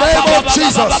in the name of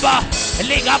Jesus.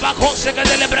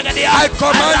 I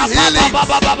command healing.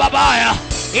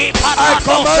 I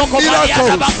command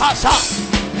miracles.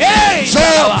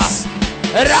 Jobs.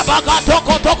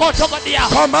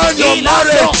 Command your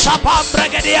marriage.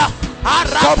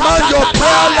 Command your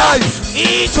prayer life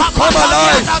to come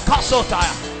alive.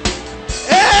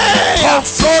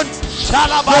 Confront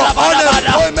your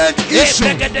unemployment issue.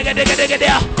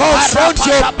 Confront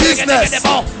your business.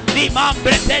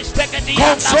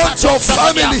 Confront your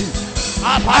family.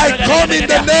 I come in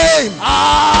the name.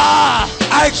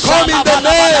 I come in the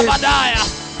name.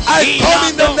 I come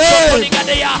in the name.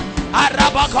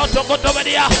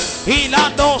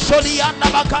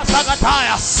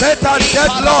 Satan, get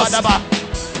lost.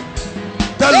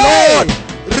 The Lord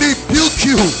rebuke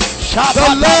you.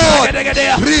 The Lord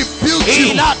rebuke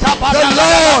you. The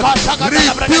Lord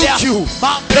rebuke you. The Lord rebuke you.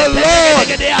 The Lord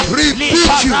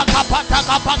rebuke you.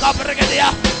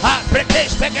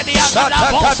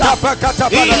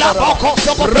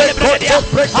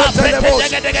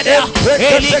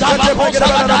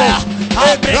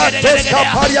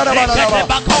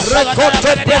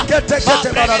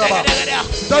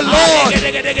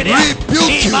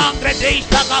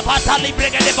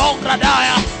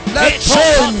 Let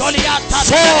chains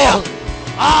fall.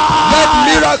 Let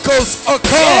miracles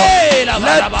occur.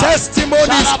 Let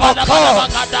testimonies occur.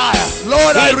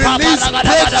 Lord, I release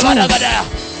breakthrough.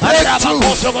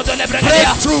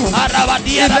 Breakthrough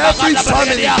in every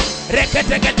family.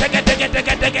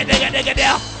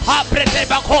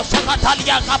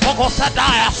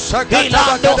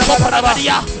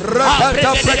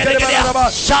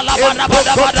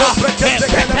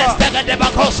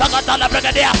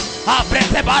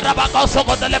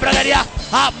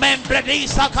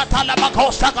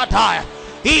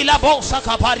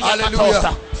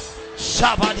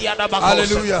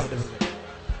 Hallelujah.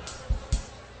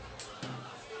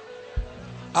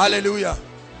 Hallelujah.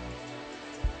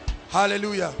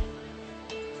 Hallelujah.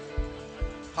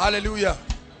 Hallelujah.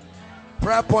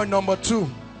 Prayer point number 2.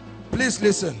 Please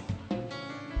listen.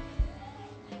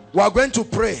 We are going to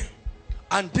pray,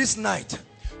 and this night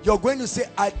You're going to say,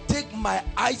 I take my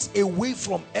eyes away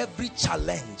from every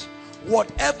challenge.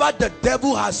 Whatever the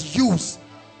devil has used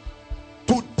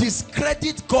to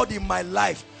discredit God in my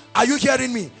life. Are you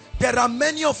hearing me? There are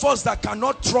many of us that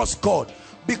cannot trust God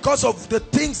because of the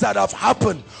things that have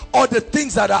happened or the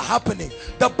things that are happening.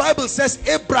 The Bible says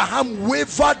Abraham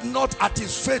wavered not at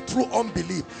his faith through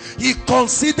unbelief. He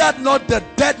considered not the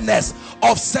deadness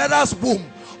of Sarah's womb.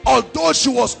 Although she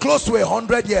was close to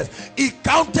 100 years, he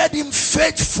counted him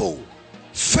faithful.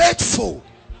 Faithful.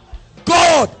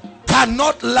 God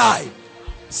cannot lie.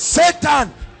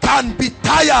 Satan can be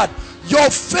tired. Your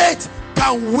faith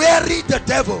can weary the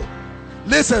devil.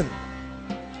 Listen,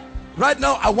 right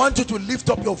now I want you to lift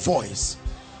up your voice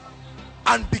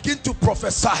and begin to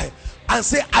prophesy and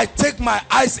say, I take my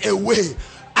eyes away.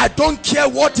 I don't care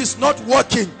what is not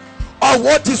working or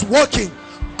what is working.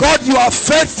 God, you are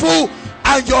faithful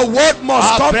and your word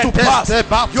must come to pass.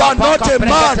 You are not a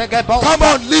man. Come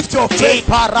on, lift your faith,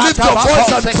 lift your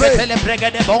voice and pray.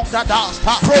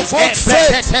 Provoke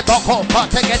faith.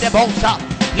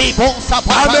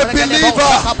 I'm a believer.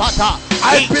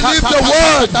 I believe the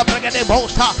word.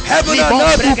 Heaven and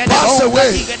earth will pass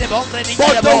away,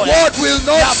 but the word will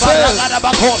not fail.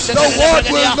 The word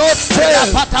will not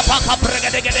fail.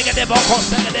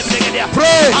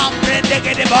 Pray.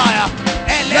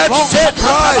 Let faith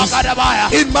rise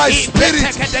in my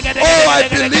spirit. Oh, I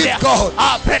believe God.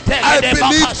 I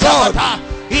believe God.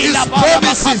 His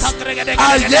promises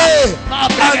are yea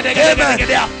and amen.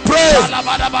 Pray.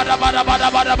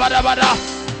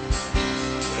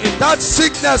 That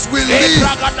sickness will leave.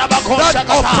 That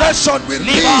oppression will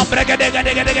leave.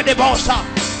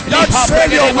 That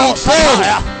failure will go.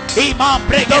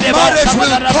 The marriage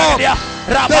will come.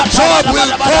 The job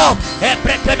will come. The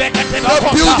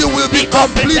building will be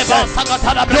completed.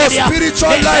 Your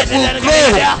spiritual life will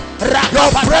grow. Your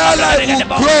prayer life will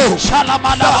grow.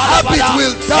 The habit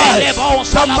will die.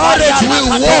 The marriage will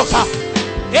work.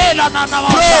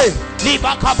 Pray.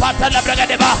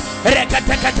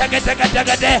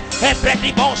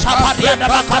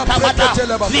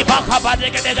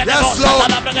 Yes, Lord.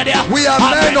 We are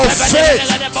men of faith.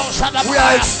 We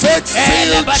are a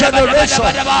faith-filled generation.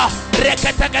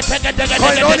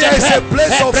 Koinonia is a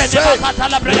place of faith.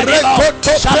 They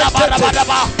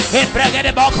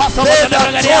that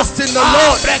trust in the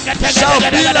Lord shall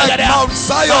be like Mount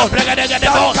Zion, that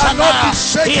cannot be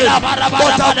shaken,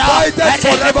 but abideth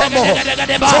forevermore.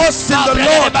 Trust in the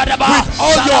Lord with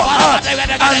all your heart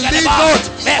and lean not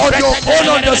on your own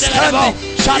understanding.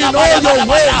 In all your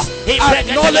ways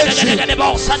acknowledge Him.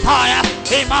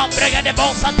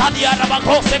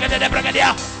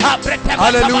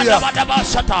 Hallelujah.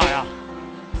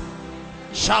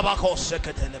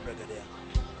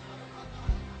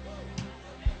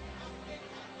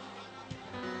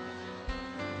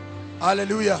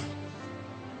 Hallelujah.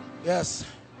 Yes,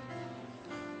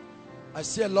 I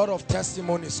see a lot of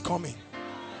testimonies coming.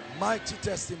 Mighty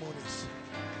testimonies.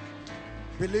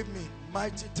 Believe me,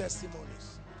 mighty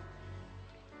testimonies.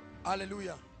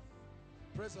 Hallelujah.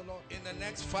 Praise the Lord. In the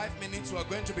next 5 minutes, we are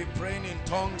going to be praying in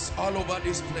tongues all over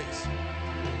this place.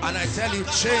 And I tell you,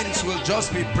 chains will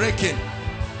just be breaking.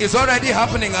 It's already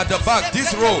happening at the back.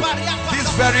 This row, this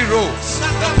very row,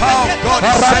 the power of God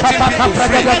is setting people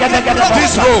free.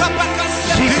 This row.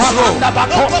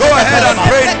 Go ahead and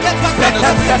pray.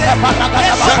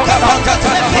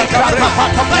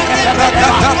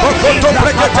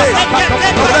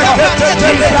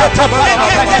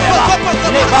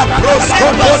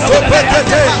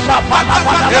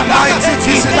 A mighty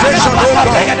visitation, oh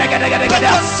God.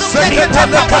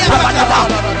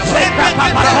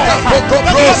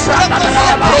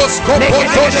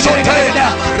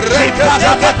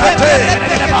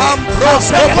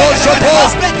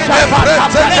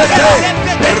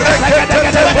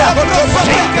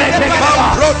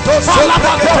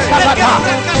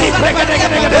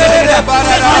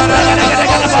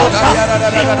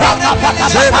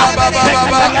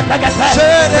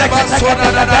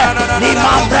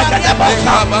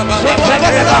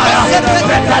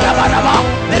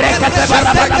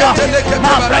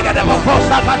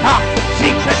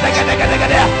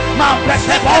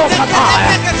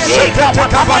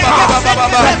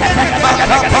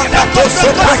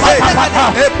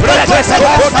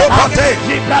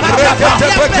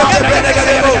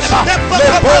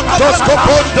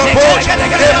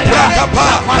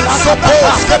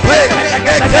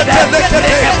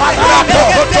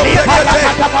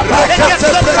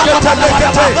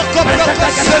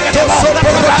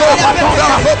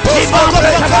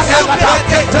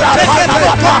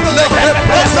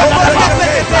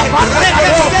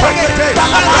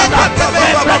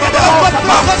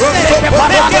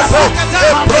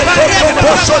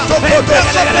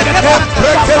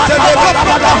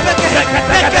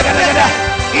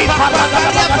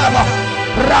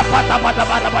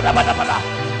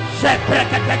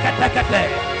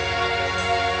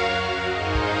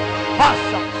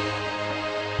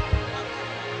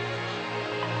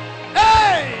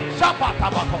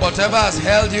 Whatever has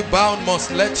held you bound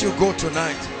must let you go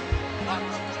tonight.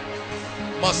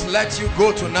 Must let you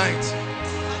go tonight.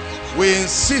 We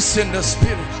insist in the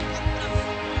spirit.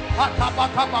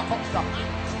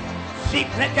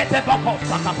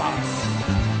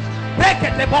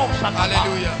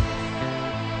 Hallelujah.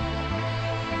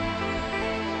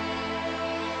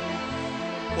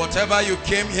 Whatever you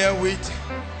came here with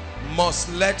must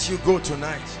let you go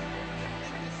tonight.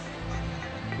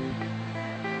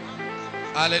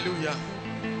 Hallelujah.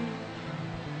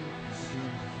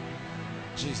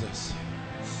 Jesus.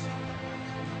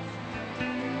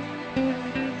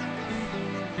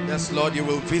 Yes, Lord, you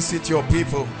will visit your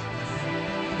people.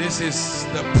 This is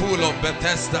the pool of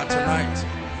Bethesda tonight.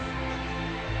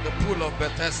 The pool of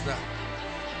Bethesda.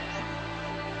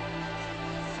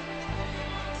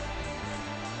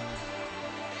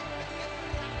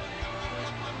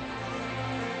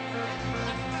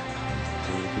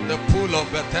 The pool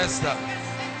of Bethesda.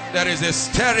 There is a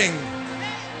stirring.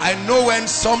 I know when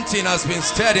something has been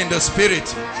stirred in the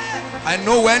spirit. I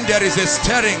know when there is a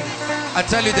stirring. I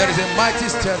tell you, there is a mighty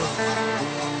stirring.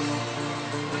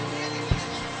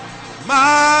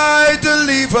 My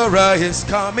deliverer is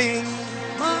coming.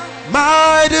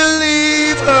 My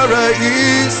deliverer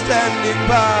is standing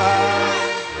by.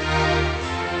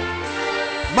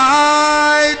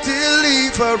 My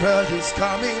deliverer is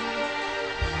coming.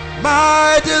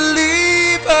 My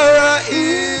deliverer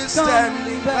is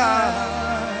standing by.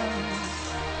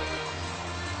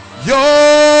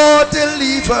 Your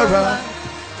deliverer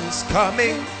is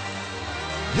coming.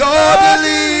 Your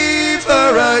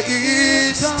deliverer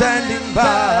is standing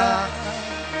by.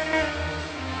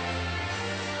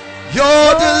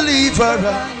 Your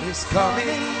deliverer is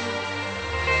coming.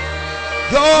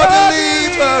 Your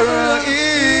deliverer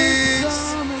is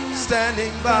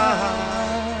standing by.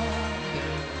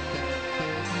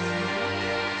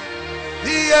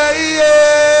 Yeah,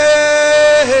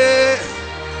 yeah, yeah,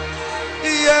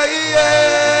 yeah, yeah,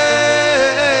 yeah,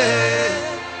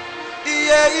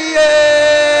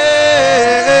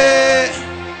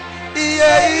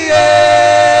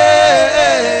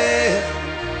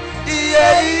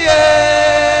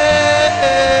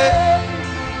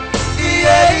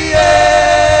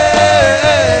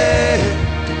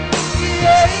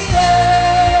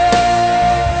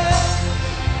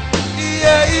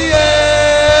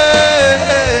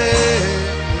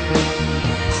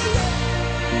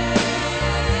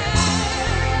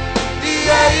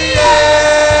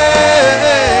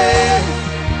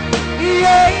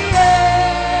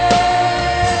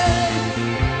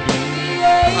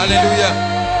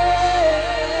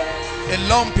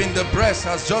 lump in the breast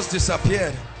has just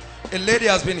disappeared. A lady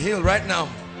has been healed right now.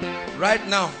 Right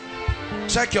now.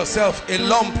 Check yourself. A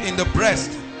lump in the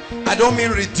breast. I don't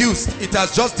mean reduced. It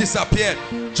has just disappeared.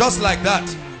 Just like that.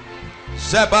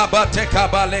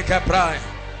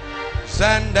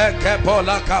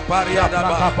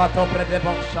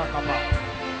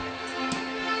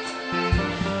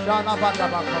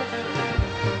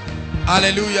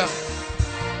 Hallelujah.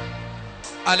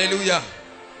 Hallelujah.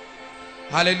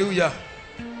 Hallelujah.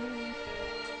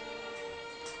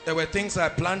 There were things I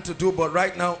planned to do, but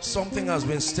right now something has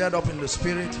been stirred up in the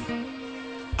spirit,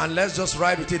 and let's just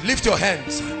ride with it. Lift your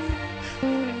hands.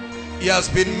 He has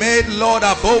been made Lord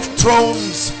above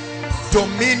thrones,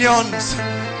 dominions,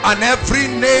 and every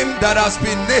name that has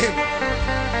been named.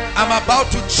 I'm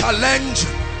about to challenge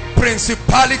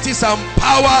principalities and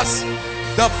powers,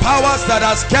 the powers that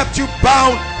has kept you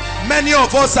bound. Many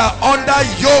of us are under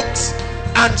yokes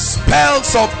and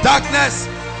spells of darkness.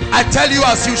 I tell you,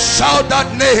 as you shout that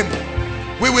name,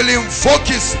 we will invoke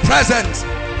his presence.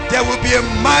 There will be a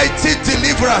mighty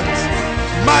deliverance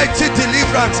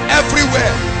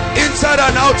everywhere, inside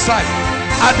and outside.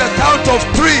 At the count of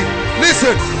 3,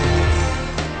 listen,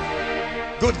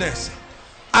 goodness,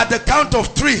 at the count of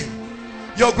 3,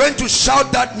 you're going to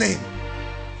shout that name.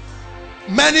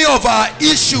 Many of our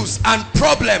issues and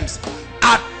problems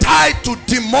are tied to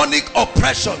demonic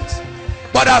oppressions,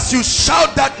 but as you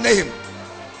shout that name,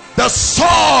 the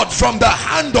sword from the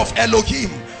hand of Elohim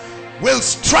will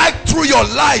strike through your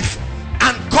life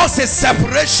and cause a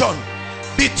separation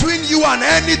between you and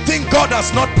anything God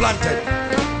has not planted.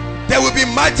 There will be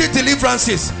mighty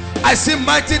deliverances. I see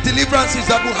mighty deliverances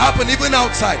that will happen even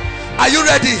outside. Are you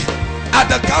ready?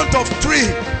 At the count of 3,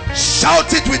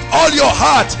 shout it with all your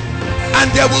heart,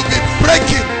 and there will be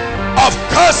breaking. of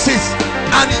curses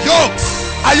and yokes.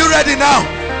 Are you ready now?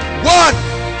 1.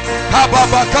 2.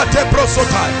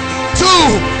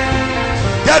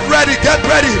 Get ready, get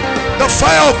ready. The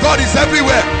fire of God is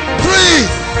everywhere. 3.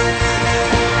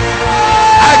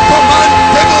 I command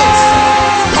devils,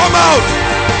 come out,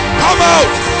 come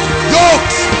out.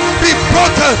 Yokes be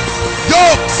broken,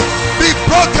 yokes be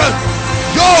broken,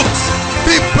 yokes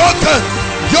be broken,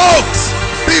 yokes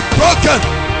be broken.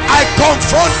 I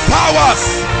confront powers,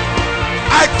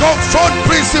 I confront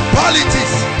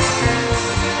principalities,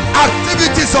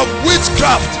 activities of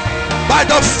witchcraft by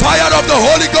the fire of the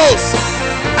Holy Ghost.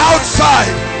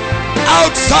 Outside,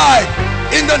 outside,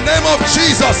 in the name of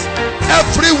Jesus.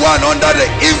 Everyone under the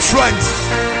influence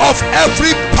of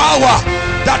every power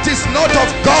that is not of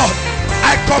God,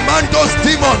 I command those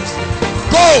demons,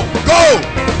 go, go,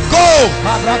 go,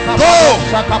 go,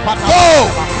 go.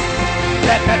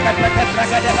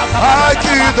 I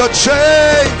hear the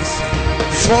chains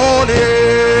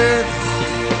falling,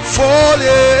 falling.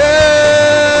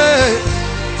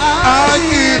 I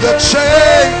hear the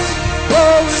chains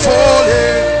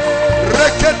falling.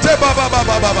 Rekete baba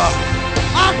baba baba.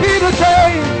 I hear the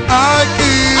chains. I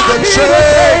hear the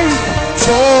chains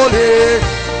falling.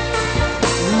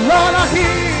 Lord, I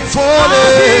hear. Falling. I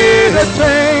hear the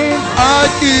chains. I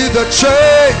hear the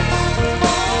chains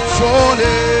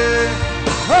falling.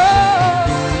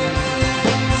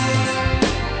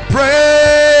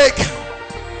 Break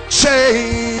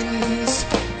chains,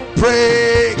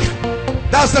 break.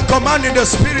 That's the command in the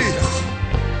spirit.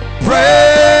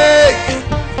 Break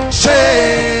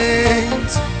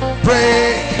chains,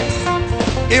 break.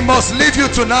 It must leave you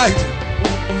tonight.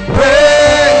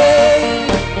 Break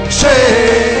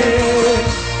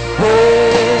chains,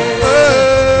 break,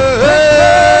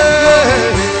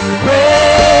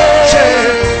 break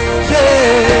chains, break.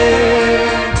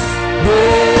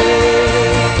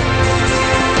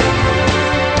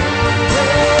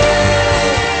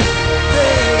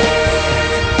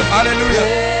 Hallelujah.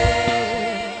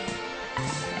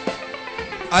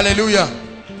 Hallelujah.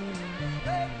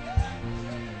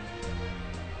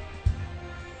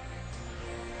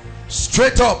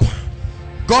 Straight up,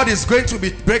 God is going to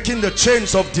be breaking the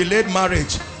chains of delayed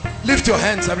marriage. Lift your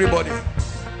hands, everybody.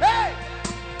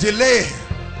 Delay.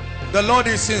 The Lord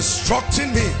is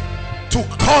instructing me to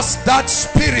curse that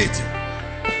spirit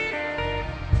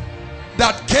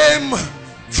that came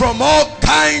from all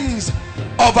kinds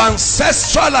of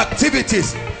ancestral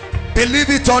activities. Believe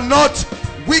it or not,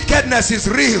 wickedness is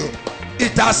real.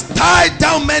 It has tied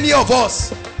down many of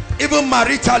us, even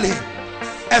maritally,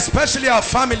 especially our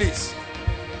families.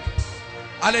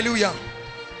 Hallelujah.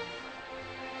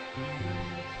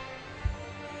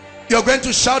 You're going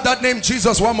to shout that name,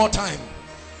 Jesus, one more time.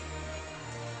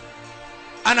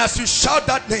 And as you shout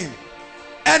that name,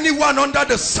 anyone under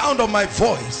the sound of my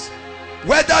voice,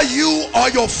 whether you or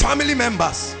your family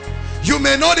members, you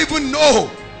may not even know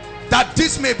that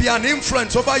this may be an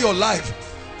influence over your life,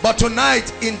 but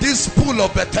tonight in this pool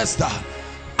of Bethesda,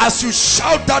 as you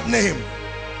shout that name,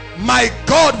 my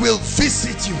God will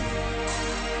visit you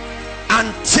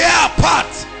and tear apart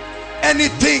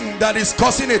anything that is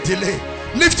causing a delay.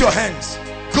 Lift your hands.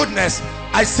 Goodness,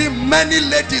 I see many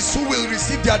ladies who will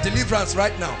receive their deliverance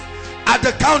right now. At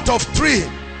the count of 3,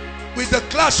 with the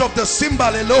clash of the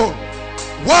cymbal alone.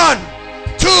 1,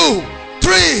 2,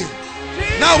 3.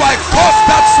 Now I curse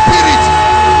that spirit.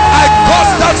 I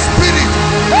curse that spirit.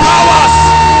 Powers,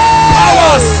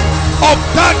 powers of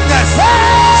darkness,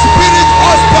 spirit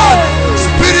husband,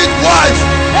 spirit wife,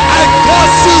 I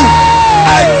curse you.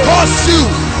 I curse you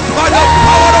by the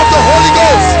power of the Holy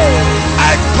Ghost.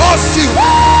 I curse you.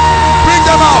 Bring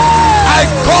them out. I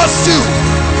curse you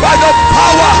by the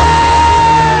power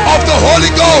of the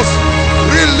Holy Ghost.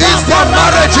 Release their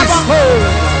marriages.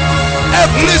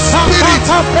 Every spirit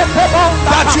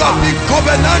that you have been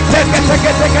covenanted to,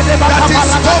 that is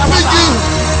stopping you,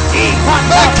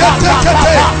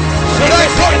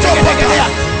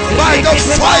 by the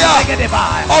fire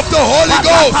of the Holy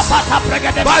Ghost,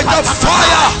 by the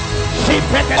fire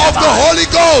of the Holy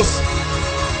Ghost,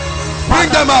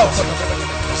 bring them out.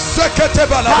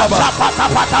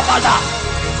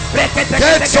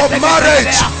 Gates of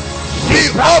marriage be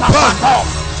open.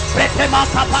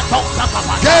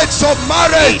 Gates of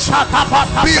marriage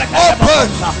be open.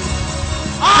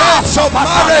 Gates of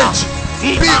marriage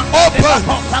be open.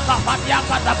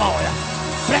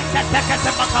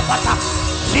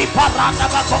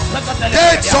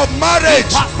 Gates of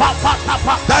marriage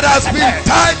that has been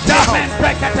tied down.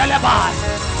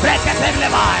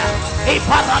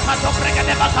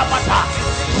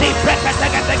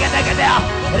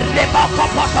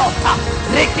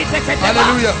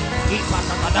 Hallelujah.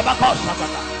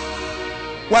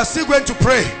 We're still going to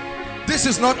pray. This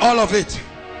is not all of it.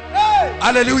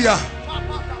 Hallelujah.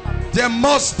 There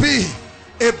must be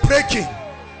a breaking.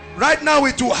 Right now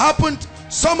it will happen.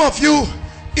 Some of you,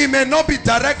 it may not be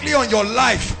directly on your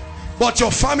life, but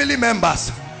your family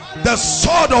members. The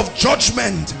sword of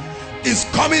judgment is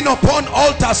coming upon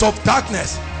altars of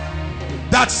darkness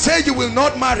that say you will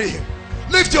not marry.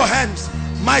 Lift your hands.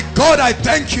 My God, I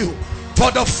thank you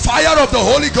for the fire of the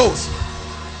Holy Ghost.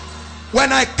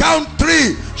 When I count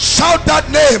 3, shout that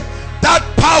name. That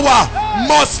power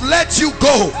must let you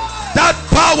go. That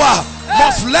power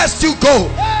must let you go.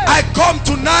 I come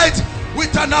tonight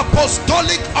with an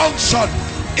apostolic unction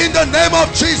in the name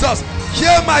of Jesus.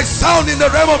 Hear my sound in the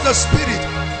realm of the spirit,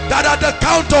 that at the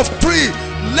count of 3,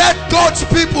 let God's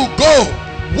people go.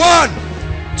 1,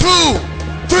 2,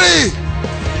 3.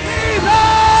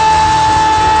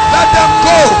 Let them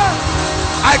go.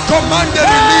 I command the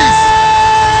release.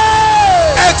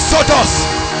 Exodus.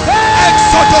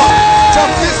 Exodus from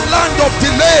this land of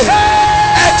delay.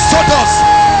 Exodus.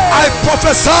 I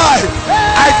prophesy.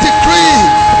 I decree.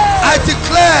 I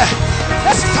declare.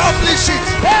 Establish it.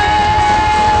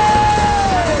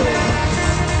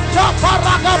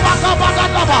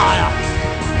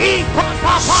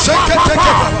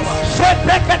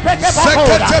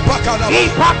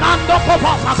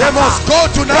 They must go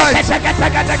tonight.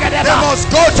 They must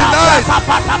go tonight.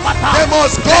 They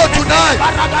must go tonight.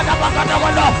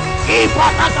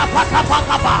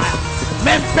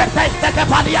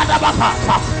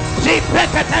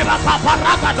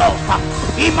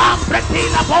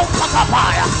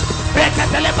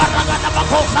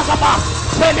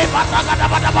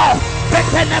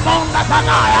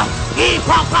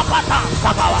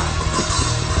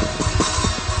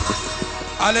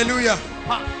 Hallelujah.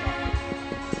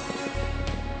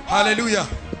 Hallelujah.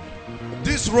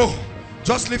 This row,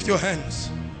 just lift your hands.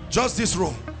 Just this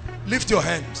row, lift your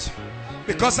hands,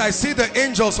 because I see the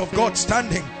angels of God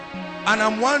standing, and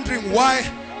I'm wondering why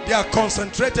they are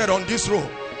concentrated on this row.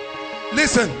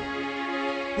 Listen,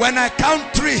 when I count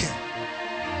 3,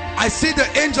 I see the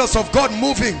angels of God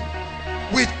moving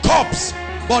with cups,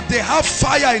 but they have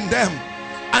fire in them,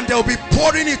 and they'll be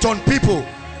pouring it on people.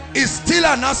 It's still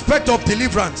an aspect of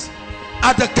deliverance.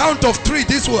 At the count of 3,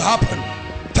 this will happen.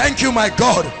 Thank you, my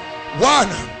God. 1,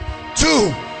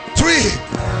 2, 3.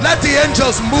 Let the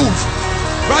angels move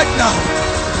right now.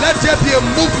 Let there be a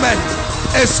movement,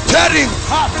 a stirring,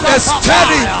 a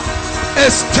stirring, a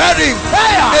stirring,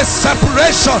 a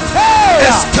separation,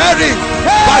 a stirring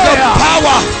by the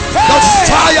power, the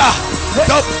fire,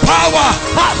 the power,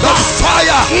 the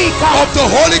fire of the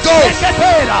Holy Ghost.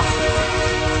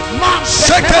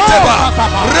 Sheketeba,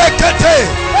 rekete,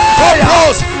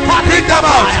 kopros, bring them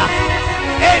out.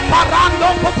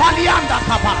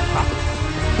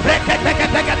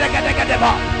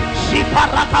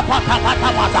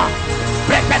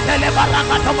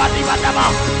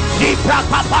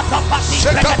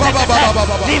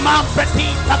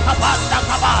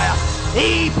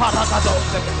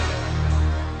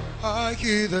 I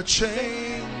hear the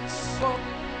chains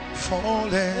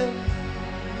falling,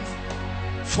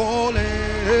 falling.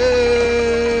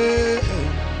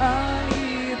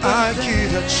 I hear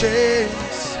the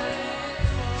chains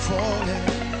falling.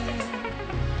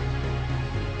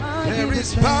 There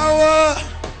is power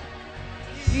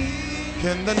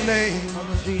in the name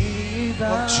of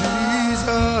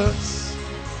Jesus.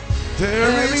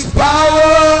 There is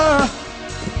power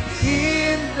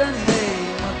in the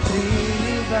name of Jesus.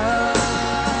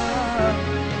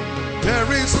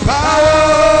 There is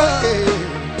power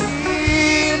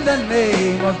in the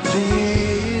name of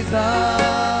Jesus.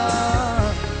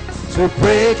 To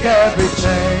break every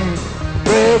chain,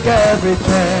 break every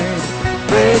chain,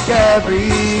 break every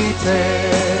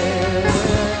chain,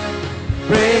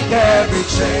 break every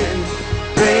chain,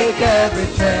 break every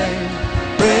chain,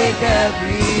 break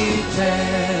every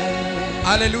chain.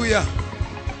 Hallelujah.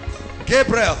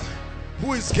 Gabriel.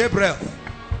 Who is Gabriel?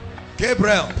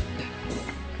 Gabriel.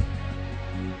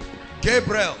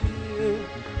 Gabriel.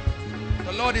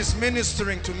 The Lord is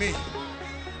ministering to me.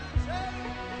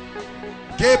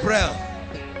 Gabriel.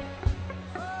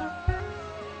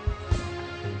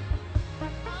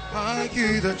 I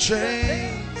hear the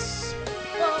chains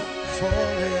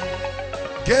falling.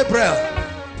 Gabriel.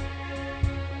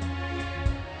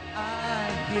 I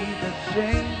hear the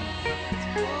chains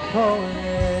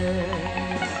falling.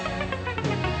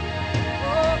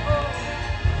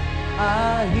 I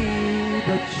hear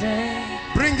the chains.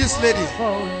 Bring this lady.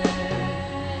 Falling.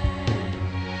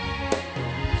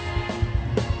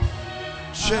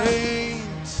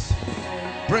 Chains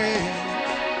break,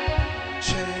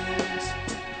 chains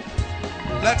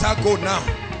Let her go now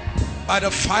by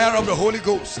the fire of the Holy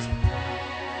Ghost.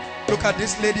 Look at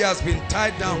this lady has been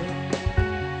tied down.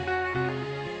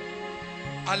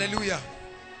 Hallelujah.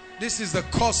 This is the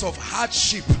cause of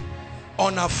hardship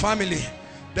on our family.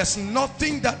 There's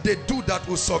nothing that they do that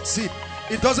will succeed.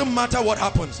 It doesn't matter what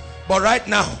happens. But right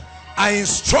now, I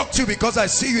instruct you because I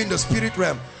see you in the spirit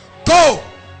realm. Go!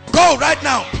 Go right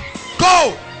now!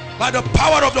 Go! By the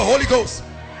power of the Holy Ghost.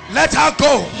 Let her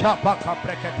go.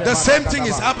 The same thing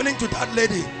is happening to that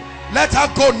lady. Let her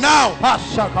go now.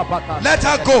 Let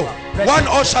her go. One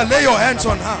usher, lay your hands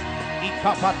on her.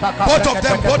 Both of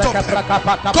them, both of them.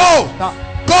 Go.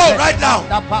 Go right now.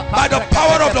 By the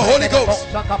power of the Holy Ghost.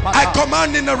 I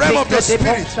command in the realm of the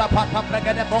Spirit.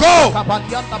 Go.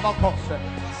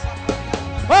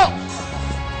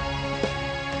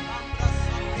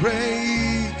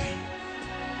 Break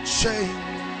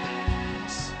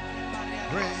chains.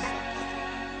 Break.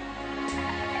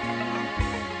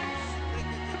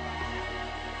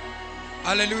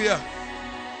 Hallelujah.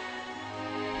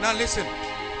 Now listen.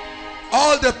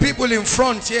 All the people in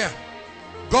front here,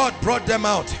 God brought them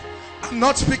out. I'm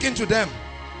not speaking to them.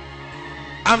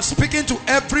 I'm speaking to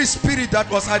every spirit that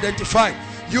was identified.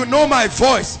 You know my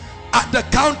voice. At the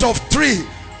count of 3,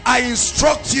 I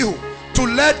instruct you to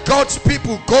let God's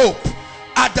people go.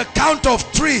 At the count of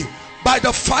 3, by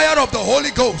the fire of the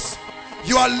Holy Ghost,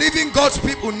 you are leaving God's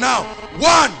people now.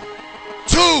 1,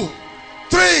 2,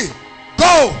 3,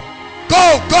 go.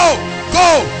 Go, go,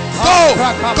 go, go,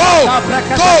 go, go,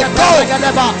 go.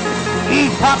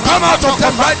 Come out of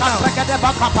them right now.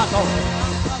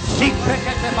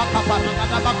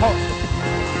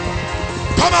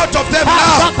 Come out of them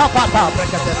now.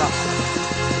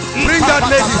 Bring that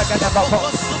lady.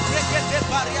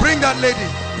 Bring that lady.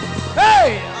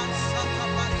 Hey!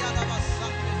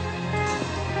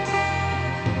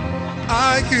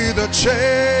 I hear the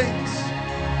chains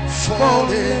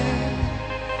falling.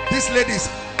 This lady is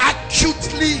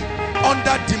acutely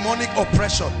under demonic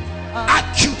oppression.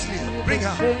 Acutely. Bring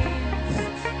her.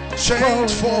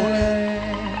 Chains falling.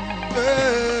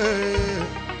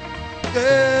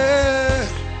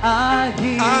 I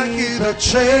hear the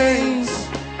chains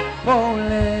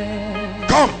falling.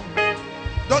 Come.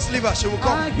 Just leave her. She will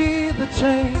come. I hear the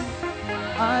chains.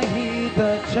 I hear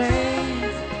the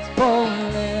chains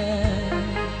falling.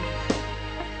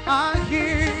 I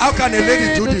hear. How can a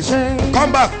lady do this?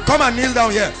 Come back. Come and kneel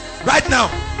down here. Right now.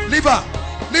 Leave her.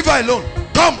 Leave her alone.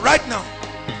 Come right now.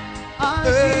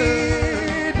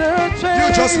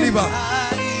 You just leave her.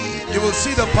 You will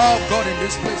see the power of God in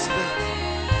this place today.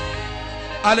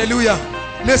 Hallelujah.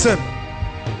 Listen.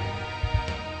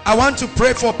 I want to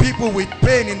pray for people with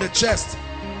pain in the chest.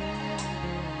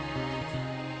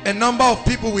 A number of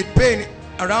people with pain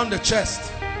around the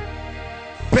chest.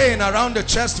 Pain around the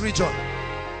chest region.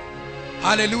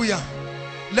 Hallelujah.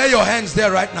 Lay your hands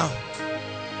there right now.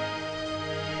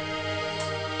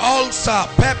 Ulcer,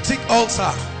 peptic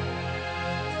ulcer.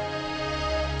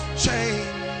 Chains.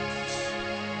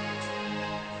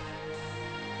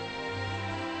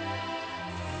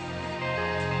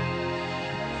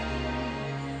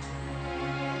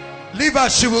 Leave her,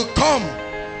 she will come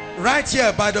right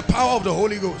here by the power of the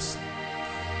Holy Ghost.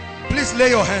 Please lay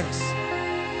your hands.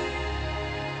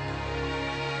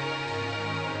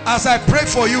 As I pray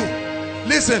for you,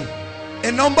 listen,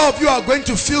 a number of you are going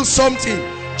to feel something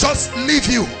just leave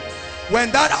you.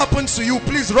 When that happens to you,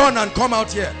 please run and come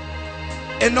out here.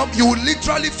 You will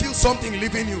literally feel something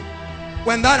leaving you.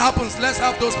 When that happens, let's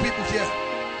have those people here.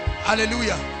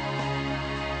 Hallelujah.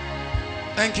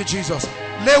 Thank you, Jesus.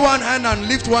 Lay one hand and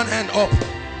lift one hand up,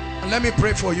 and let me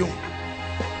pray for you.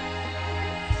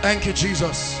 Thank you,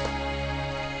 Jesus.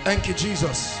 Thank you,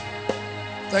 Jesus.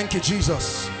 Thank you,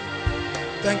 Jesus.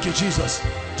 Thank you, Jesus.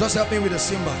 Just help me with the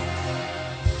cymbal.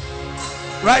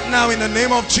 Right now, in the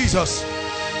name of Jesus,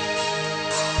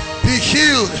 be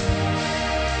healed.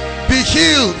 Be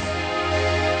healed.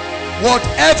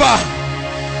 Whatever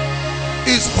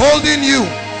is holding you,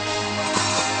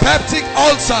 peptic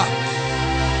ulcer,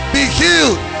 be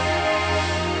healed.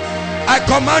 I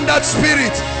command that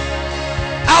spirit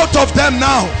out of them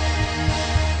now.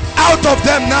 Out of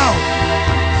them now.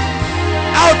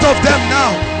 Out of them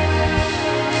now.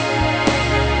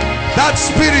 That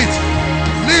spirit,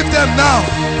 leave them now.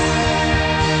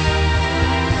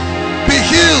 Be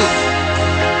healed.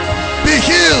 Be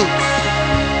healed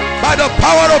by the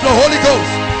power of the Holy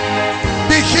Ghost.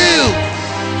 Be healed.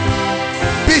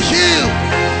 Be healed.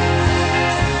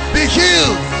 Be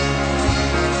healed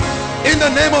in the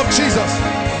name of Jesus.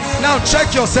 Now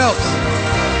check yourselves.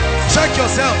 Check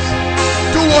yourselves.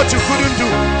 Do what you couldn't do.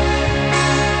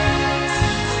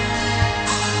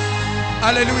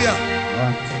 Hallelujah.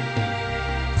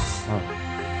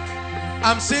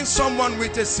 I'm seeing someone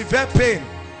with a severe pain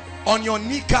on your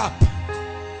kneecap.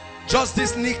 Just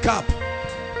this kneecap.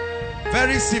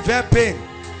 Very severe pain.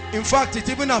 In fact, it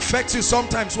even affects you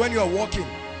sometimes when you are walking.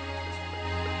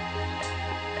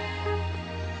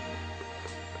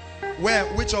 Where?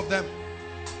 Which of them?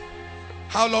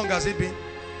 How long has it been?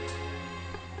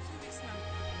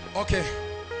 Okay.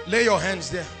 Lay your hands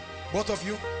there. Both of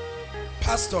you.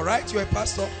 Pastor, right? You're a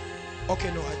pastor?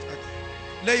 Okay, no.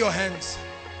 Lay your hands.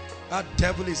 That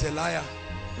devil is a liar.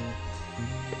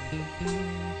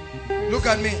 Look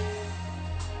at me.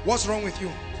 What's wrong with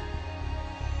you?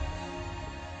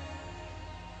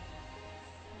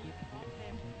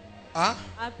 Huh?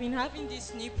 I've been having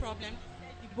this knee problem.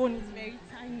 The bone is very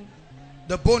tiny.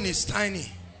 The bone is tiny.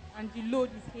 And the load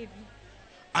is heavy.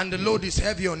 And the load is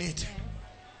heavy on it.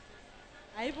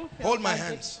 I even felt Hold my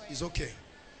hands. It's okay.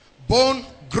 Bone,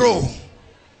 grow.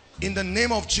 In the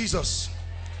name of Jesus.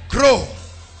 Grow.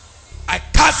 I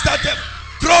cast that devil.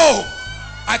 Grow.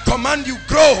 I command you,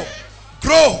 grow.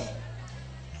 Grow.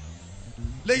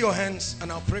 Lay your hands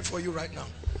and I'll pray for you right now.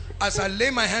 As I lay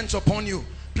my hands upon you,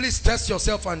 please test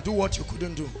yourself and do what you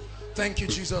couldn't do. Thank you,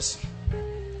 Jesus.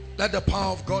 Let the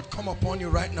power of God come upon you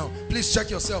right now. Please check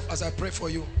yourself as I pray for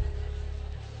you.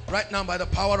 Right now, by the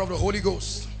power of the Holy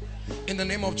Ghost. In the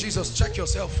name of Jesus, check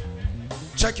yourself.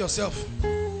 Check yourself.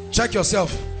 Check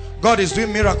yourself. God is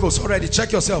doing miracles already.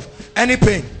 Check yourself. Any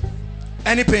pain?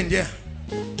 Any pain there?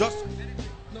 Just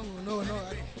no.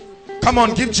 Come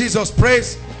on, give Jesus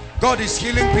praise. God is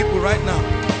healing people right now.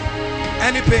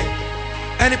 Any pain?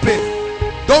 Any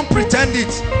pain? Don't pretend it.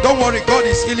 Don't worry, God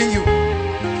is healing you.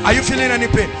 Are you feeling any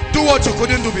pain? Do what you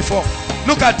couldn't do before.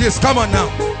 Look at this. Come on now.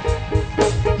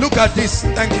 Look at this.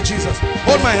 Thank you, Jesus.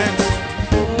 Hold my hands.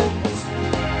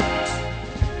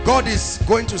 God is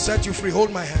going to set you free.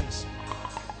 Hold my hands.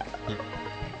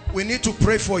 We need to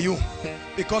pray for you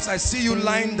because I see you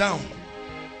lying down.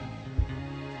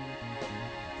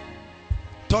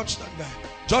 Touch that guy.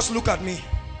 Just look at me.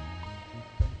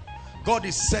 God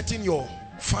is setting your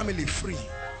family free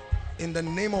in the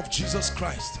name of Jesus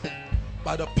Christ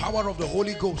by the power of the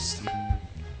Holy Ghost.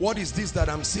 What is this that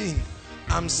I'm seeing?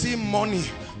 I'm seeing money,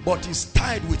 but it's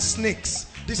tied with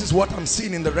snakes. This is what I'm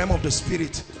seeing in the realm of the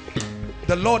spirit.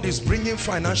 The Lord is bringing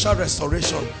financial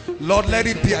restoration. Lord, let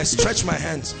it be. I stretch my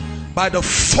hands by the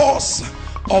force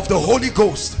of the Holy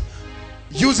Ghost,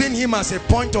 using him as a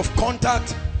point of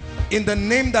contact in the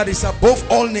name that is above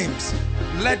all names.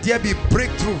 Let there be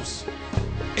breakthroughs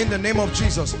in the name of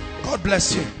Jesus. God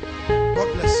bless you.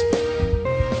 God bless you.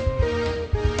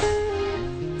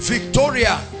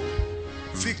 Victoria.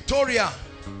 Victoria.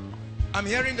 I'm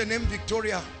hearing the name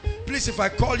Victoria. Please, if I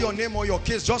call your name or your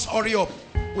case, just hurry up.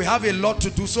 We have a lot to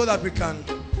do so that we can.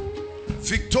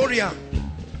 Victoria.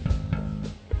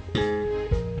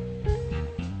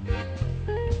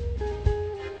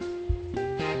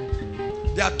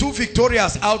 There are two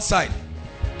Victorias outside.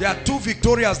 There are two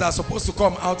Victorias that are supposed to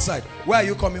come outside. Where are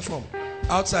you coming from?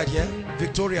 Outside here?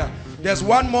 Victoria. There's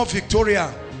one more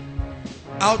Victoria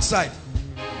outside.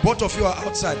 Both of you are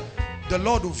outside. The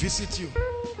Lord will visit you.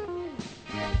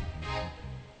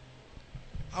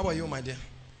 How are you, my dear?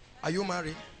 Are you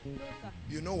married? No, sir.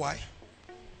 You know why?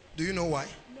 Do you know why?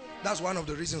 No, that's one of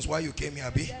the reasons why you came here,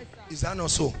 Abi. Yes, is that not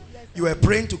so? Yes, you were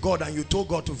praying to God and you told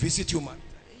God to visit you, man.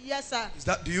 Yes, sir. Is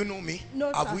that, do you know me?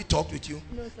 No, Have sir. we talked with you?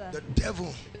 No, sir. The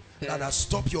devil that has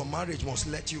stopped your marriage must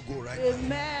let you go right now.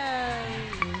 Amen.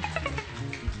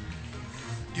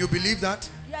 You believe that?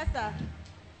 Yes, sir.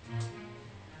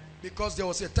 Because there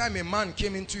was a time a man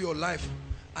came into your life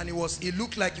and it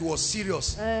looked like he was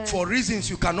serious for reasons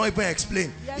you cannot even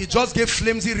explain. Yes, he sir. just gave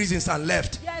flimsy reasons and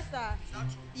left. Yes, sir.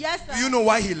 Yes, sir. Do you know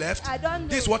why he left? I don't know.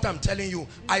 This is what I'm telling you.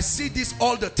 I see this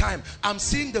all the time. I'm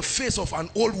seeing the face of an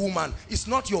old woman. It's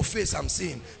not your face I'm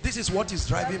seeing. This is what is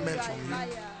driving men from you.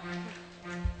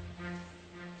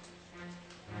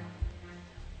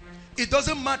 It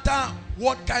doesn't matter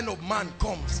what kind of man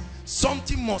comes.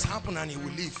 Something must happen and he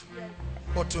will leave. Yes.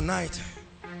 But tonight,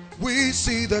 we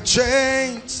see the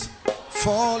chains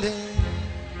falling.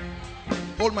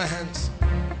 Hold my hands.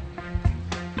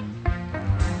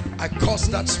 I curse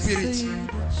that spirit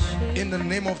in the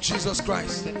name of Jesus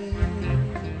Christ.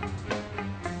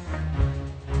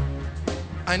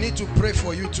 I need to pray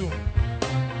for you too.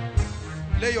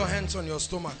 Lay your hands on your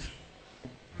stomach.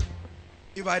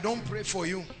 If I don't pray for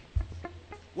you,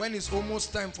 when it's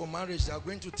almost time for marriage, they are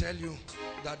going to tell you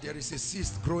that there is a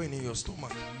cyst growing in your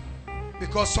stomach.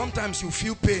 Because sometimes you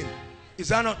feel pain Is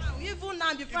that not? Even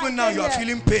now, Even now you are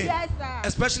feeling pain. Yes, sir.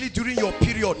 Especially during your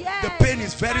period. Yes. The pain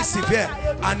is very severe.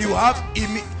 And you have,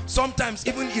 sometimes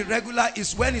even irregular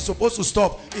is when it's supposed to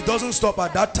stop. It doesn't stop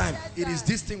at that time. It is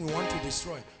this thing we want to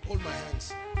destroy. Hold my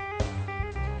hands.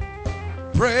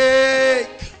 Break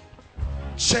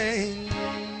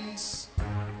chains.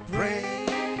 Break.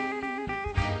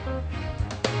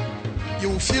 You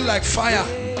will feel like fire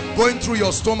going through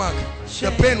your stomach.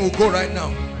 The pain will go right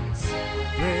now.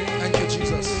 Thank you,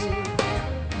 Jesus.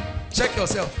 Check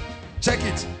yourself. Check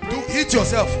it. Hit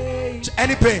yourself.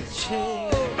 Any pain.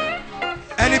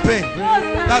 Any pain.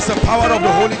 That's the power of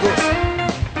the Holy Ghost.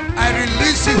 I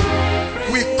release you.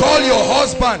 We call your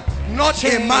husband, not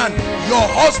a man, your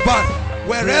husband.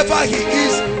 Wherever he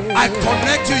is, I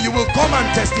connect you. You will come and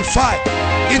testify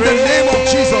in the name of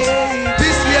Jesus.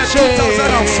 This year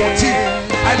 2014,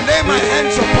 I lay my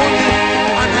hands upon you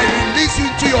and I release you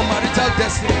into your marital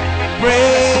destiny.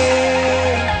 Break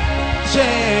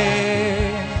chains.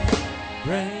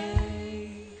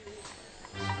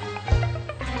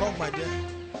 Come, my dear.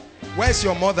 Where's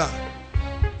your mother?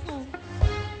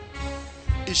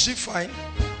 Is she fine?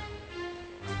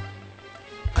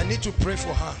 I need to pray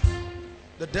for her.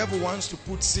 The devil wants to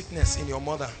put sickness in your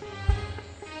mother.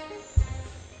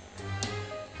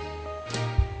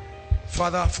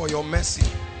 Father, for your mercy.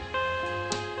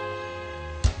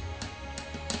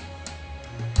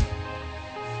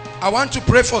 I want to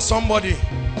pray for somebody.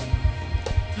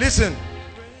 Listen,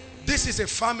 this is a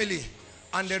family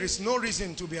and there is no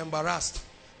reason to be embarrassed.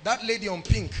 That lady on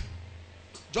pink,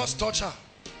 just touch her.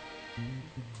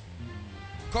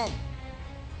 Come.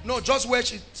 No, just where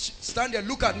she stand there,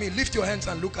 look at me, lift your hands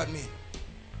and look at me.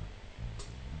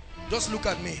 Just look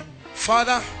at me.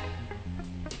 Father,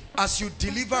 as you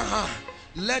deliver her,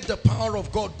 let the power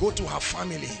of God go to her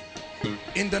family.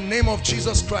 In the name of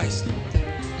Jesus Christ,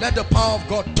 let the power of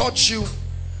God touch you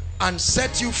and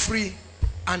set you free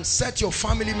and set your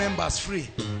family members free.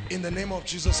 In the name of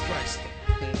Jesus Christ.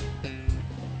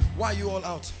 Why are you all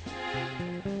out?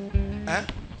 Eh?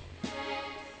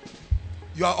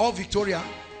 You are all Victoria.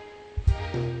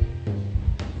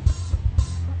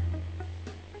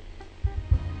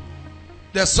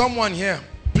 There's someone here.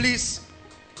 Please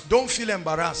don't feel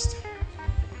embarrassed.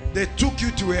 They took you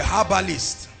to a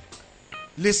herbalist.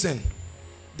 Listen,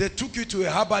 they took you to a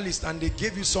herbalist and they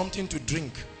gave you something to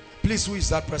drink. Please, who is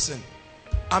that person?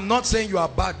 I'm not saying you are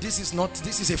bad. This is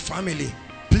a family.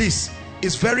 Please,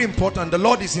 it's very important. The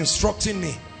Lord is instructing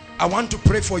me. I want to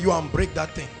pray for you and break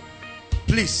that thing.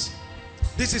 Please,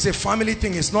 this is a family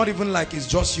thing. It's not even like it's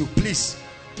just you. Please,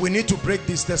 we need to break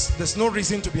this. There's no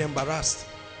reason to be embarrassed.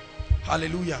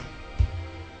 Hallelujah.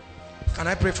 Can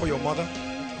I pray for your mother?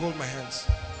 Hold my hands.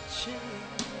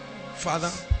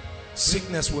 Father,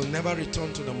 sickness will never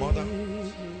return to the mother.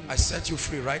 I set you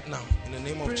free right now in the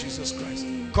name of Jesus Christ.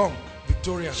 Come,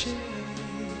 Victoria.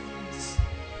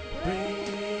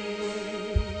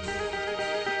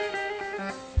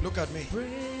 Look at me.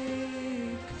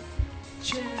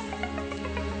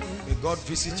 May God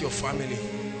visit your family.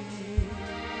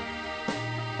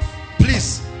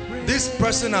 Please, this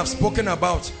person I've spoken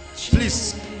about,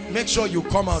 please make sure you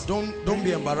come out. Don't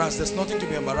be embarrassed. There's nothing to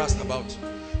be embarrassed about.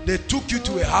 They took you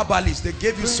to a herbalist. They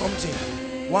gave you something.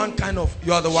 One kind of,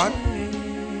 you are the one?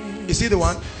 Is he the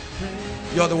one?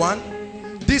 You're the one?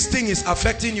 This thing is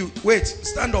affecting you. Wait,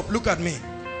 stand up. Look at me.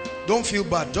 Don't feel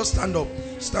bad. Just stand up.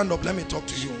 Stand up. Let me talk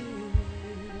to you.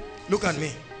 Look at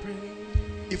me.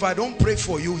 If I don't pray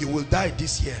for you, you will die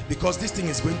this year because this thing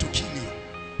is going to kill you.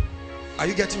 Are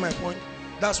you getting my point?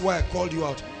 That's why I called you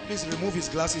out. Please remove his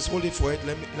glasses. Hold it for it.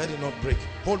 Let it not break.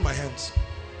 Hold my hands.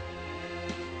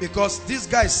 Because this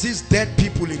guy sees dead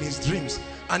people in his dreams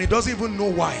and he doesn't even know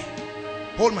why.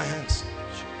 Hold my hands.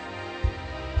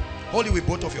 Hold it with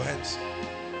both of your hands.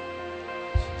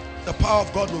 The power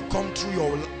of God will come through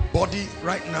your body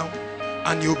right now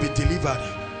and you'll be delivered.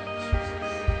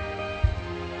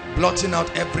 Blotting out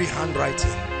every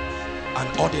handwriting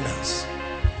and ordinance.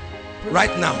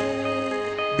 Right now,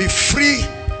 be free.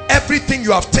 Everything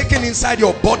you have taken inside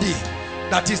your body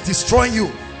that is destroying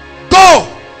you, go!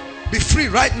 Be free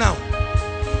right now.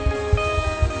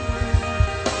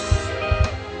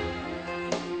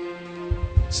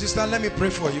 Sister, let me pray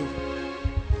for you.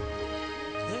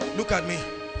 Look at me.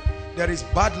 There is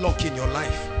bad luck in your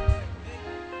life.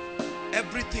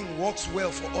 Everything works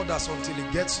well for others until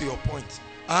it gets to your point.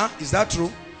 Is that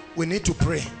true? We need to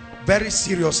pray very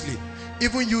seriously.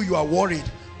 Even you are worried,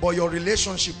 but your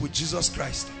relationship with Jesus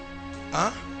Christ.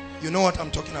 You know what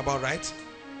I'm talking about, right?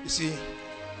 You see,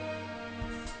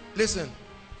 listen,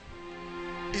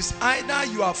 it's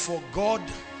either you are for God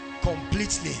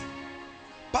completely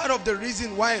Part of the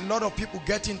reason why a lot of people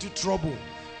get into trouble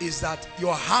is that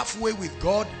you're halfway with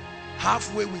God,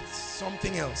 halfway with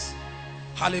something else.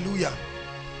 Hallelujah.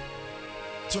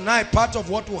 Tonight, part of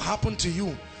what will happen to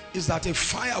you is that a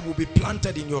fire will be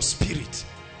planted in your spirit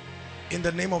in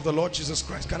the name of the Lord Jesus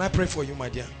Christ. Can I pray for you, my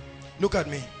dear? Look at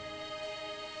me.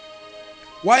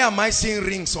 Why am I seeing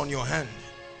rings on your hand?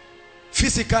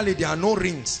 Physically, there are no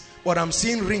rings, but I'm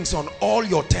seeing rings on all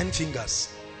your 10 fingers.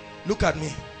 Look at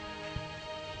me.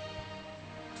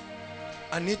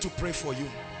 I need to pray for you.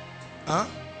 Huh?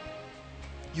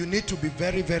 You need to be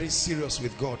very, very serious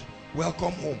with God.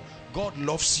 Welcome home. God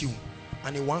loves you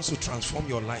and he wants to transform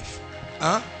your life.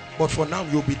 Huh? But for now,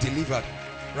 you'll be delivered.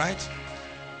 Right?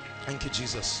 Thank you,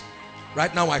 Jesus.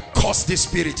 Right now, I curse this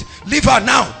spirit. Leave her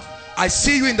now. I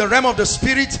see you in the realm of the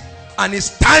spirit and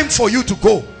it's time for you to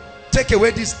go. Take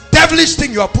away this devilish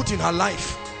thing you are put in her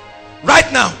life. Right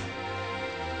now.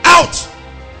 Out.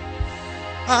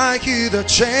 I hear the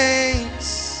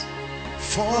chains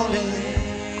falling.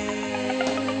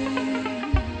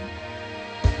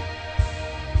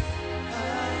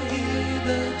 I hear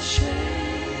the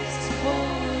chains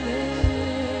falling.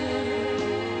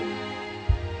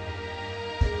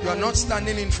 You are not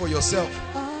standing in for yourself,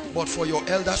 but for your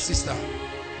elder sister.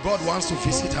 God wants to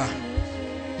visit her.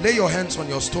 Lay your hands on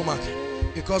your stomach,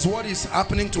 because what is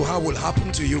happening to her will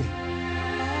happen to you.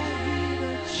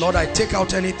 Lord, I take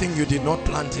out anything you did not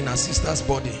plant in her sister's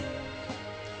body.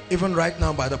 Even right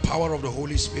now, by the power of the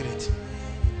Holy Spirit,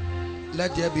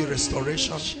 let there be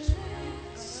restoration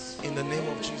in the name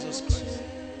of Jesus Christ.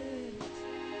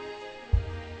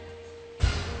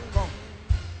 Come.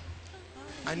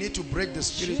 I need to break the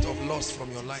spirit of lust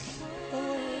from your life.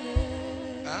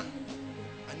 Huh?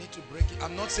 I need to break it.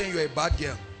 I'm not saying you're a bad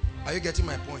girl. Are you getting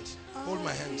my point? Hold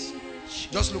my hands.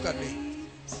 Just look at me.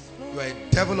 You are a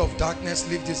devil of darkness.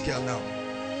 Leave this girl now.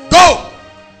 Go!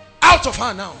 Out of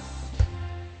her now.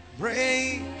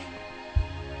 Break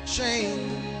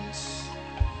chains.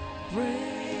 Break.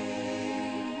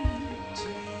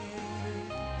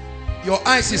 Your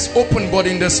eyes is open, but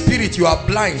in the spirit you are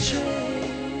blind.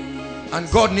 And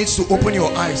God needs to open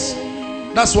your eyes.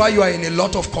 That's why you are in a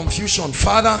lot of confusion.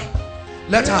 Father,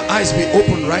 let her eyes be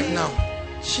open right now.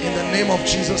 In the name of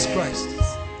Jesus Christ.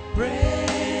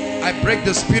 I break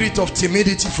the spirit of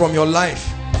timidity from your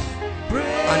life.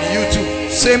 And you too.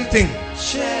 Same thing.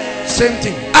 Same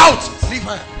thing. Out. Leave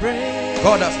her.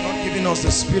 God has not given us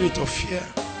the spirit of fear.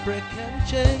 Break and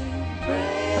chain.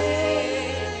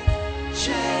 Break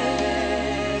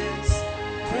chains.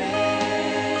 Break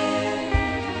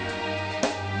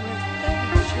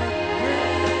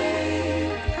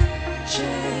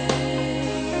chains.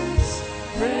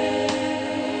 Break.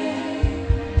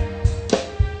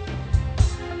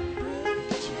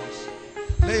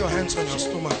 Lay your hands on your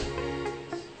stomach.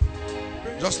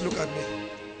 Just look at me.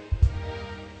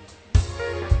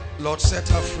 Lord, set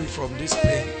her free from this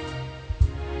pain.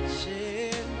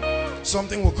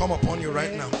 Something will come upon you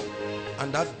right now,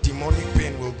 and that demonic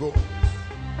pain will go.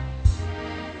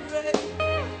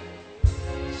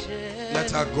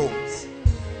 Let her go.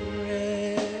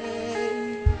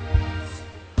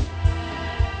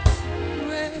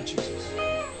 Thank you, Jesus.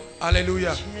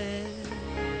 Hallelujah.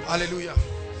 Hallelujah.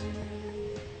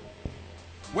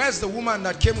 Where's the woman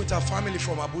that came with her family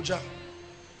from Abuja?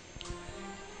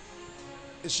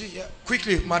 Is she here?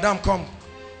 Quickly, madam, come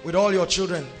with all your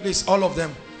children. Please, all of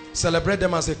them. Celebrate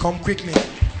them as they come quickly.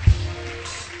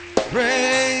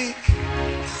 Break.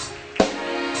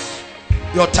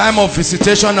 Your time of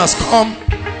visitation has come.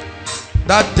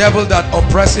 That devil that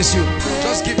oppresses you,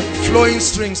 just give flowing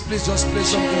strings. Please just play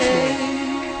something flowing.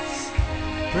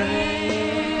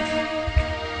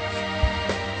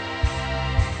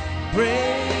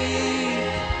 Break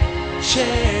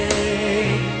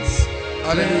chains.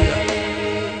 Hallelujah.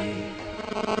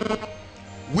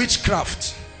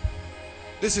 Witchcraft.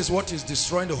 This is what is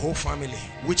destroying the whole family.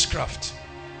 Witchcraft.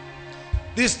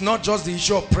 This is not just the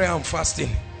issue of prayer and fasting.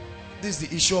 This is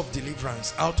the issue of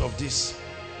deliverance out of this.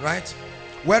 Right?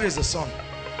 Where is the son?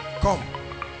 Come.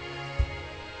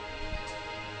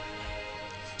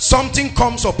 Something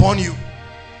comes upon you.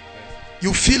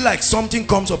 You feel like something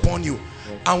comes upon you.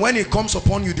 And when it comes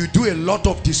upon you, you do a lot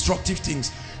of destructive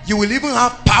things. You will even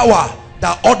have power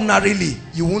that ordinarily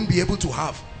you won't be able to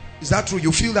have. Is that true?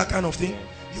 You feel that kind of thing?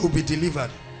 You will be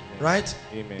delivered. Right?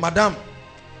 Amen. Madam,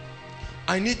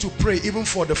 I need to pray even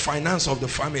for the finance of the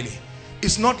family.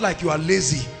 It's not like you are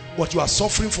lazy, but you are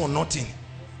suffering for nothing.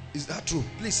 Is that true?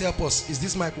 Please help us. Is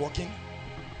this mic working?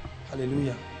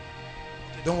 Hallelujah.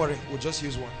 Okay, don't worry. We'll just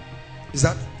use one. Is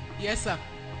that? Yes, sir.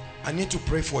 I need to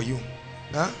pray for you.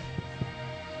 Huh?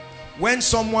 When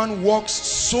someone works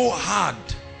so hard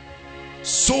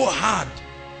so hard,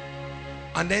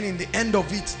 and then in the end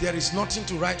of it there is nothing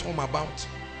to write home about.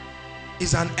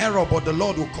 It's an error, but the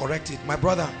Lord will correct it. My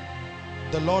brother,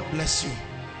 the Lord bless you.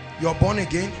 You're born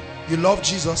again, you love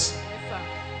Jesus. Yes, sir.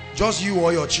 Just you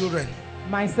or your children?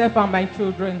 Myself and my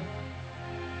children.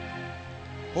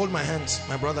 Hold my hands,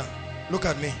 my brother. Look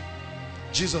at me.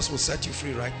 Jesus will set you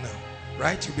free right now.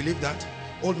 Right? You believe that?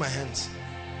 Hold my hands.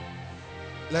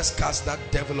 Let's cast that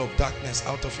devil of darkness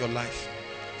out of your life.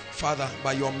 Father,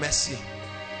 by your mercy,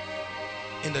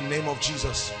 in the name of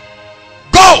Jesus,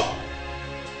 go!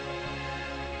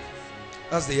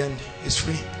 That's the end. He's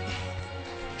free.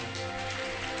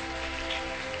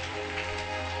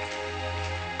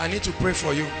 I need to pray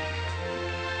for you.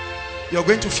 You're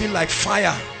going to feel like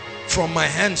fire from my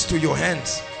hands to your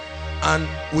hands, and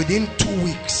within 2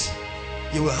 weeks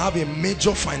you will have a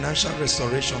major financial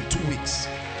restoration. 2 weeks.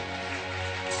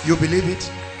 You believe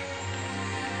it?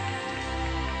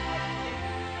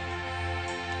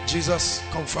 Jesus,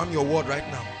 confirm your word right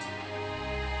now.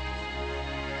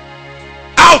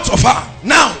 Out of her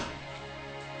now.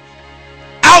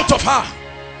 Out of her,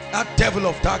 that devil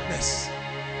of darkness.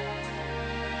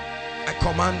 I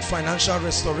command financial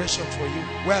restoration for you.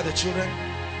 Where are the children?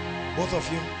 Both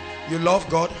of you. You love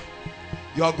God.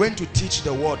 You are going to teach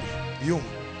the word. You.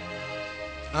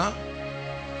 Huh?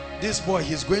 This boy,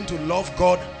 he's going to love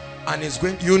God, and he's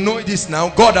going, you know this now.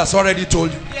 God has already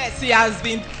told you. Yes, he has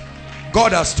been.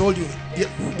 God has told you.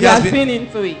 He has been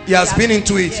into it. He has been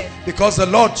into it. Yes. Because the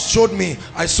Lord showed me.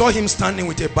 I saw him standing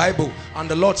with a Bible, and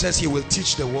the Lord says he will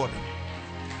teach the word.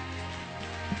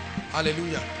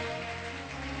 Hallelujah.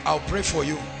 I'll pray for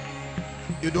you.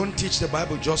 You don't teach the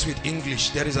Bible just with English.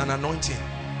 There is an anointing.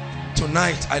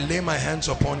 Tonight I lay my hands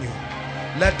upon you.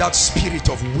 Let that spirit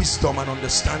of wisdom and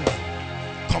understanding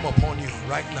come upon you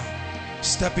right now.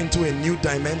 Step into a new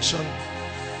dimension.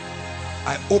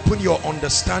 I open your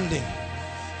understanding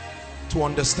to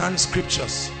understand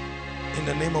scriptures in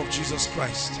the name of Jesus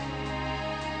Christ.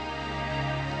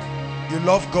 You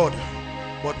love God,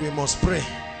 but we must pray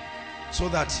so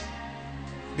that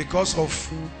because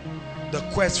of the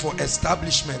quest for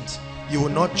establishment, you will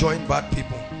not join bad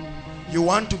people. You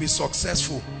want to be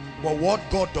successful, but what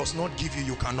God does not give you,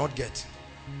 you cannot get.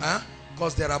 Huh?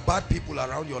 Because there are bad people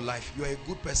around your life. You are a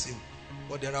good person,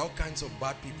 but there are all kinds of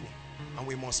bad people, and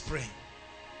we must pray.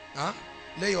 Huh?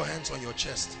 Lay your hands on your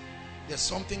chest. There's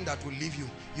something that will leave you.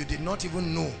 You did not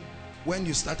even know when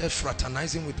you started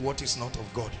fraternizing with what is not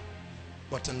of God.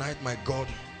 But tonight, my God,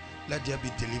 let there be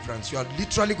deliverance. You are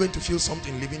literally going to feel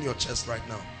something leaving your chest right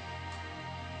now.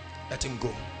 Let him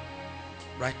go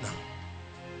right now.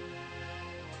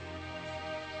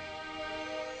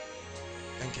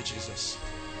 Thank you, Jesus.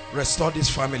 Restore this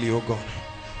family, oh God,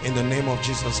 in the name of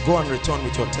Jesus. Go and return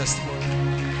with your testimony.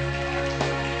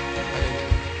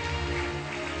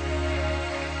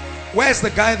 Where's the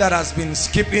guy that has been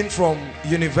skipping from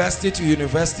university to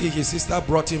university? His sister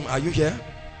brought him. Are you here?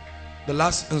 The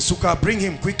last Nsuka, bring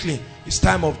him quickly. His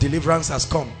time of deliverance has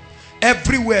come.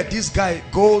 Everywhere this guy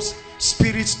goes,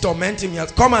 spirits torment him. He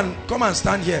has come and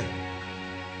stand here.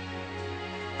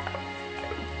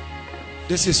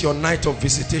 This is your night of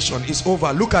visitation. It's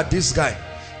over. Look at this guy.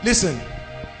 Listen,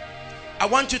 I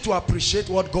want you to appreciate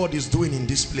what God is doing in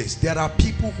this place. There are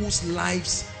people whose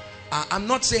lives are, I'm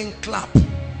not saying clap.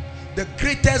 The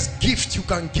greatest gift you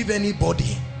can give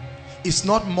anybody is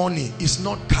not money, it's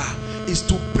not car, is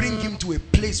to bring him to a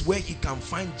place where he can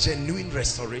find genuine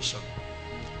restoration.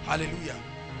 Hallelujah.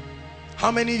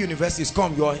 How many universities?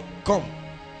 Come.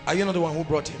 Are you not the one who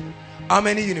brought him? How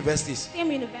many universities?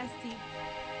 Same university.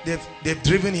 They've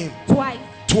driven him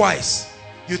twice.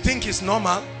 You think it's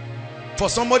normal for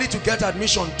somebody to get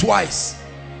admission twice?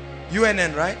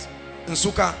 UNN, right?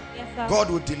 Nsuka. Yes, sir. God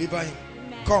will deliver him.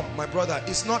 Amen. Come, my brother.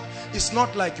 It's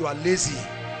not like you are lazy.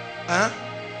 Huh?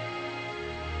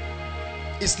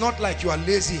 It's not like you are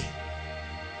lazy.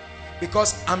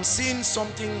 Because I'm seeing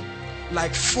something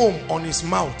like foam on his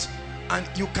mouth, and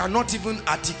you cannot even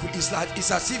articulate. It's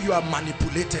as if you are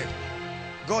manipulated.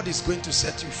 God is going to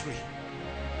set you free.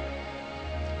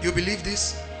 You believe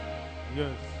this?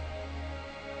 Yes.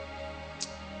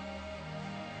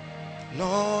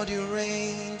 Lord, you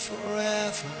reign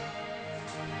forever.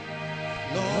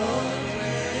 Lord, you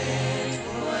reign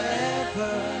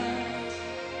forever.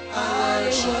 I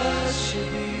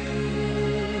worship you.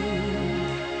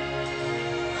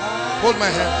 Hold my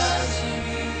hands.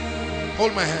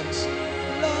 Hold my hands.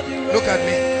 Look at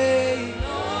me.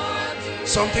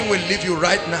 Something will leave you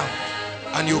right now,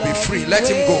 and you'll be free. Let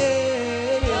him go.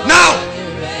 Now,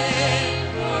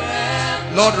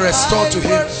 Lord, restore to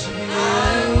him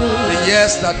the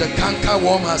years that the canker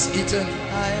worm has eaten.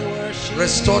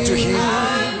 Restore to him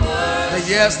the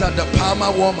years that the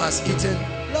palmer worm has eaten.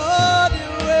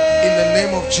 In the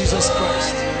name of Jesus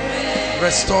Christ,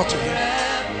 restore to him.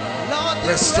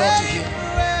 Restore to him.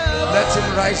 Let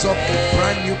him rise up a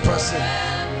brand new person.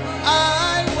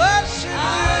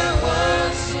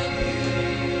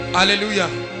 Hallelujah.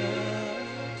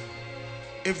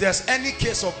 If there's any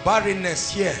case of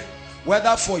barrenness here,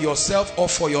 whether for yourself or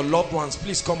for your loved ones,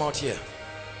 please come out here.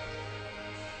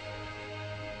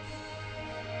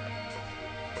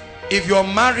 If you're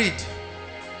married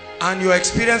and you're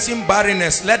experiencing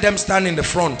barrenness, let them stand in the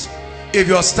front. If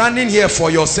you're standing here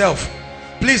for yourself,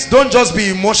 please don't just be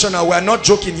emotional. We're not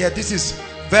joking here. This is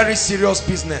very serious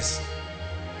business.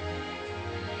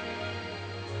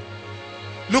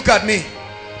 Look at me.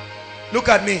 Look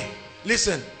at me.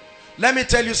 Listen. Let me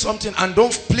tell you something, and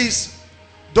please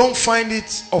don't find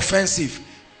it offensive.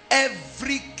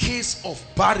 Every case of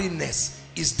barrenness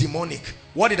is demonic.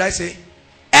 What did I say?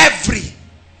 Every.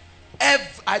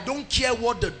 I don't care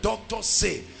what the doctors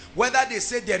say, whether they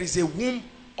say there is a womb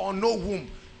or no womb.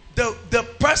 The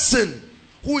person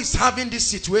who is having this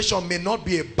situation may not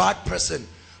be a bad person,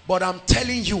 but I'm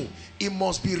telling you, it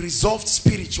must be resolved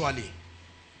spiritually.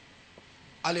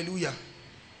 Hallelujah.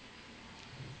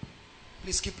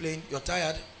 Please keep playing. You're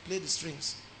tired. Play the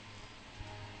strings.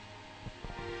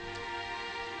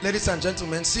 Ladies and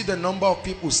gentlemen, see the number of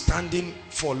people standing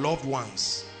for loved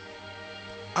ones.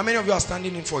 How many of you are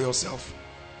standing in for yourself?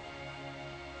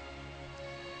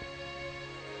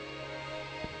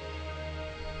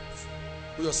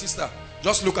 Your sister,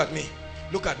 just look at me.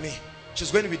 Look at me.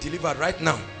 She's going to be delivered right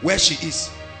now where she is.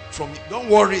 Don't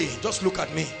worry. Just look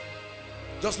at me.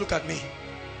 Just look at me.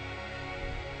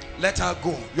 Let her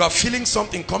go. You are feeling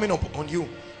something coming up on you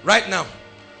right now.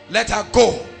 Let her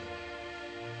go.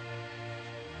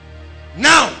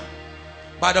 Now,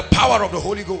 by the power of the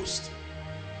Holy Ghost.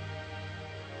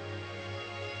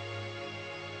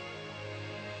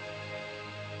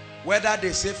 Whether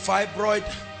they say fibroid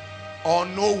or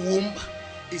no womb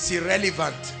is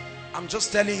irrelevant. I'm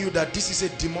just telling you that this is a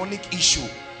demonic issue.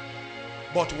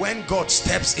 But when God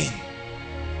steps in,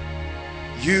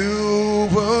 you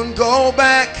won't go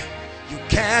back. You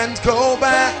can't go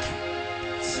back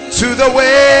to the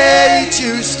way it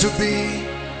used to be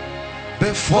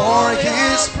before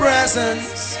his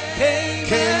presence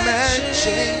came and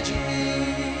changed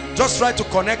you. Just try to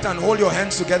connect and hold your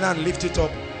hands together and lift it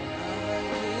up.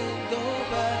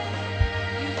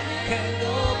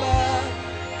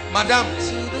 Madam,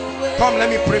 come, let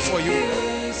me pray for you.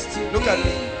 Look at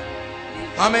me.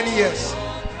 How many years?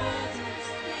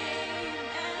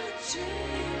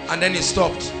 And then he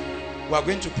stopped. We are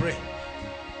going to pray.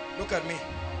 Look at me.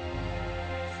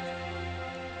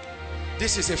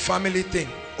 This is a family thing.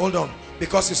 Hold on.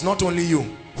 Because it's not only you.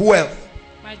 Who else?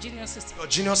 My junior sister. Your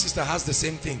junior sister has the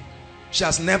same thing. She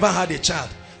has never had a child.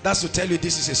 That's to tell you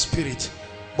this is a spirit.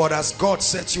 But as God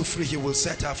sets you free, he will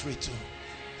set her free too.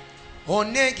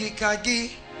 Onegi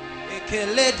kagi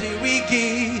ekele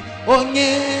dirigi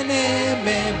onyene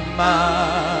mema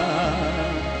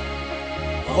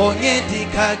onyedi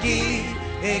kagi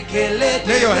ekele.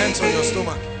 Lay your hands on your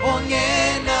stomach.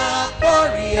 Onyena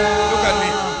poria. Look at me.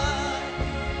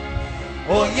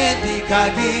 Onyedi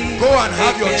kagi. Go and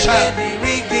have your child.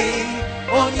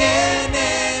 Onyene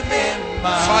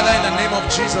mema. Father, in the name of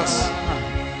Jesus,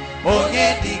 I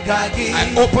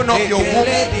open up your womb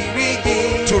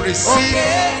to receive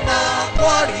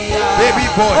baby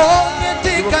boy.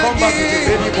 You will come back with a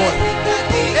baby boy.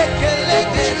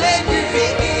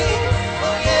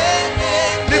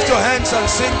 Lift your hands and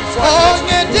sing before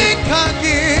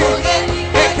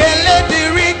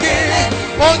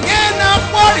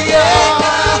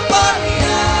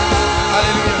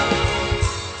Hallelujah.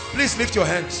 Please lift your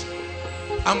hands.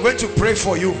 I'm going to pray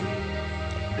for you.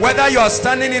 Whether you are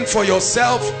standing in for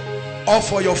yourself or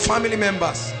for your family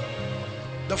members,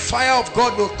 the fire of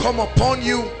God will come upon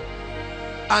you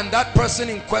and that person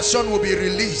in question will be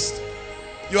released.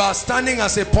 You are standing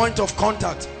as a point of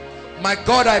contact. My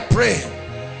God, I pray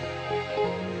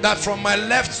that from my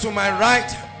left to my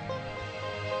right,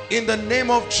 in the name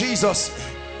of Jesus,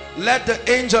 let the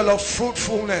angel of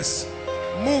fruitfulness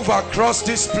move across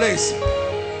this place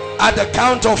at the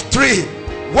count of 3.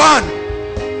 1,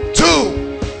 2,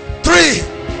 3.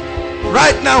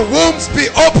 Right now, wombs be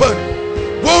open.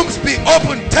 Wombs be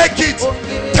open. Take it.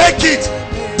 Take it.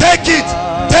 Take it.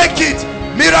 Take it.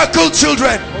 Miracle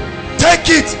children. Take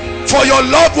it for your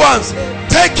loved ones.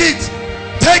 Take it.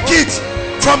 Take it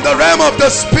from the realm of the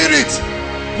spirit.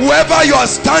 Whoever you are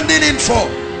standing in for,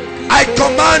 I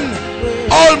command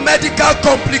all medical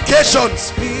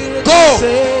complications go.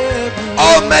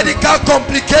 All medical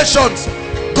complications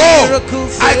go.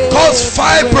 I cause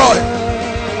fibroid.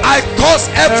 I cause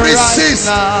every cyst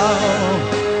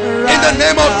in the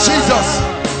name of Jesus.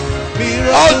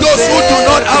 All those who do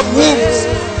not have wombs,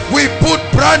 we put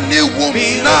brand new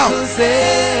wombs now.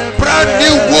 Brand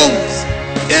new wombs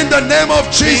in the name of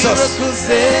Jesus.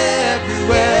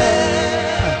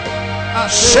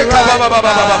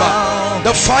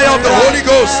 The fire of the Holy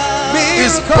Ghost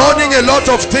is burning a lot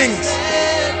of things,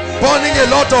 burning a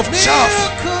lot of chaff.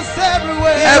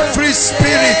 Every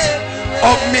spirit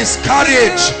of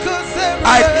miscarriage,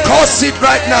 I curse it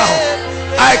right now.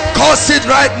 I curse it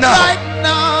right now.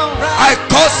 I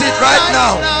curse it right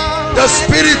now. The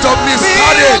spirit of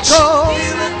miscarriage,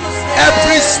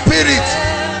 every spirit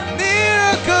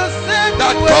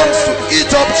that comes to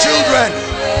eat up children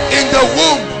in the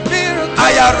womb,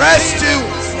 I arrest you.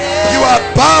 You are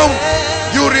bound.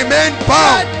 You remain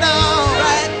bound.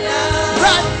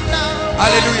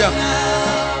 Hallelujah.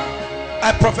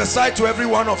 I prophesy to every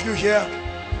one of you here.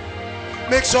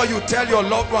 Make sure you tell your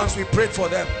loved ones we prayed for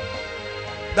them,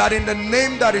 that in the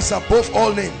name that is above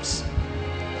all names,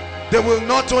 they will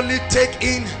not only take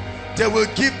in, they will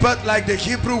give birth like the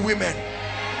Hebrew women.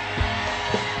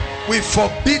 We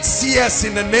forbid CS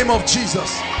in the name of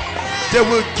Jesus. They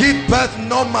will give birth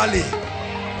normally.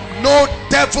 No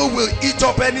devil will eat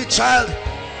up any child.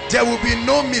 There will be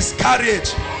no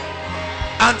miscarriage.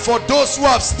 And for those who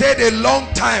have stayed a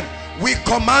long time, we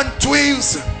command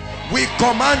twins, we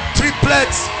command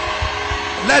triplets.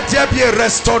 Let there be a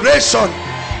restoration.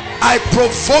 I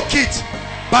provoke it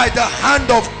by the hand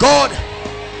of God.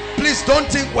 Please don't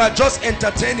think we're just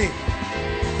entertaining.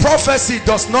 Prophecy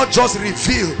does not just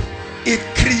reveal, it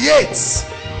creates.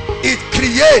 It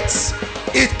creates.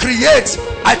 It creates.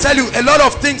 I tell you, a lot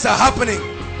of things are happening.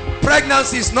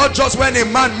 Pregnancy is not just when a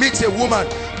man meets a woman.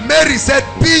 Mary said,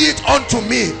 be it unto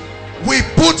me. We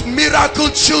put miracle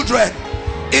children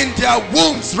in their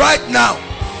wombs right now,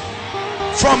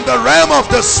 from the realm of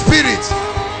the spirit.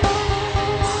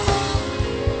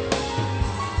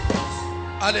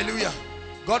 Hallelujah.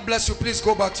 God bless you. Please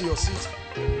go back to your seat.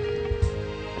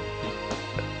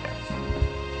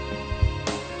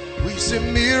 We see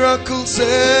miracles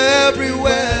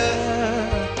everywhere.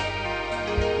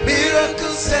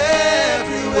 Miracles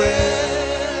everywhere.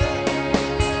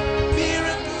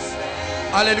 Miracles everywhere.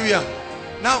 Hallelujah.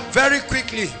 Now very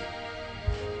quickly,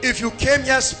 if you came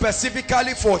here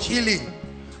specifically for healing,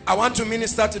 I want to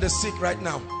minister to the sick right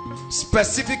now.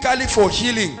 Specifically for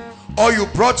healing, or you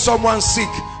brought someone sick,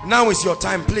 now is your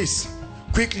time. Please,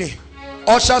 quickly.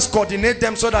 Ushers, coordinate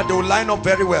them so that they will line up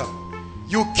very well.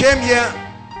 You came here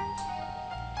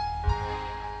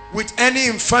with any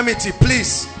infirmity,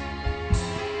 please.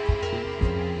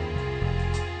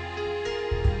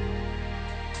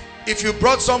 If you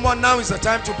brought someone, now is the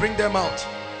time to bring them out.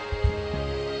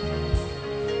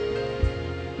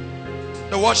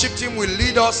 The worship team will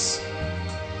lead us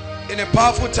in a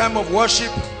powerful time of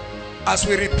worship as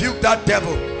we rebuke that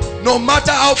devil. No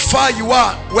matter how far you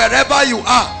are, wherever you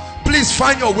are, please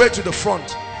find your way to the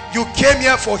front. You came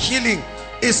here for healing.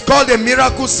 It's called a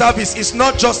miracle service. It's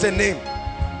not just a name.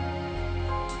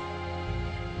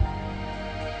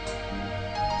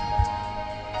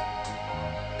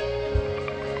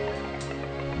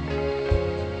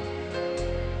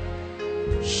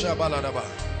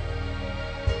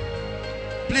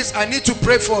 Please, I need to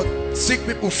pray for sick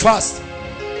people fast,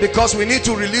 because we need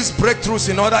to release breakthroughs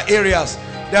in other areas.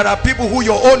 There are people who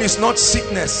your own is not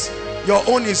sickness, your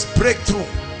own is breakthrough.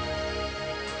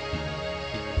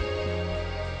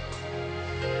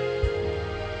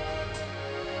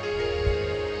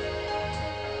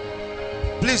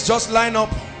 Please just line up.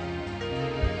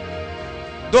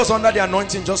 Those under the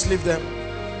anointing, just leave them.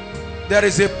 There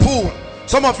is a pool.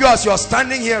 Some of you, as you are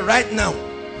standing here right now,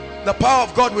 the power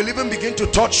of God will even begin to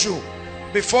touch you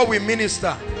before we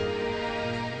minister.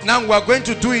 Now we are going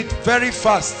to do it very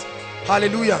fast.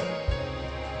 Hallelujah.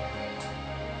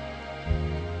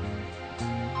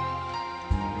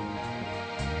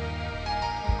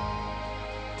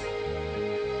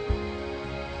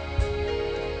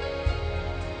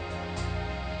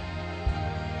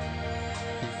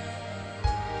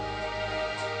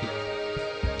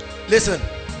 Listen,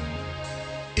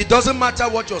 it doesn't matter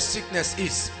what your sickness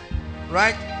is,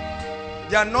 right?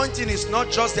 The anointing is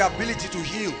not just the ability to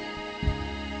heal,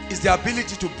 it's the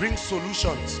ability to bring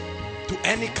solutions to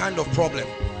any kind of problem.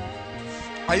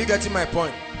 Are you getting my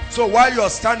point? So while you are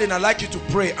standing, I'd like you to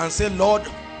pray and say, Lord,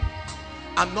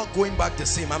 I'm not going back the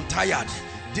same. I'm tired.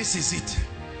 This is it.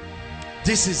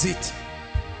 This is it.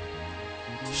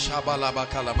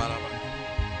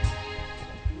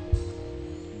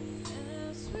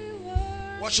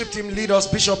 Worship team, lead us.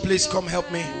 Bishop, please come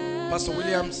help me. Pastor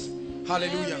Williams.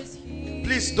 Hallelujah.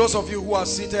 Please, those of you who are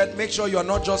seated, make sure you are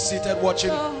not just seated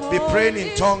watching. Be praying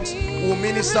in tongues. We'll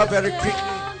minister very quickly.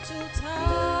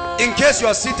 In case you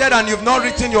are seated and you've not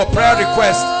written your prayer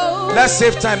request, let's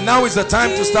save time. Now is the time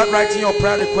to start writing your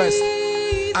prayer request.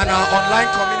 And our online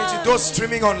community, those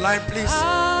streaming online, please,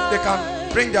 they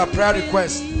can bring their prayer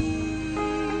request.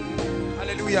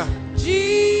 Hallelujah.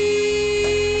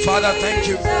 Father, thank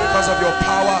you because of your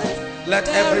power. Let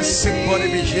every sick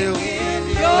body be healed.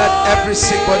 Let every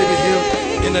sick body be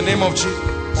healed in the name of Jesus.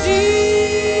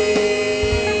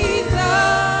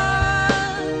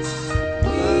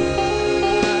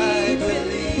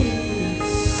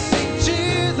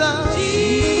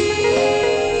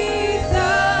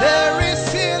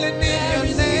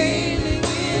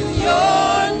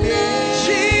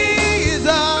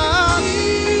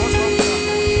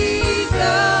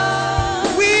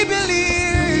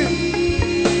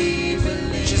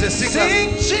 Sing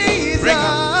Jesus. Bring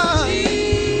her.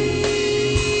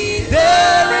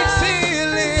 There is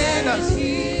healing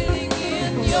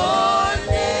in your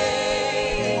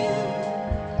name.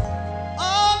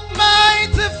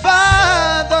 Almighty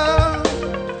Father,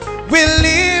 we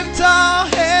lift our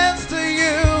hands to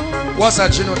you. What's her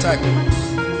genotype?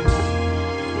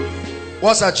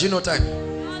 What's her genotype?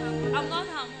 I'm not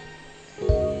harmed.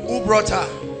 Who brought her?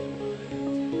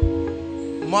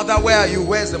 Mother, where are you?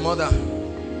 Where's the mother?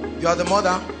 You are the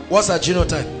mother. What's her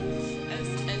genotype?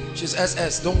 SS. She's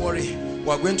SS. Don't worry.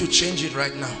 We're going to change it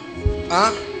right now.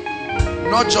 Huh?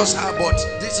 Not just her, but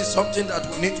this is something that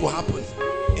will need to happen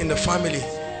in the family.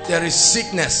 There is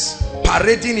sickness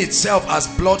parading itself as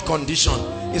blood condition.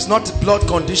 It's not blood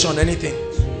condition anything.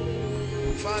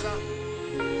 Father,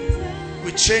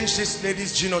 we change this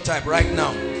lady's genotype right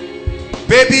now.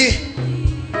 Baby,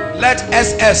 let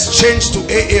SS change to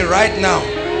AA right now.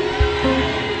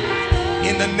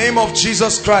 In the name of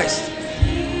Jesus Christ.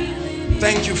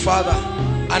 Thank you, Father.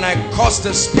 And I curse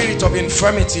the spirit of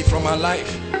infirmity from her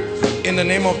life. In the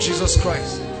name of Jesus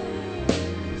Christ.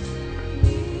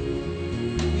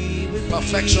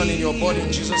 Perfection in your body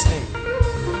in Jesus' name.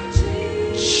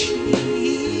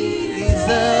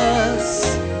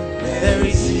 Jesus, there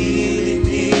is healing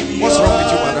in What's wrong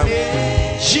with you, madam?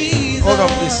 Jesus. Hold on,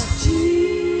 please.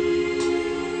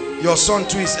 Your son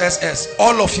too is SS.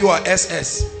 All of you are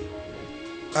SS.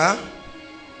 Huh?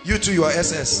 You too, you are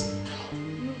SS.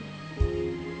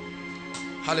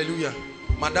 Hallelujah.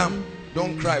 Madam,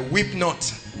 don't cry. Weep not.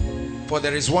 For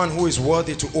there is one who is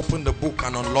worthy to open the book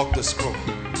and unlock the scroll.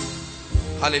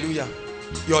 Hallelujah.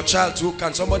 Your child too.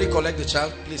 Can somebody collect the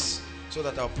child, please? So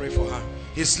that I'll pray for her.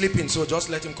 He's sleeping, so just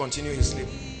let him continue his sleep.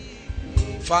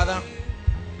 Father,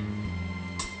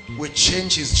 we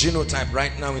change his genotype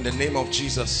right now in the name of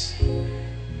Jesus.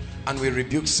 And we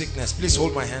rebuke sickness. Please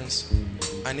hold my hands.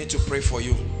 I need to pray for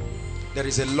you. There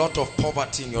is a lot of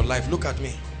poverty in your life. Look at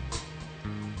me.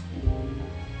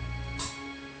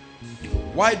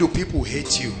 Why do people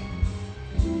hate you?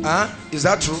 Huh? Is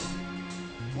that true?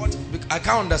 What? I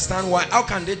can't understand why. How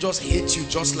can they just hate you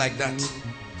just like that?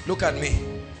 Look at me.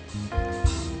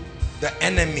 The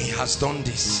enemy has done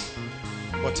this.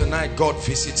 But tonight God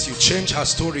visits you. Change her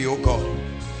story, oh God.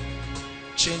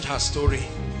 Change her story.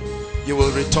 You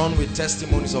will return with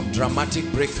testimonies of dramatic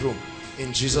breakthrough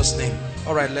in Jesus' name.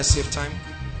 All right, let's save time.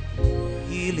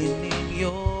 Healing in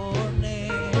your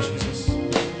name. Jesus.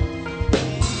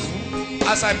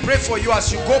 As I pray for you,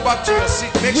 as you go back to your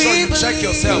seat, make sure you check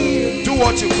yourself. Do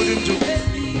what you couldn't do.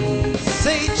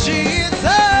 Say Jesus.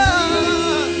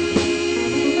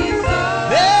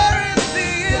 There is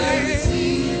healing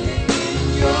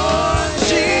in your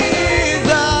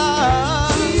Jesus.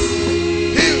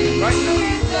 Heal right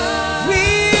now. We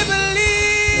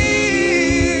believe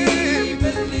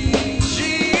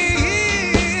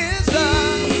Jesus.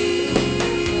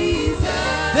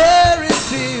 There is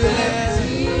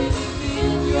healing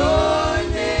in your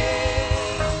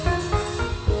name.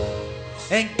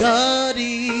 And God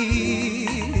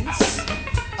is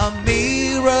a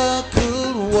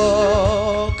miracle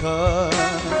worker.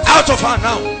 Out of her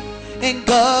now. And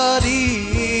God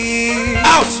is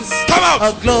Out. Come out.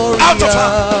 a glorious Out of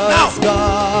her now.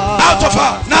 God. Out of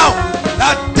her now.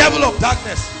 That devil of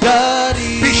darkness. God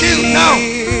is Be healed now.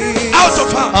 Out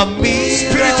of her. a miracle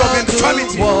Spirit of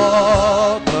infirmity.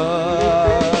 worker.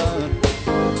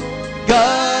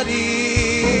 God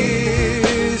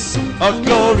is a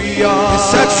glorious. Be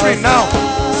set free now.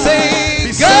 Say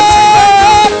Be set free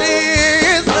God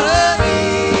is.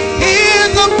 He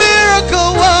is a miracle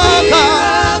worker.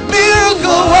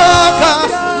 Miracle worker.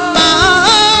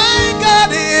 My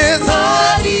God is.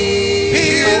 He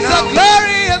is a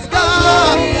glorious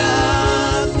God.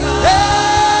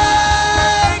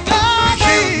 Hey, God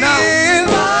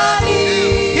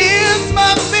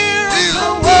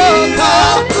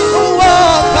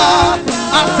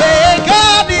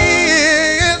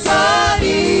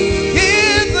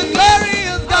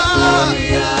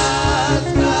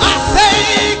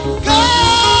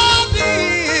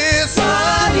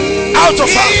Out of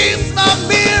her. He's my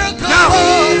miracle Now.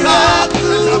 worker.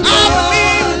 I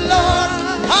believe, Lord.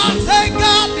 I say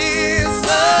God is.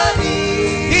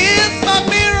 He's my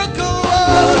miracle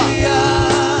worker.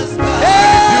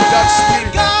 Rebuke that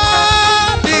spirit.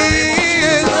 God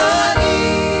is.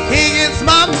 He is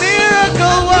my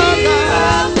miracle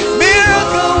worker.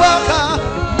 Miracle worker.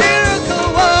 Miracle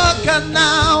worker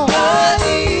now.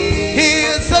 He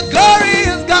is a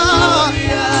glorious God.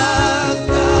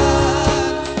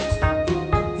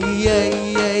 Yeah,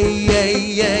 yeah, yeah,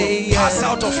 yeah, yeah. Pass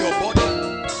out of your body.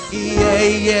 Yeah,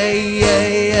 yeah, yeah,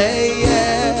 yeah,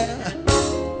 yeah.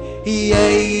 Yeah,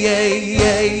 yeah,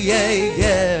 yeah, yeah,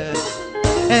 yeah.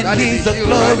 And That is he's a healed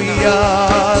right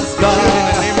glorious Healed in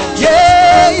the God. name of Jesus.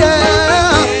 Yeah,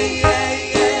 yeah.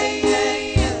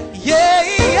 Yeah,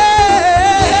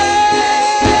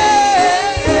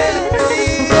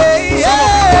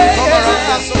 yeah. Come around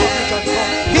here. Some of you can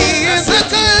come. He is a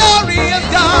glorious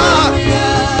God.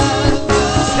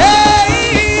 Hey,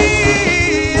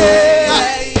 yeah.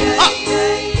 Ah,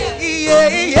 yeah,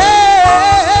 yeah.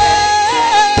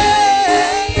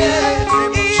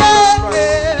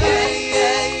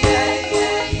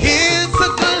 He's a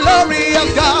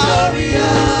glorious God.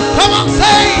 Come on,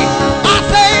 say, I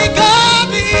say God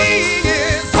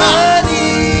is.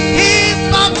 He's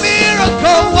my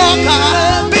miracle walker,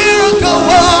 miracle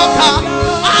walker.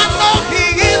 I know he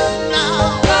is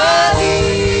now.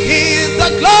 He is a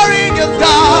glorious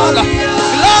God,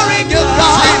 glorious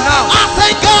God. Say now. I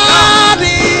say God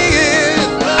is.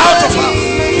 Out of her.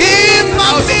 He's my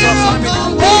Out of her miracle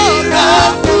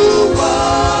walker.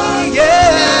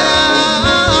 Yeah.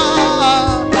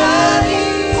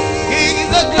 He's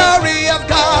a glorious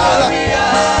God.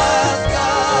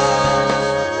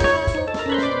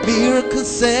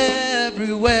 Miracles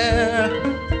everywhere.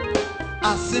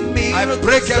 I see miracles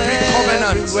break every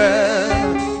covenant.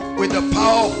 everywhere. With the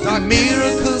power of that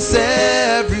Miracles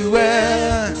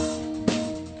everywhere.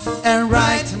 And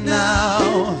right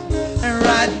now,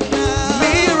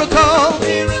 miracles.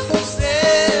 Miracles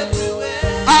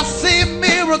everywhere. I see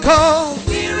miracles.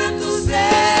 Miracles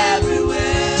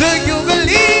everywhere. Do you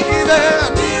believe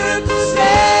it? Miracles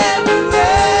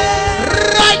everywhere.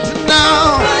 Right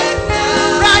now.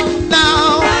 Right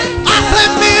now. I see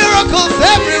miracles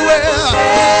everywhere.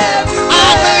 I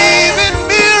believe in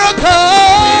miracles.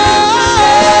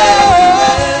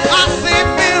 I see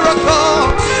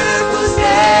miracles. Miracles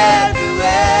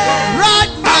everywhere.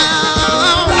 Right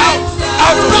now.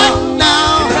 Right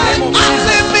now. I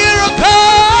see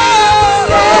miracles.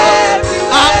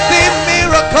 I see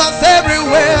miracles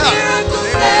everywhere.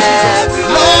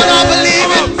 Lord, I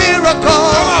believe in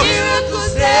miracles.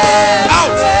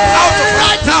 Out. Out of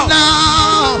right now.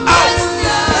 Now. Out.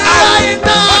 Right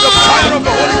now. By the fire of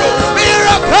the Holy Ghost.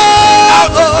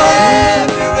 Miracles!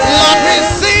 Lord, we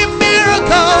see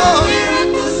miracles.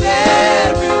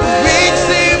 We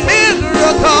see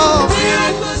miracles.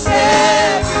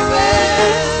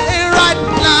 Right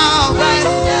now.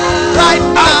 Right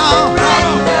now.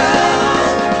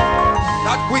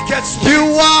 That wicked spirit. You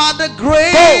are the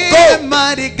great Go. and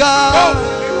mighty Go. God. In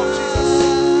the name of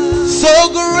Jesus. So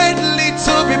greatly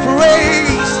to be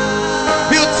praised.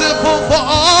 Beautiful for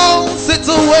all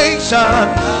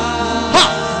situations.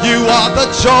 You are the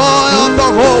joy of the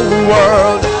whole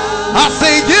world. I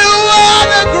say you are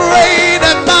the great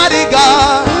and mighty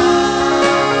God.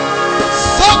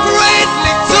 So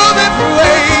greatly to be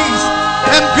praised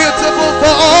and beautiful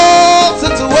for all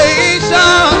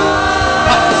situations.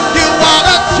 You are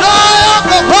the joy of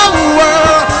the whole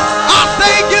world. I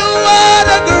say you are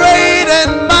the great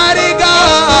and mighty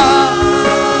God.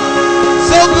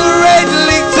 So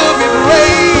greatly to be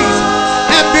praised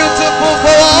and beautiful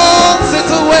for all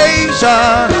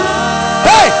situations.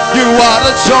 Hey, you are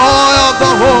the joy of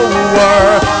the whole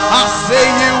world. I say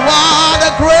you are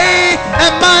the great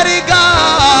and mighty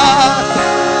God.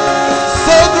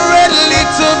 So greatly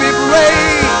to be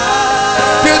praised,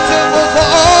 beautiful for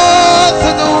all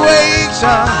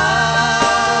situations.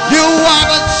 You are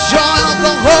the joy of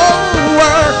the whole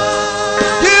world.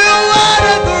 You are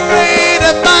the great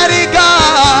and mighty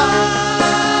God.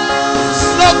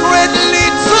 So greatly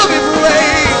to be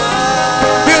praised,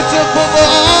 beautiful for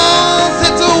all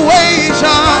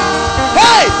situations.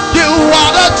 Hey, you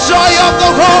are the joy of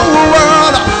the whole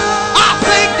world. I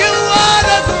think you are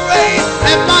the great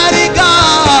and mighty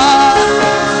God.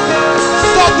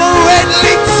 So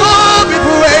greatly to be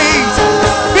praised,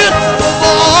 beautiful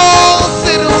for all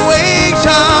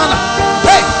situations.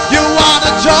 Hey, you are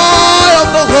the joy of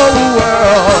the whole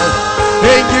world.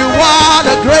 And you are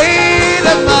the great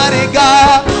and mighty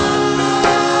God.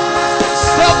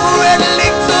 So greatly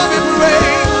to be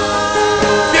praised,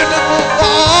 beautiful for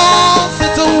all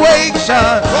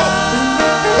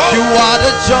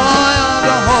joy of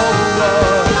the whole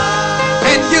world.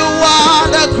 And you are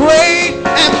the great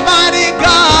and mighty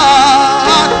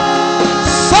God,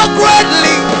 so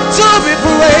greatly to be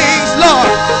praised,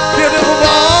 Lord. Beautiful of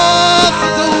all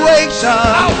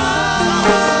situations,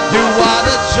 you are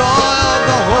the joy of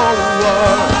the whole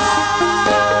world.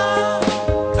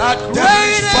 That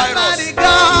great and mighty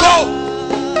God, Go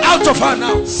out of her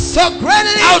now. so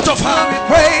greatly Out of her. to be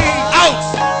praised. Out.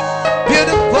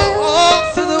 Beautiful all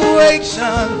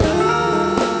situation,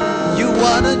 you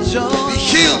are the joy. Be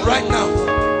healed right now.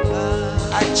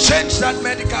 I change that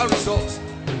medical result.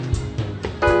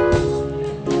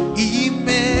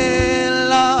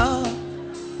 Imela,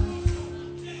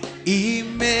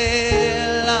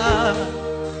 Imela,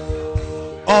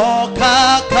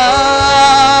 Okaka,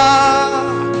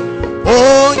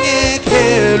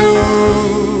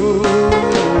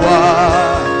 Onyekeluwa,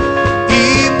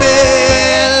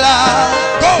 Imela,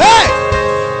 hey,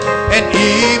 and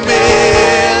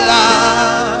Imela,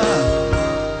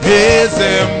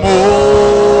 Ezemo.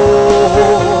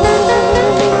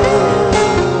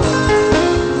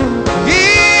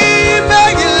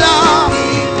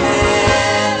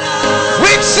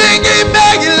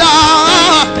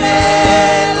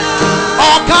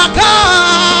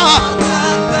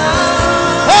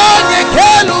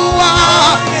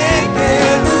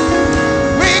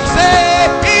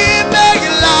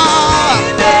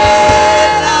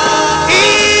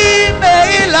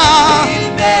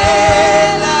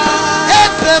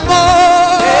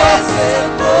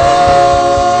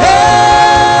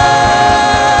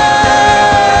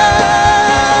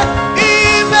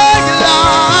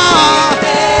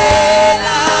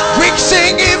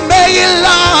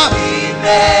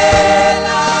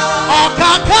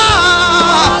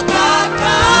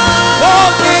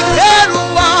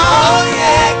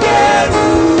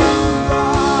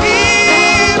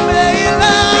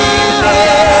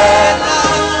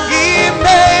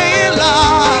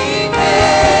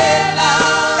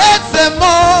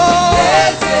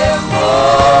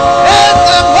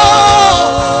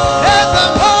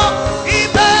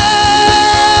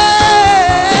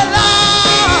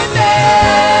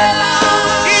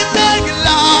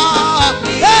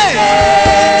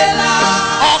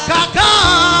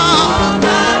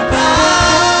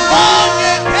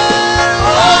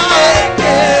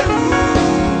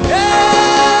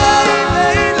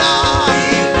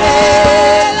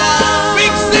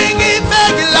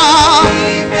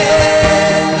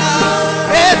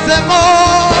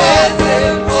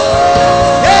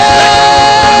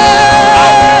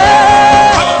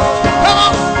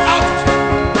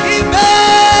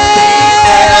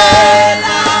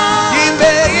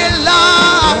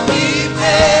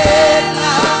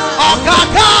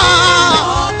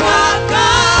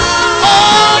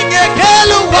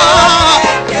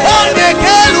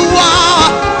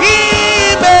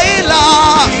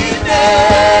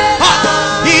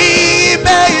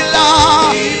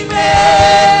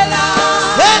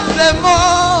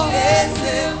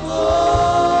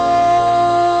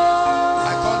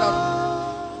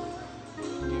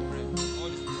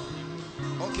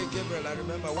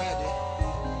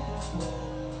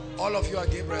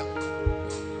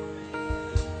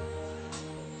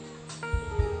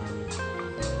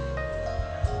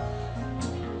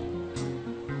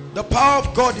 The power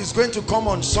of God is going to come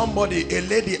on somebody, a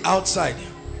lady outside.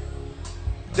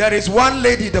 There is one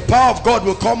lady, the power of God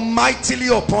will come mightily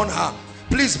upon her.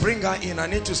 Please bring her in. I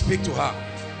need to speak to her.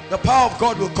 The power of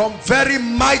God will come very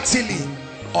mightily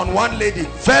on one lady.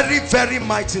 Very, very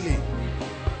mightily.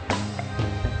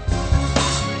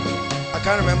 I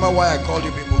can't remember why I called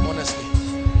you people, honestly.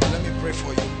 Let me pray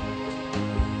for you.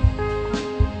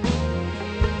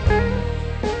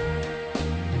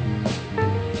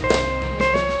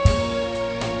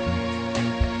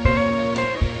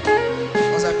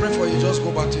 As I pray for you, just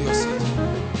go back to your seat.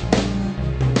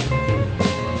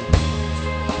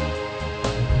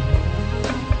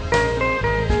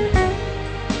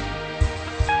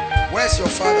 Where's your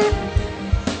father?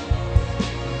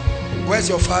 Where's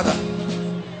your father?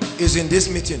 Is in this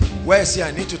meeting. Where is he?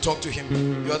 I need to talk to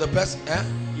him. You're the person, eh?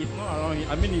 He's not around.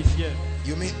 I mean, he's here.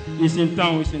 You mean? He's in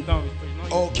town. He's in town.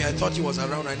 Okay, I thought he was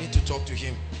around. I need to talk to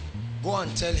him. Go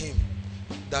and tell him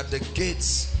that the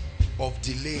gates of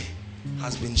delay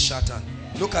has been shattered.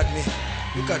 Look at me.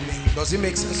 Look at me. Does it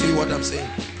make sense to you what I'm saying?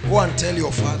 Go and tell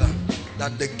your father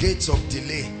that the gates of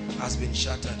delay has been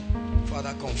shattered.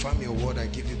 Father, confirm your word. I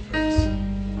give you praise.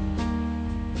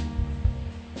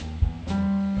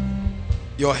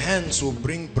 Your hands will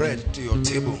bring bread to your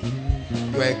table.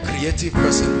 You are a creative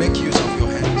person. Make use of your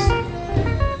hands.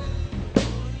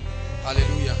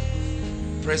 Hallelujah.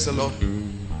 Praise the Lord.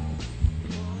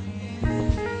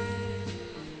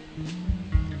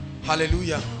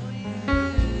 Hallelujah.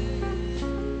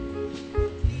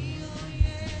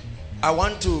 I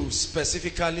want to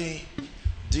specifically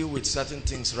deal with certain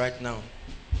things right now.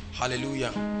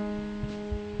 Hallelujah.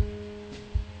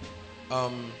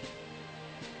 I'm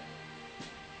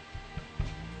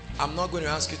not going to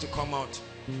ask you to come out,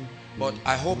 but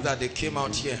I hope that they came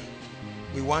out here.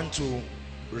 We want to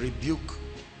rebuke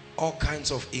all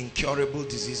kinds of incurable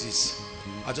diseases.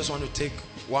 I just want to take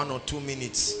 1 or 2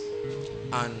 minutes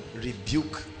and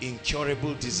rebuke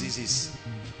incurable diseases,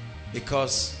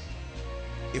 because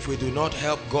if we do not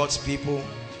help God's people,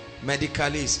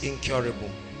 medically it's incurable.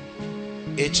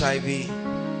 HIV,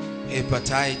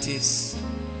 hepatitis,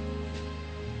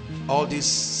 all these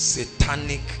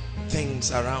satanic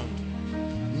things around.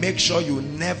 Make sure you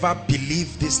never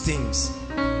believe these things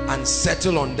and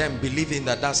settle on them believing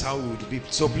that that's how it would be.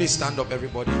 So please stand up,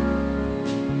 everybody.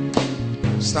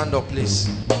 Stand up, please.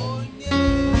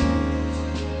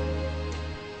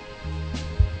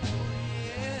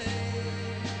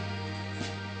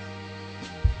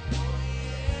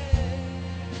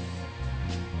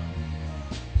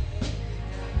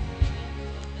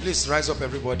 Please rise up,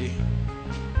 everybody.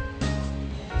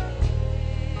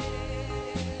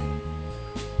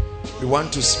 We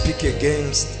want to speak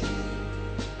against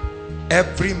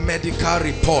every medical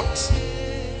report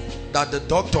that the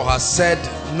doctor has said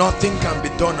nothing can be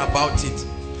done about it.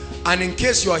 And in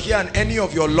case you are here and any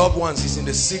of your loved ones is in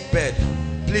the sick bed,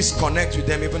 please connect with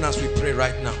them even as we pray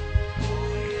right now.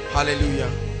 Hallelujah.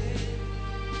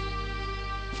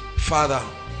 Father,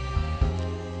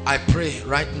 I pray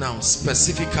right now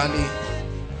specifically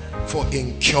for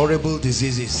incurable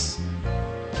diseases.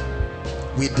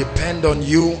 We depend on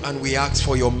you and we ask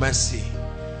for your mercy.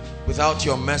 Without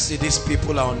your mercy, these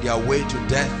people are on their way to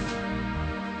death.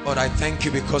 But I thank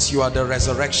you because you are the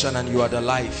resurrection and you are the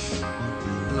life.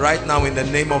 And right now, in the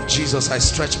name of Jesus, I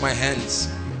stretch my hands.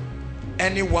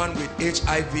 Anyone with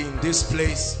HIV in this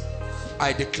place,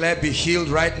 I declare be healed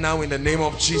right now in the name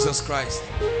of Jesus Christ.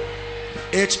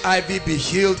 HIV be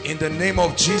healed in the name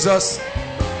of Jesus.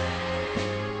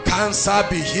 Cancer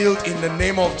be healed in the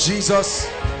name of Jesus.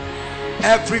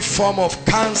 Every form of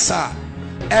cancer,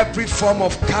 every form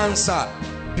of cancer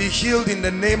be healed in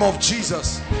the name of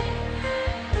Jesus.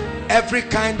 Every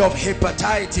kind of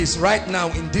hepatitis right now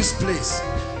in this place,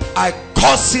 I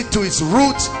curse it to its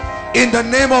root in the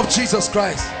name of Jesus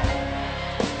Christ.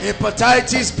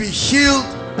 Hepatitis be healed,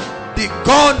 be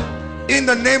gone in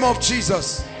the name of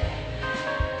Jesus.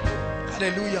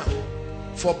 Hallelujah.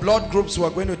 For blood groups, we are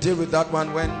going to deal with that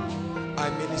one when I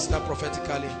minister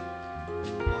prophetically.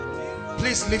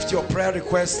 Please lift your prayer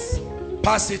requests,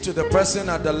 pass it to the person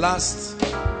at the last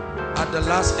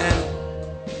end.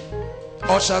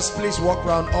 Ushers, please walk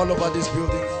around all over this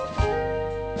building.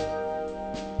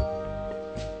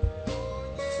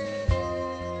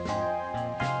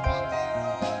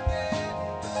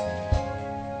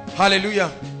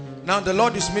 Hallelujah. Now the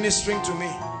Lord is ministering to me.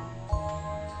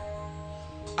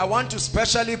 I want to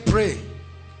specially pray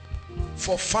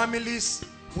for families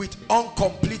with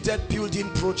uncompleted building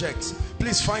projects.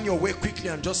 Please find your way quickly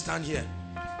and just stand here.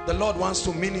 The Lord wants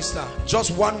to minister.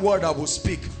 Just one word I will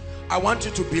speak. I want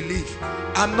you to believe.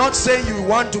 I'm not saying you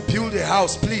want to build a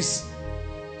house, please.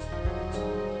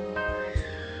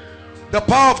 The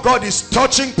power of God is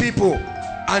touching people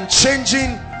and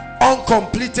changing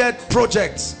uncompleted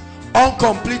projects.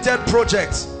 Uncompleted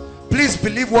projects. Please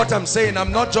believe what I'm saying.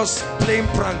 I'm not just playing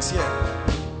pranks here.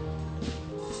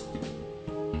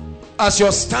 As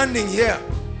you're standing here,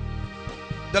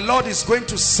 the Lord is going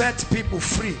to set people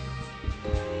free.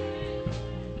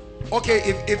 Okay,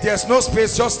 if there's no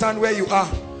space, just stand where you are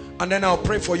and then I'll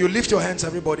pray for you. Lift your hands,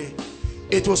 everybody.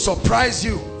 It will surprise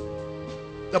you.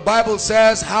 The Bible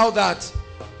says how that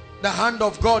the hand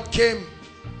of God came.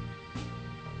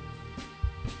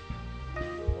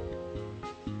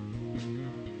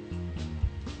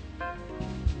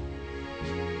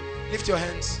 Lift your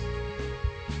hands.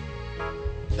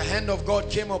 The hand of God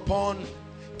came upon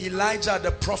Elijah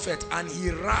the prophet and he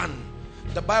ran.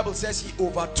 The Bible says he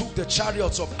overtook the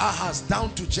chariots of Ahaz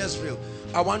down to Jezreel.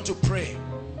 I want to pray.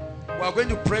 We are going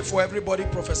to pray for everybody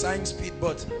prophesying speed,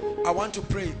 but I want to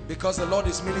pray because the Lord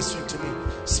is ministering to me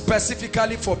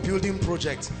specifically for building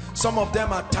projects. Some of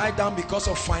them are tied down because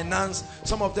of finance.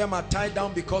 Some of them are tied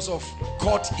down because of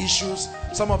court issues.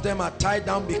 Some of them are tied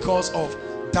down because of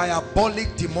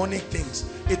diabolic, demonic things.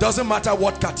 It doesn't matter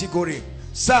what category.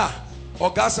 Sir,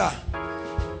 Augusta,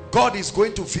 God is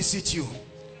going to visit you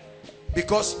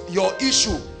because your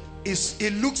issue is,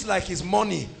 it looks like it's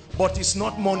money, but it's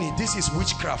not money. This is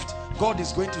witchcraft. God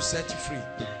is going to set you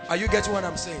free. Are you getting what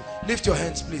I'm saying? Lift your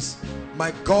hands, please.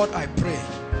 My God, I pray.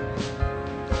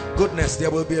 goodness, there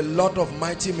will be a lot of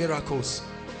mighty miracles.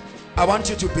 I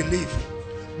want you to believe.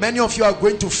 Many of you are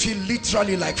going to feel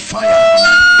literally like fire.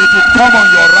 It will come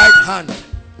on your right hand.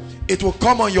 It will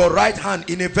come on your right hand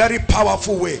in a very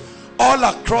powerful way. All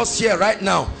across here right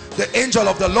now, the angel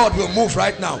of the Lord will move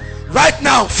right now. Right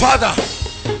now, Father,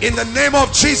 in the name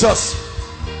of Jesus,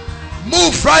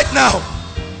 move right now.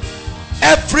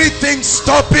 Everything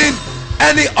stopping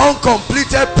any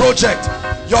uncompleted project.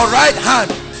 Your right hand,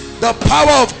 the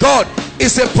power of God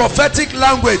is a prophetic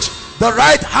language. The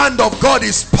right hand of God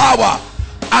is power.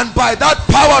 And by that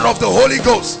power of the Holy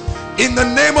Ghost, in the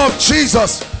name of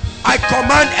Jesus, I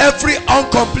command every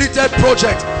uncompleted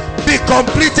project be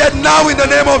completed now in the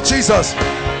name of Jesus.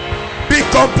 Be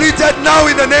completed now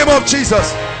in the name of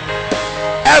Jesus.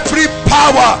 Every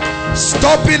power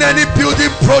stopping any building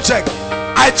project,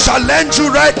 I challenge you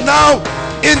right now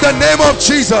in the name of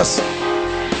Jesus.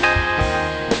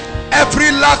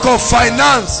 Every lack of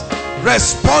finance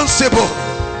responsible,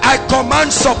 I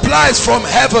command supplies from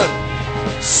heaven.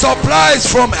 Supplies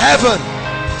from heaven.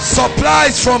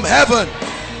 Supplies from heaven.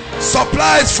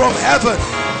 Supplies from heaven.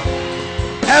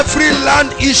 Every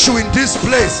land issue in this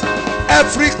place,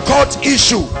 every court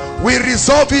issue, we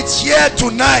resolve it here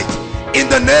tonight in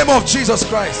the name of Jesus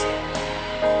Christ.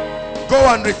 Go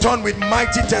and return with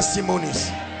mighty testimonies.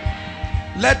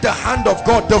 Let the hand of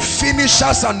God, the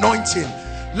finisher's anointing,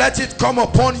 let it come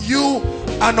upon you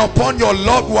and upon your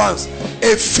loved ones.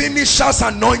 A finisher's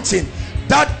anointing,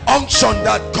 that unction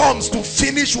that comes to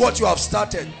finish what you have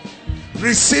started.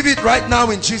 Receive it right now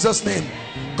in Jesus' name.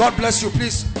 God bless you.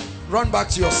 Please run back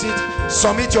to your seat.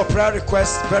 Submit your prayer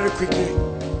request very quickly.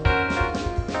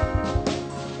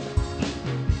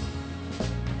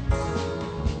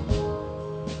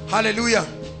 Hallelujah.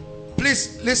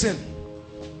 Please listen.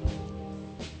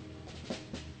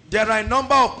 There are a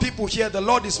number of people here. The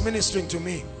Lord is ministering to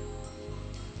me.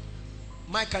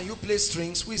 Mike, can you play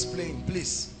strings? Who is playing?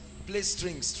 Please play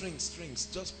strings, strings.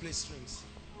 Just play strings.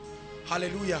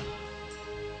 Hallelujah.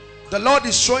 The Lord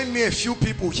is showing me a few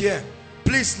people here.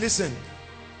 Please listen.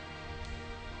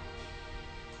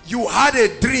 You had a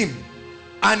dream,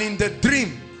 and in the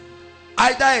dream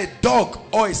either a dog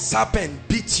or a serpent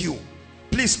beat you.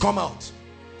 Please come out.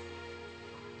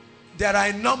 There are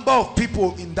a number of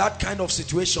people in that kind of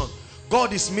situation.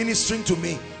 God is ministering to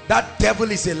me. That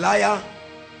devil is a liar.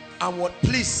 And what,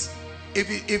 please,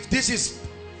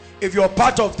 if you're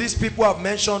part of these people I've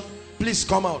mentioned, please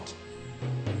come out.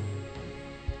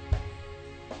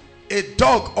 A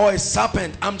dog or a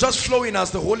serpent, I'm just flowing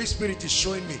as the Holy Spirit is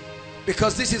showing me,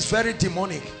 because this is very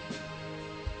demonic.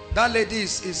 That lady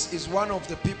is one of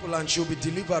the people, and she'll be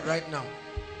delivered right now.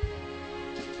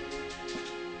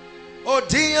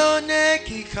 Odione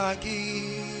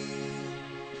kikagi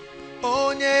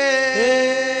onye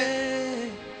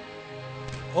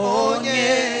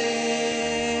onye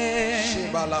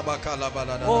shibala bakala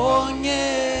balada onye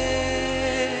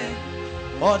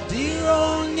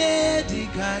odirone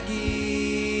dikagi.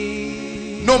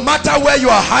 No matter where you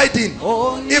are hiding,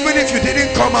 even if you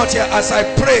didn't come out here, as I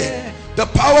pray, the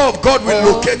power of God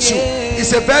will locate you.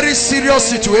 It's a very serious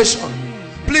situation.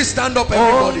 Please stand up,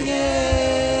 everybody.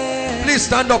 Please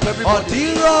stand up,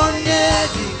 everybody.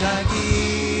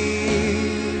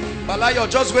 Bala, you're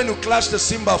just going to clash the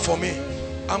cymbal for me.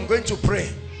 I'm going to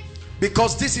pray,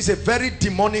 because this is a very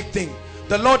demonic thing.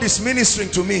 The Lord is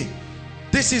ministering to me.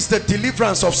 This is the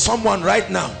deliverance of someone right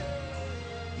now.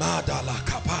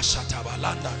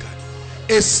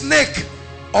 A snake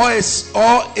or a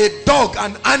dog,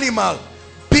 an animal,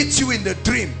 beat you in the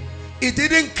dream. It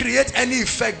didn't create any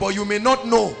effect, but you may not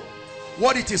know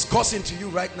what it is causing to you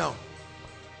right now.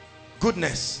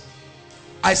 Goodness.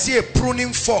 I see a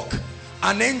pruning fork.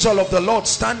 An angel of the Lord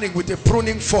standing with a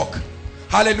pruning fork.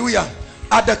 Hallelujah.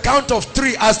 At the count of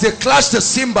 3, as they clash the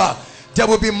cymbal, there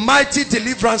will be mighty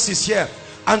deliverances here.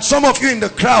 And some of you in the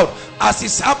crowd, as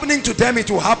it's happening to them, it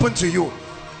will happen to you.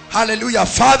 Hallelujah.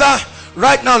 Father,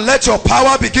 right now let your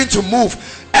power begin to move.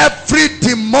 Every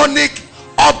demonic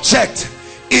object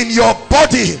in your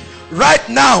body right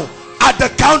now, at the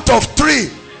count of 3,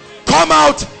 come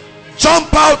out,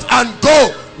 jump out and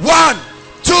go. 1,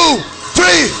 2,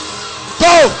 3.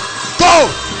 Go, go,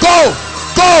 go,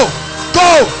 go,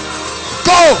 go,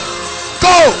 go,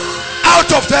 go.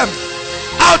 Out of them,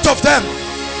 out of them.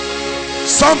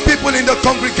 Some people in the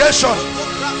congregation,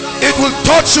 it will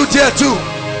touch you there too.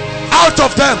 Out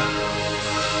of them.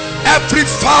 Every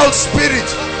foul spirit.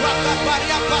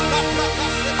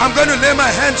 I'm going to lay my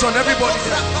hands on everybody.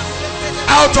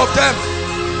 Out of them.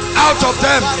 Out of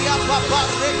them.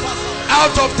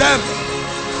 Out of them.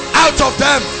 Out of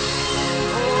them.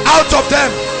 Out of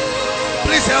them.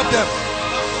 Please help them.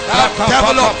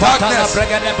 Devil of darkness,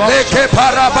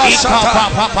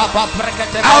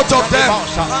 out of them,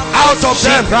 out of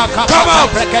them, come out,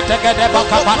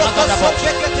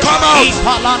 come out.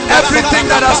 Everything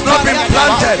that has not been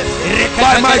planted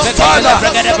by my Father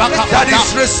that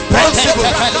is responsible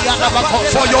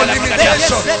for your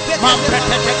limitation.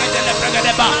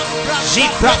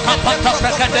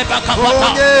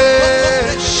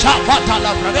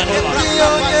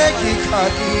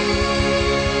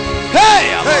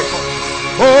 Hey!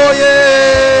 Oh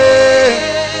yeah!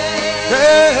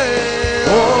 Hey!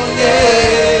 Oh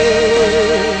yeah!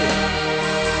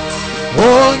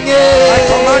 Oh yeah! I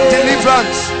command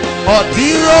deliverance. Oh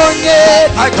dear,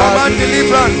 I command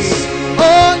deliverance.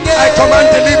 oh yeah! I command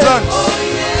deliverance.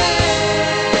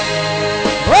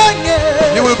 Oh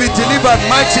yeah! You will be delivered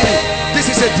mightily.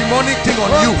 This is a demonic thing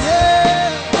on you.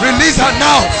 Release her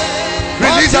now.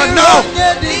 Release her now.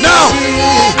 Now.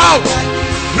 Out.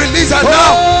 Release her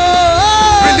now.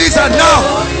 Release her now.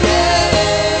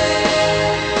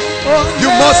 You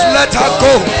must let her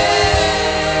go.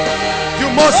 You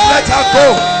must let her go.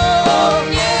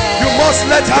 You must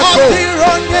let her go.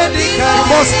 You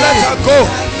must let her go.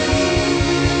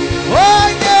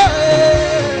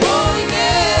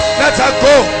 Let her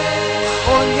go.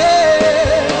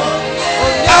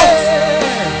 Out.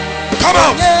 Come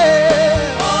out.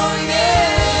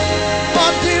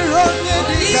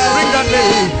 Bring that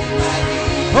lady.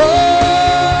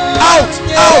 Out.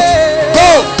 Out. Go.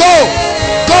 Go.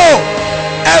 Go.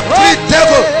 Every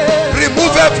devil,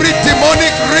 remove every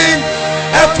demonic ring,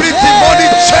 every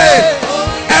demonic chain,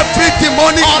 every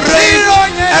demonic ring,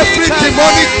 every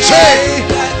demonic chain.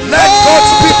 Let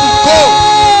God's people go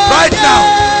right now.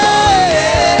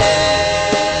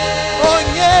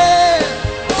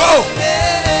 Go.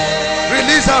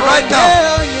 Release her right now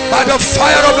by the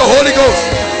fire of the Holy Ghost.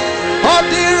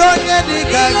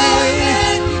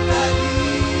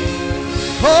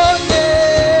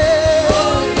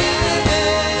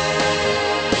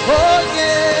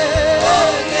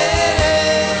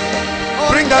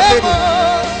 Bring that baby.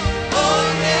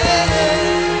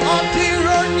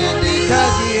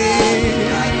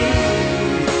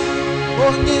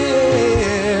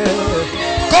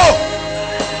 Go.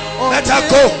 Let her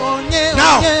go.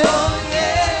 Now.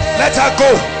 Let her go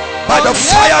by the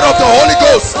fire of the Holy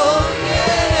Ghost.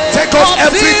 Take off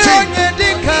everything.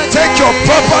 Take your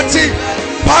property.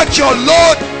 Pack your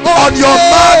load on your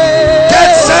mat.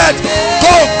 Get set.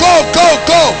 Go, go, go,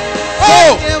 go.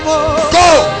 Go. Go.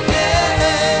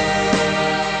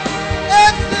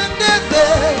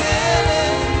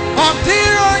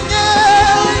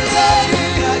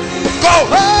 Go.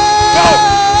 Go.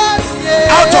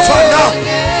 Out of her now.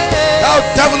 Thou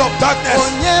devil of darkness.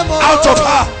 Out of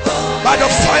her by the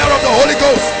fire of the Holy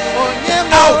Ghost.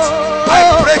 Out. I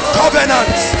break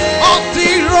covenants.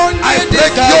 I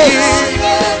break yokes.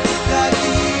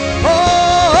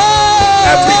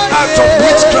 Every act of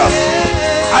witchcraft,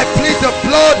 I plead the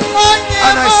blood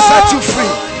and I set you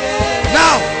free.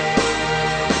 Now.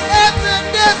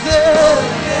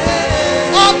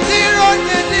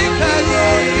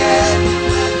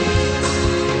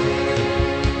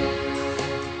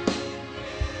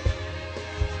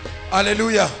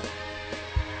 Hallelujah.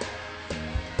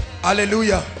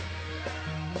 Hallelujah.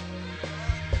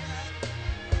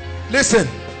 Listen.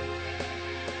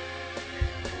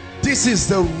 This is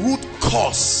the root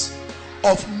cause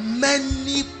of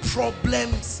many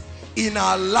problems in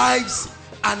our lives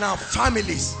and our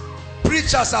families.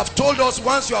 Preachers have told us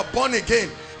once you are born again,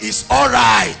 it's all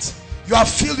right. You are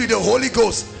filled with the Holy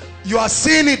Ghost. You are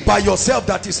seeing it by yourself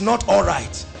that is not all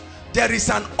right. There is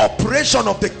an operation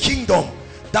of the kingdom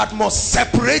that must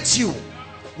separate you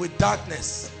with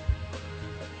darkness.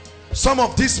 Some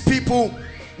of these people,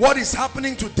 what is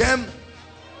happening to them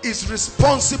is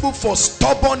responsible for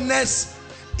stubbornness,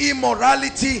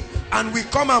 immorality, and we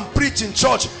come and preach in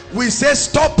church. We say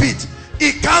stop it.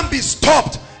 It can't be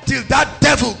stopped till that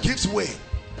devil gives way.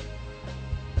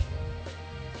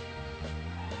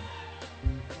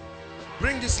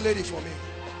 Bring this lady for me.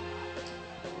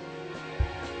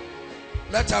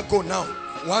 Let her go now,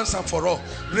 once and for all.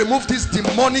 Remove this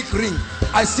demonic ring.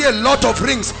 I see a lot of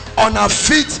rings on her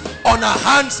feet, on her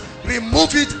hands.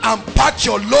 Remove it and pack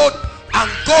your load and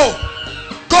go.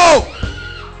 Go.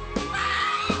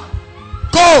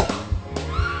 Go.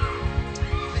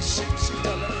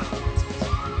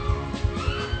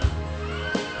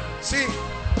 See,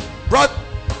 brother,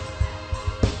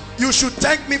 you should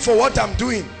thank me for what I'm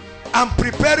doing. I'm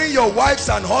preparing your wives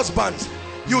and husbands.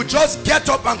 You just get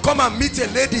up and come and meet a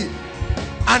lady,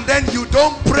 and then you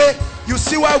don't pray. You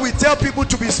see why we tell people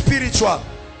to be spiritual.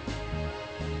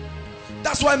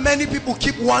 That's why many people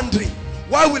keep wondering,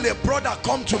 Why will a brother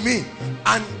come to me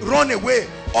and run away?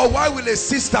 Or why will a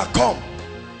sister come?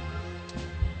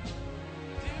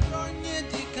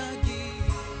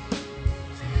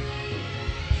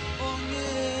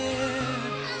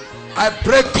 I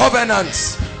break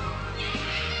covenants.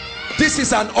 This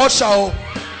is an usher.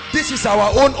 This is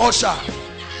our own usher.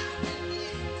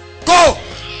 Go,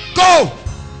 go.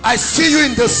 I see you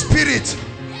in the spirit,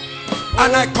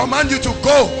 and I command you to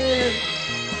go.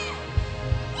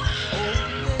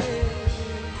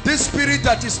 This spirit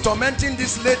that is tormenting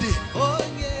this lady,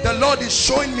 the Lord is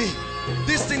showing me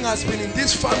this thing has been in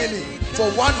this family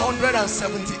for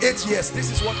 178 years.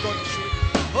 This is what God is showing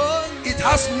me. It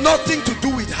has nothing to do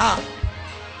with her.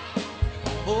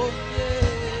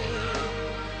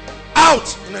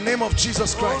 Out in the name of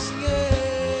Jesus Christ.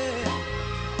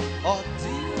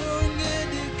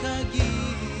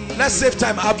 Let's save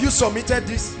time. Have you submitted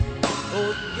this?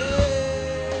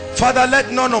 Father,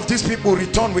 let none of these people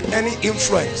return with any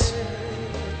influence.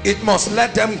 It must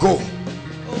let them go.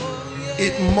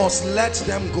 It must let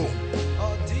them go.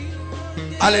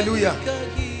 Hallelujah.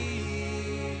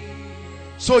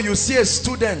 So you see a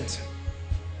student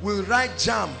will write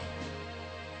JAM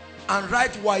and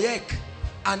write WAEC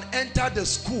and enter the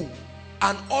school,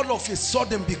 and all of a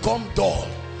sudden become dull,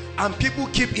 and people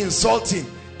keep insulting.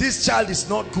 This child is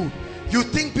not good. You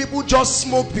think people just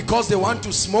smoke because they want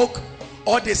to smoke,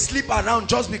 or they sleep around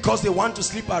just because they want to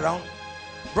sleep around?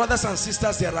 Brothers and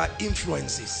sisters, there are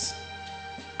influences,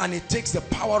 and it takes the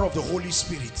power of the Holy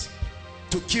Spirit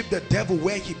to keep the devil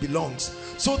where he belongs,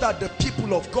 so that the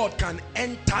people of God can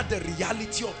enter the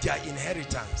reality of their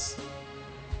inheritance.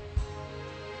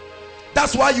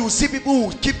 That's why you see people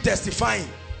who keep testifying,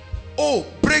 oh,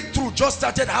 breakthrough just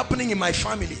started happening in my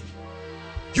family.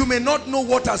 You may not know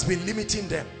what has been limiting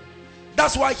them.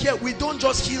 That's why here we don't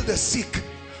just heal the sick.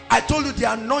 I told you the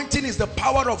anointing is the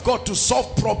power of God to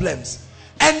solve problems.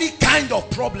 Any kind of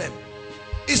problem.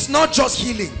 It's not just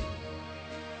healing.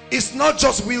 It's not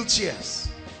just wheelchairs.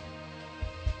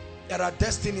 There are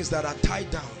destinies that are tied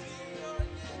down,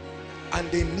 and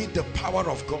they need the power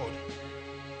of God.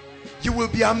 You will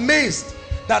be amazed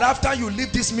that after you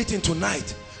leave this meeting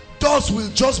tonight, doors will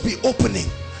just be opening.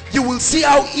 You will see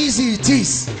how easy it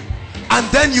is, and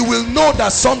then you will know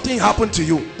that something happened to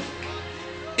you.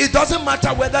 It doesn't matter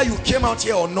whether you came out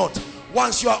here or not.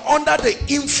 Once you are under the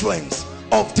influence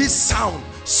of this sound,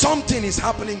 something is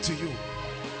happening to you.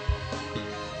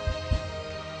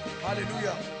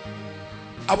 Hallelujah.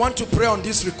 I want to pray on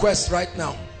this request right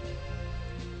now.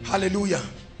 Hallelujah.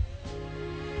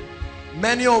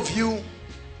 Many of you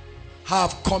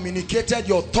have communicated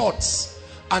your thoughts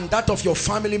and that of your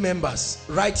family members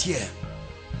right here.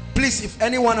 Please, if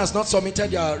anyone has not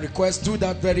submitted your request, do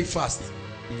that very fast.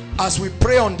 As we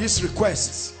pray on these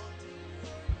requests,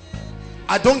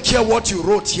 I don't care what you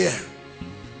wrote here.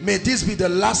 May this be the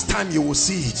last time you will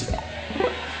see it.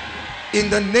 In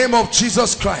the name of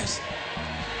Jesus Christ.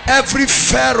 Every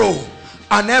Pharaoh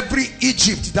and every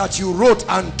Egypt that you wrote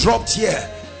and dropped here,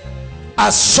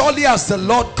 as surely as the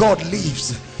Lord God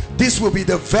lives, this will be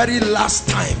the very last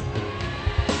time.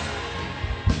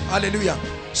 Hallelujah.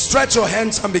 Stretch your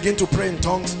hands and begin to pray in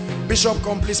tongues. Bishop,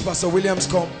 come please. Pastor Williams,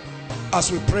 come as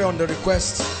we pray on the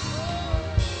requests.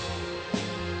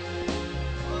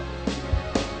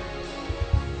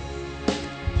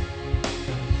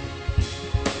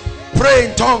 Pray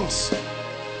in tongues.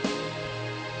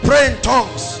 Pray in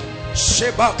tongues.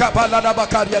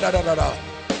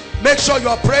 Make sure you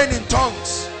are praying in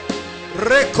tongues.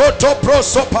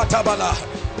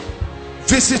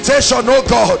 Visitation, oh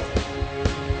God.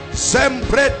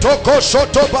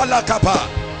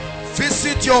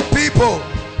 Visit your people.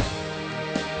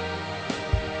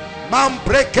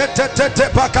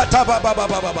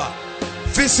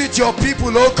 Visit your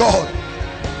people, oh God.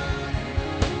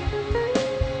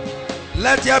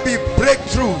 Let there be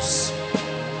breakthroughs.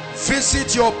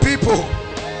 Visit your people.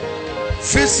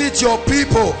 Visit your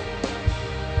people.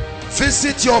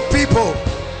 Visit your people.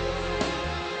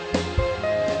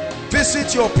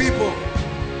 Visit your people.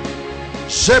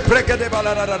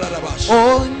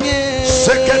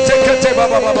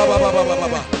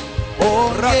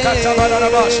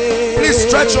 Please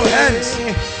stretch your hands.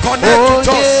 Connect with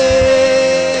us.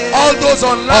 All those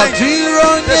online,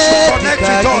 they should connect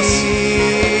with us.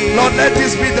 Lord, let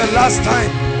this be the last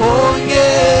time. Oh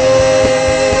yeah.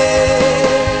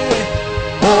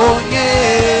 Oh yeah.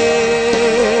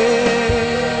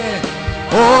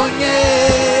 Oh yeah.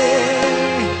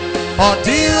 Oh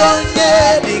dear, oh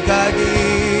yeah, digagi.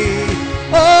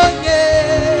 Oh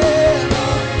yeah.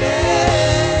 Oh yeah.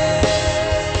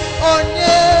 Oh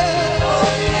yeah. Oh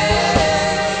yeah.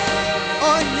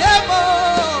 Oh yeah.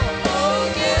 Oh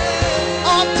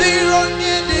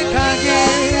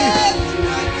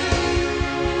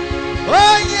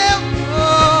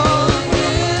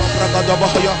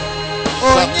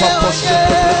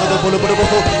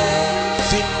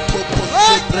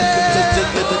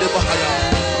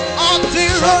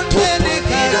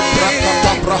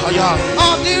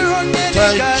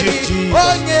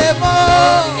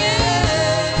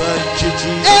Thank you,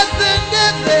 Jesus.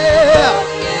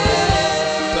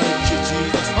 Thank you,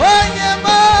 Jesus.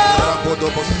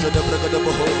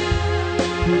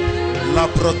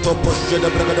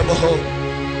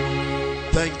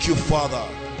 Thank you, Father,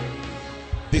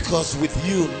 because with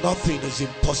you nothing is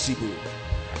impossible.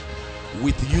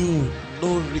 With you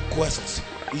no request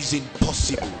is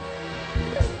impossible.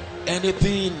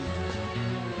 Anything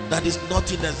that is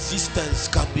not in existence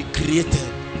can be created.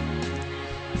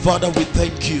 Father, we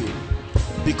thank you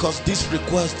because this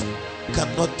request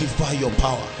cannot defy your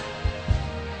power.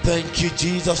 Thank you,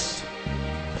 Jesus,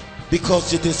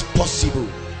 because it is possible.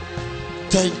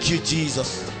 Thank you,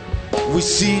 Jesus. We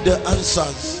see the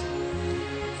answers.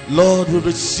 Lord, we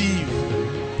receive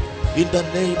in the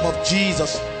name of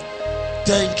Jesus.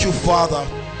 Thank you, Father.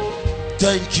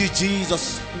 Thank you,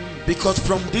 Jesus, because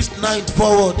from this night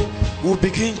forward we'll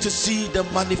begin to see the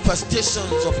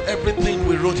manifestations of everything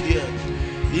we wrote here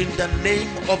in the name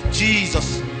of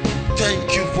Jesus.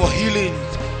 Thank you for healing.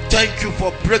 Thank you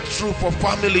for breakthrough for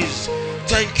families.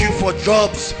 Thank you for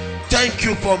jobs. Thank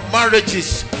you for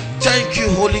marriages. Thank you,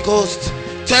 Holy Ghost.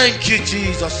 Thank you,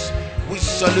 Jesus. We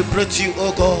celebrate you,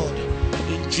 oh God,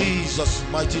 in Jesus'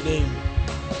 mighty name.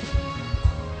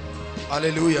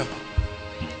 Hallelujah.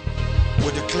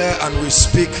 We declare and we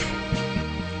speak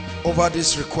over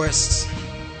these requests.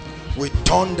 We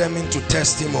turn them into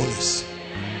testimonies.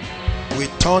 We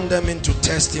turn them into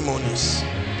testimonies.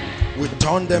 We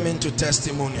turn them into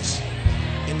testimonies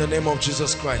in the name of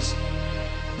Jesus Christ.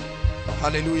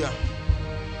 Hallelujah.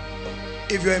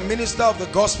 If you're a minister of the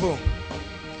gospel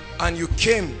and you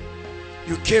came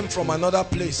from another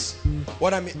place,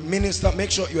 what I mean, minister,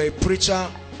 make sure you're a preacher,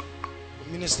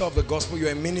 minister of the gospel,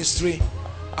 you're a ministry,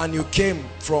 and you came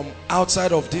from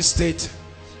outside of this state,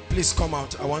 please come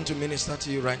out. I want to minister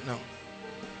to you right now.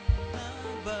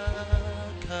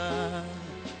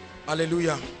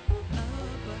 Hallelujah.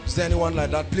 Is there anyone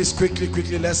like that? Please quickly,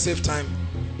 let's save time.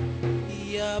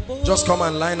 Just come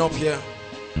and line up here.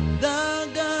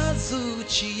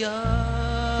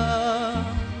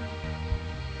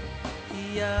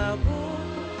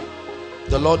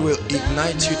 The Lord will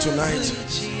ignite you tonight.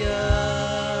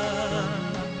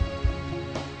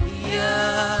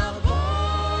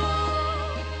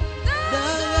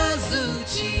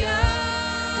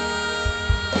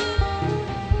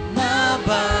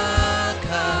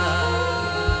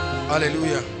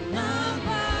 Hallelujah.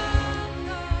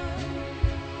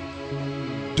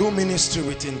 Do ministry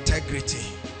with integrity.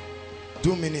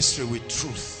 Do ministry with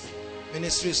truth.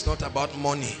 Ministry is not about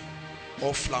money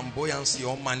or flamboyancy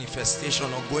or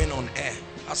manifestation or going on air.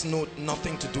 Has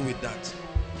nothing to do with that.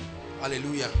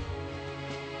 Hallelujah.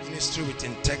 Ministry with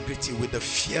integrity, with the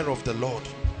fear of the Lord,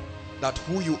 that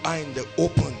who you are in the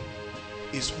open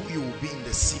is who you will be in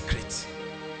the secret.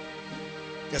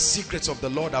 The secrets of the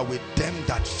Lord are with them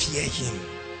that fear him,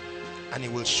 and he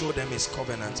will show them his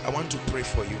covenant. I want to pray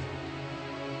for you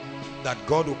that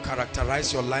God will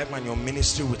characterize your life and your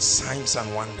ministry with signs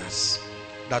and wonders,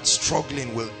 that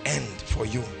struggling will end for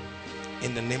you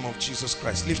in the name of Jesus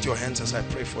Christ. Lift your hands as I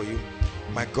pray for you.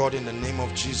 My God, in the name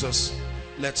of Jesus,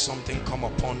 let something come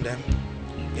upon them.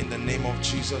 In the name of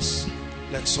Jesus,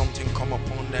 let something come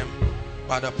upon them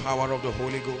by the power of the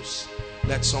Holy Ghost.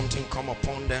 Let something come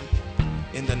upon them.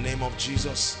 In the name of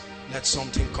Jesus, let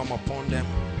something come upon them.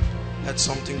 Let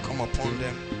something come upon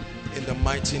them. In the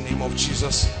mighty name of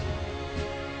Jesus.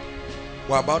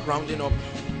 We're about rounding up.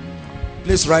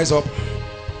 Please rise up.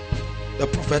 The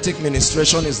prophetic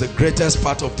ministration is the greatest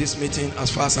part of this meeting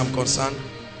as far as I'm concerned.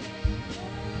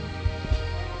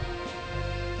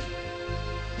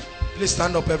 Please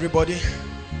stand up, everybody.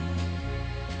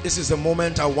 This is the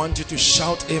moment I want you to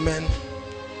shout amen.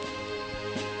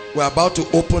 We're about to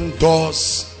open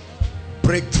doors,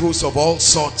 breakthroughs of all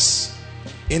sorts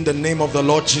in the name of the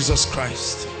Lord Jesus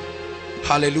Christ.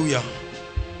 Hallelujah.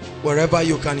 Wherever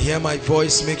you can hear my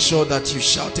voice, make sure that you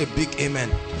shout a big amen.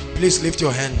 Please lift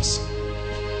your hands.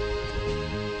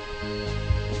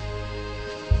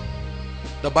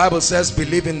 The Bible says,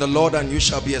 believe in the Lord and you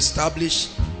shall be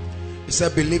established. He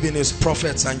said, believe in his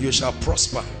prophets and you shall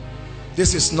prosper.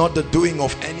 This is not the doing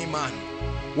of any man.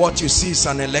 What you see is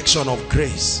an election of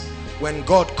grace. When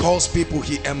God calls people,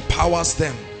 he empowers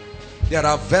them. There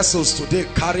are vessels today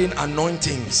carrying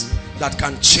anointings that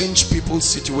can change people's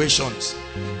situations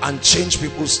and change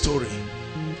people's story.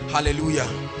 Hallelujah.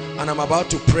 And I'm about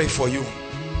to pray for you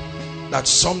that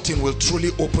something will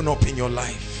truly open up in your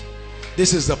life.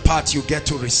 This is the part you get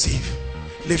to receive.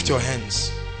 Lift your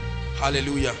hands.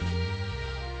 Hallelujah.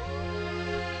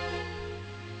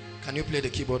 Can you play the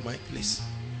keyboard, Mike, please?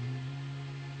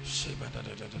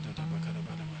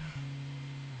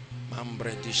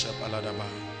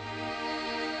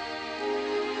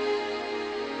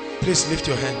 Please lift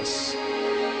your hands.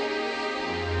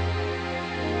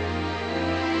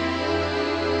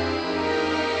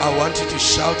 I want you to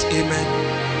shout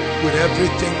amen with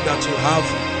everything that you have.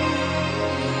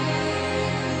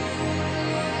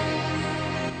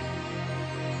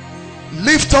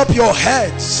 Lift up your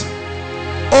heads,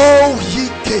 O ye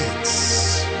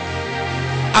gates,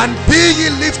 and be ye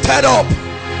lifted up,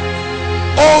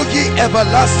 O ye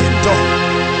everlasting door.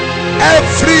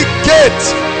 Every gate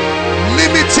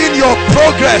limiting your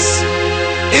progress,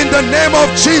 in the name of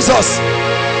Jesus,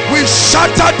 we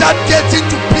shatter that gate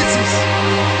into pieces.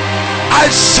 I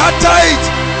shatter it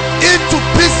into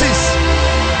pieces.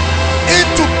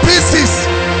 Into pieces.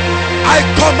 I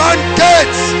command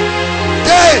gates,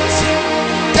 gates,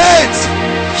 gates,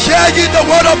 hear ye the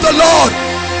word of the Lord.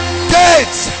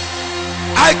 Gates,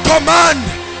 I command,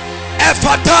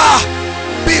 Ephata,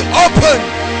 be open,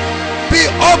 be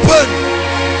open,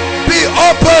 be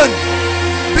open,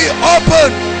 be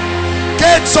open.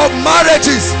 Gates of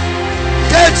marriages,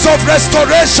 gates of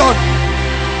restoration,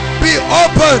 be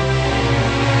open.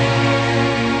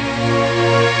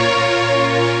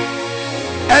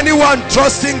 Anyone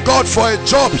trusting God for a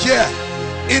job here,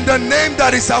 in the name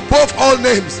that is above all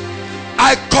names,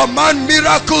 I command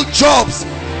miracle jobs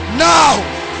now.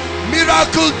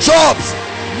 Miracle jobs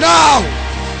now.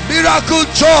 Miracle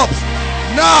jobs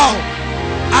now.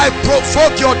 I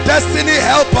provoke your destiny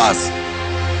helpers.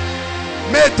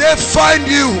 May they find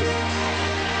you.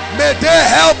 May they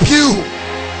help you.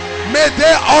 May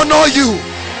they honor you.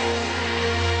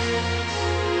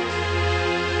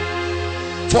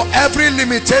 For every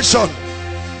limitation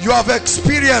you have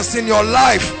experienced in your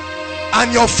life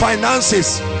and your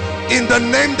finances, in the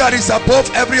name that is above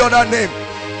every other name,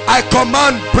 I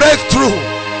command breakthrough.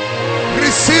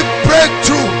 Receive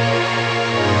breakthrough.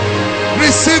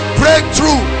 Receive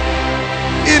breakthrough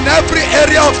in every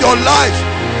area of your life.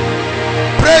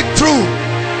 Breakthrough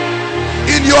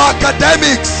in your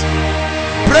academics.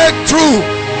 Breakthrough.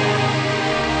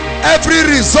 Every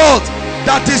result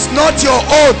that is not your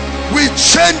own, we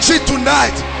change it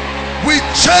tonight. We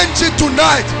change it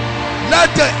tonight.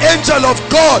 Let the angel of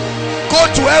God go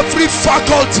to every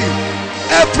faculty,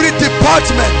 every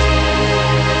department.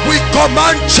 We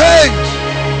command change.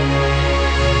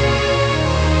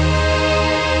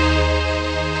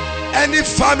 Any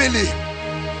family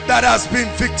that has been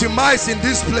victimized in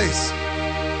this place,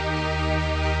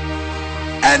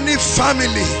 any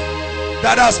family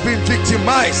that has been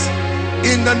victimized,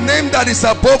 in the name that is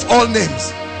above all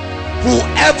names,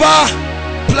 whoever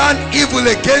plan evil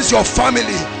against your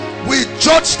family, we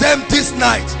judge them this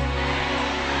night.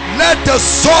 Let the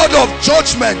sword of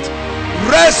judgment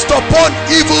rest upon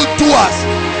evildoers.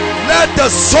 Let the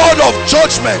sword of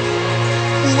judgment,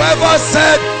 whoever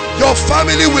said your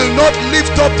family will not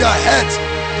lift up their heads,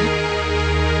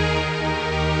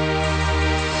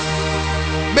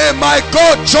 may my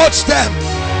God judge them.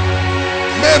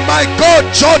 May my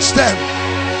God judge them.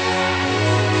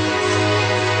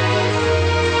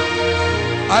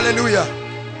 Hallelujah.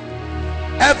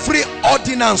 Every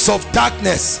ordinance of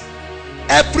darkness,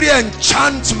 every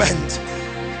enchantment,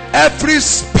 every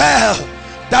spell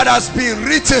that has been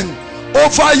written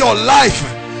over your life,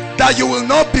 that you will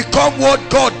not become what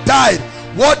God died,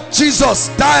 what Jesus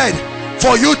died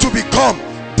for you to become,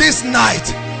 this night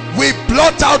we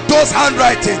blot out those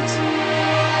handwritings.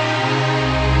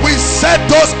 We set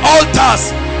those altars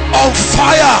on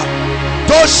fire,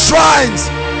 those shrines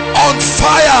on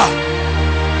fire,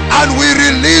 and we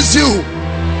release you.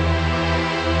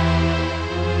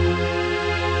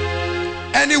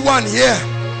 Anyone here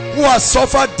who has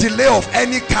suffered delay of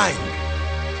any kind,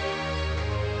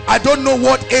 I don't know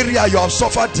what area you have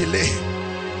suffered delay,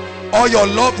 or your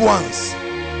loved ones,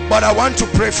 but I want to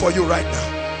pray for you right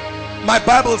now. My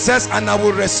Bible says, and I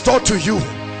will restore to you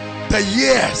the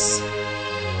years.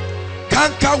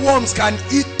 Cankerworms can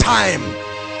eat time,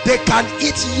 they can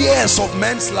eat years of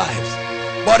men's lives.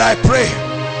 But I pray,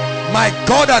 my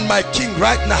God and my King,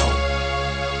 right now,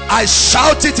 I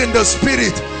shout it in the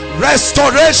spirit: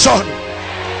 restoration,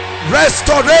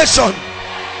 restoration,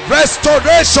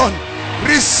 restoration.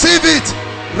 Receive it.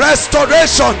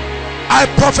 Restoration. I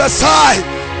prophesy,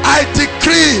 I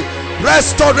decree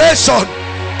restoration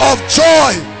of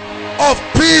joy, of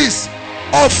peace,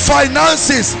 of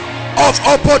finances, of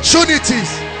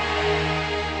opportunities.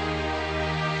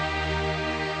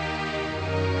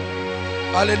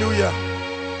 Hallelujah.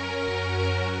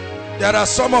 There are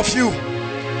some of you,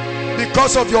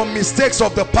 because of your mistakes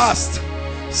of the past,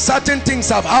 certain things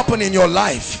have happened in your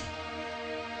life,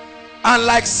 and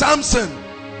like Samson,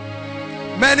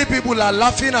 many people are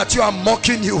laughing at you and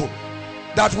mocking you.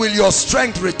 That will your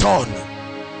strength return?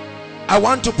 I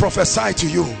want to prophesy to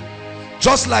you,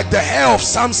 just like the hair of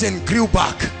Samson grew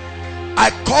back, I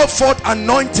call forth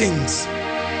anointings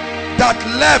that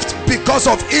left because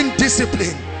of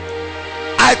indiscipline.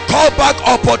 I call back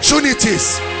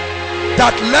opportunities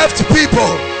that left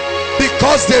people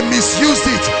because they misused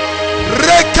it.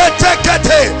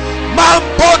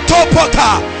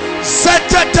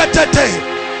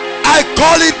 I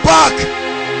call it back.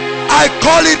 I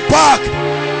call it back.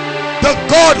 The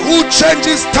God who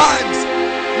changes times,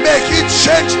 may he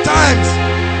change times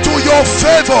to your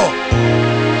favor.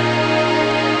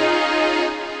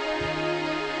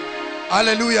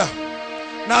 Hallelujah.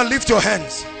 Now lift your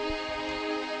hands.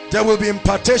 There will be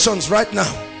impartations right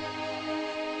now.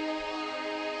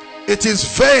 It is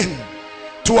vain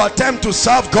to attempt to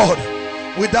serve God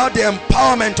without the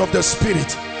empowerment of the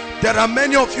Spirit. There are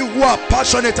many of you who are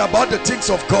passionate about the things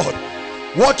of God.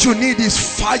 What you need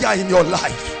is fire in your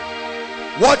life.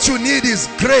 What you need is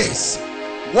grace.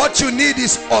 What you need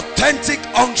is authentic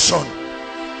unction.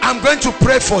 I'm going to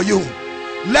pray for you.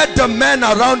 Let the men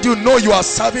around you know you are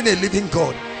serving a living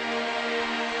God.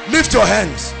 Lift your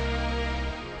hands.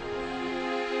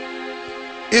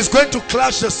 It's going to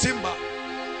clash the cymbal,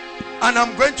 and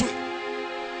I'm going to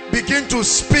begin to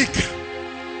speak,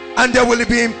 and there will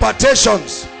be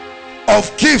impartations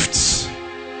of gifts.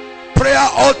 Prayer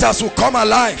altars will come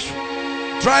alive.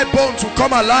 Dry bones will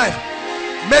come alive.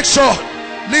 Make sure,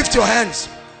 lift your hands.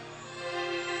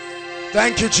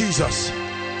 Thank you, Jesus.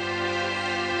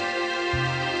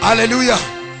 Hallelujah.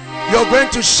 You're going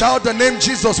to shout the name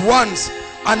Jesus once,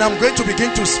 and I'm going to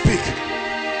begin to speak.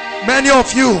 Many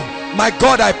of you, my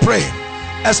God, I pray,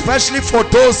 especially for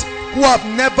those who have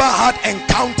never had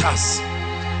encounters,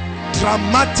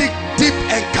 dramatic, deep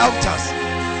encounters,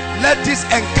 let these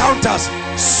encounters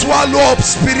swallow up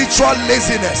spiritual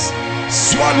laziness,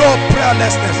 swallow up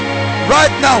prayerlessness.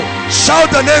 Right now,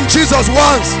 shout the name Jesus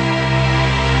once.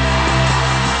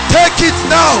 Take it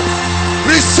now.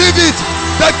 Receive it.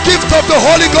 The gift of the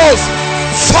Holy Ghost.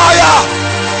 Fire.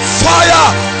 Fire.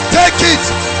 Take it.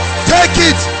 Take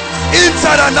it.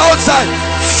 Inside and outside.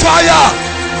 Fire.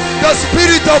 The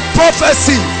spirit of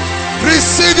prophecy.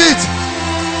 Receive it.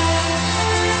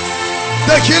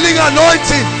 The healing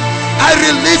anointing, I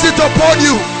release it upon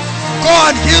you. Go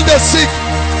and heal the sick.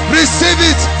 Receive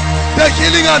it. The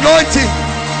healing anointing,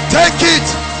 take it.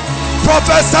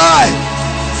 Prophesy.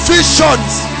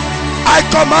 Visions, I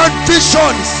command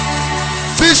visions.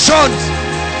 Visions.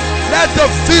 Let the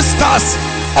vistas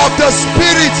of the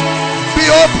Spirit be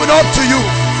opened up to you.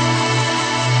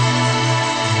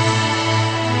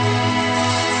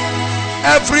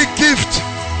 Every gift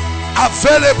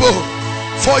available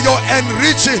for your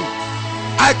enriching,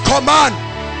 I command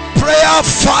prayer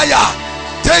fire.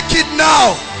 Take it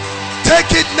now.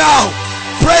 Take it now.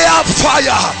 Prayer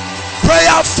fire.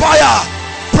 Prayer fire.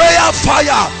 Prayer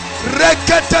fire.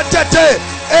 Reketete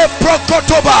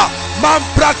eprokotoba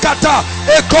mamprakata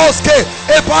ekoske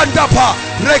ebandapa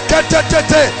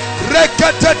reketete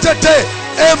reketete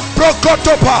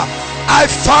emprokotoba. I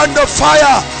found the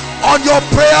fire on your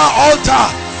prayer altar.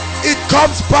 It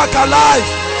comes back alive.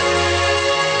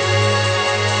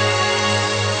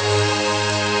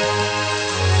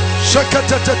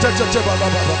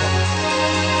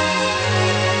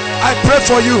 I pray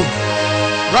for you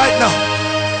right now.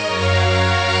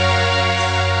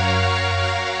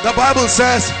 The Bible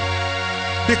says,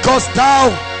 because thou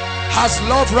hast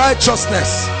loved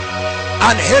righteousness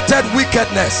and hated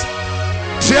wickedness,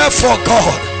 therefore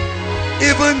God,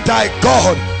 even thy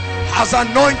God, has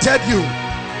anointed you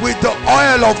with the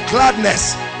oil of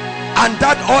gladness, and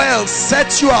that oil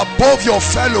sets you above your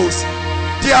fellows.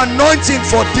 The anointing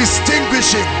for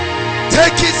distinguishing.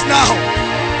 Take it now.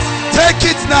 Take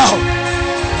it now.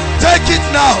 Take it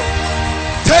now.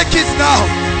 Take it now.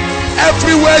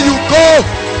 Everywhere you go,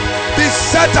 be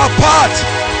set apart,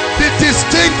 be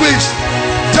distinguished.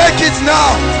 Take it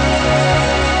now.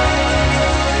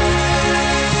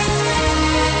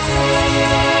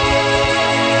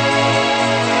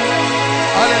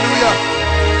 Hallelujah.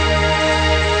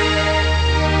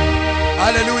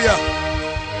 Hallelujah.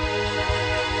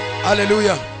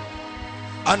 Hallelujah.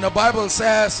 And the Bible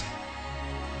says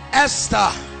Esther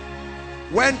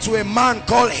went to a man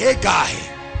called Haggai,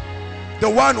 the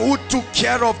one who took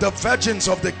care of the virgins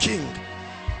of the king,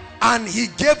 and he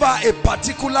gave her a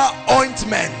particular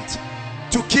ointment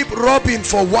to keep rubbing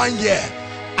for 1 year,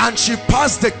 and she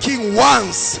passed the king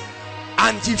once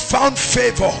and he found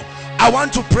favor. I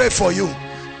want to pray for you.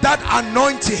 That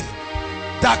anointing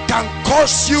that can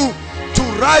cause you to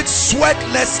ride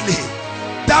sweatlessly,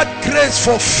 that grace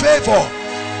for favor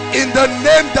in the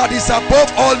name that is above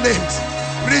all names,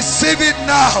 receive it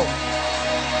now.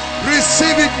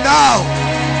 Receive it now.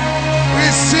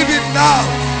 Receive it now.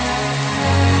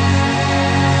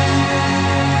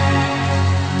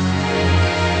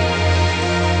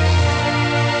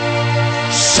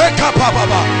 Sheka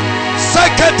baba,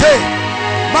 sekete,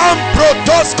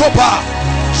 mamprodoskopa,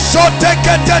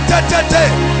 shotekete,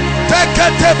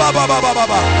 tekete baba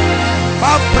baba,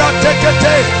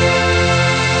 mampratekete.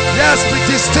 Yes, be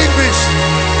distinguished.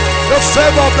 The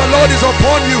favor of the Lord is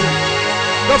upon you.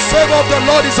 The favor of the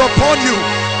Lord is upon you.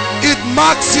 It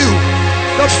marks you.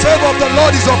 The favor of the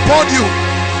Lord is upon you.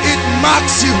 It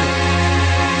marks you.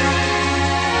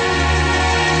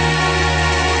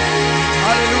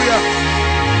 Hallelujah.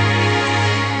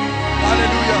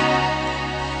 Hallelujah.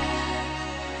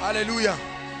 Hallelujah.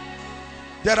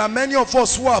 There are many of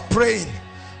us who are praying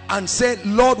and say,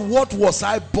 Lord, what was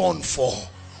I born for?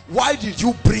 Why did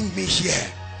you bring me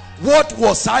here? What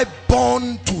was I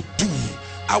born to do?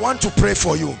 I want to pray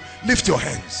for you. Lift your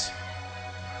hands.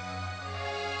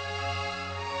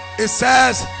 It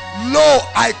says, lo,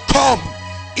 I come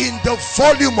in the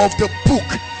volume of the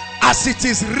book as it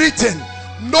is written.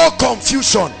 No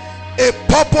confusion. A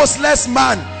purposeless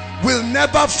man will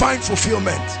never find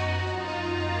fulfillment.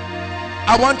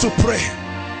 I want to pray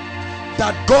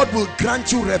that God will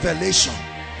grant you revelation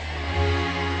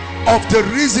of the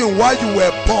reason why you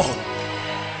were born.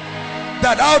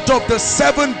 That out of the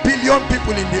 7 billion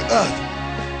people in the earth,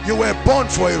 you were born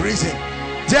for a reason.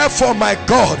 Therefore, my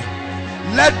God,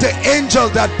 let the angel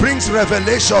that brings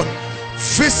revelation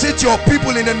visit your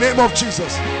people in the name of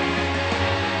Jesus.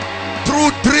 Through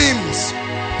dreams,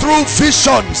 through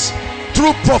visions,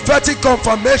 through prophetic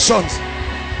confirmations,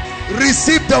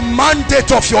 receive the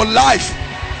mandate of your life.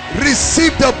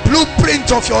 Receive the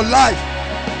blueprint of your life.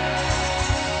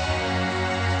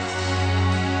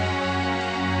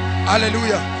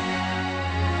 Hallelujah.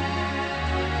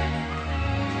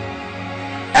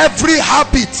 Every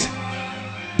habit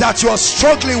that you are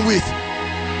struggling with,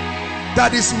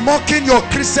 that is mocking your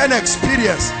Christian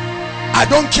experience, I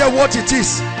don't care what it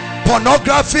is,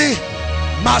 pornography,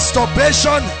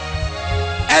 masturbation,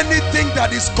 anything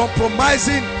that is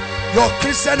compromising your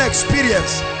Christian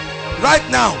experience, right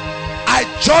now I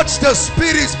judge the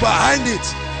spirits behind it.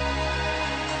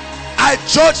 I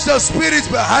judge the spirits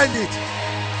behind it,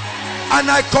 and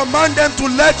I command them to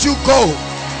let you go.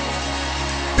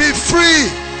 Be free,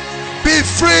 be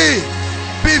free,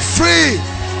 be free,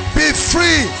 be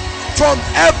free from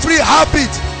every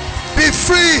habit. Be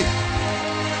free.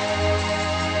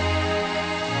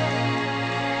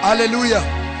 Hallelujah.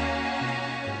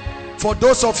 For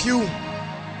those of you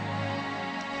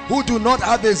who do not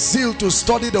have a zeal to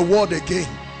study the word again,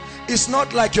 it's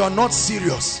not like you are not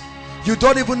serious. You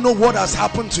don't even know what has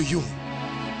happened to you.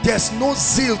 There's no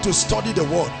zeal to study the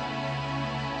word.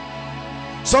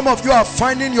 Some of you are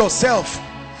finding yourself,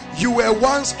 you were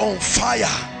once on fire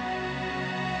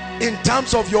in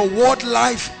terms of your word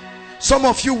life. Some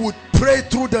of you would pray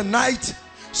through the night.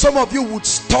 Some of you would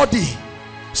study.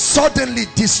 Suddenly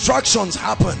distractions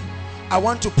happen. I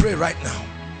want to pray right now.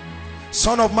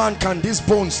 Son of man, can these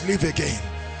bones live again?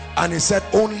 And he said,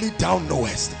 only thou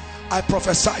knowest. I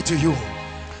prophesy to you,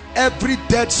 every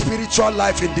dead spiritual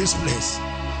life in this place,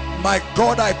 my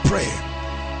God, I pray,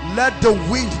 let the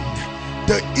wind,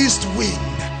 the east wind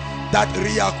that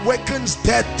reawakens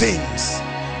dead things,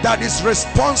 that is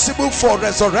responsible for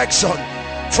resurrection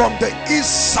from the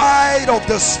east side of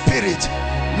the spirit,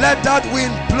 let that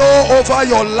wind blow over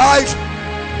your life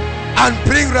and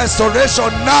bring restoration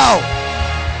now.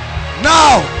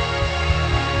 Now,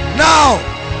 now,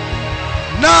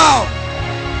 now.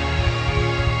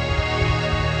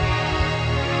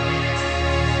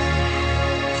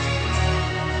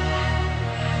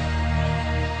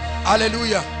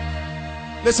 Hallelujah.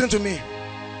 Listen to me.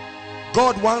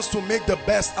 God wants to make the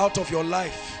best out of your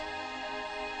life,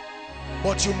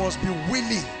 but you must be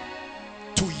willing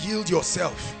to yield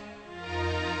yourself.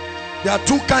 There are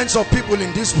two kinds of people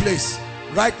in this place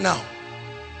right now.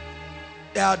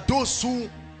 There are those who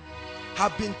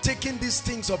have been taking these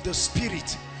things of the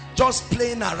spirit, just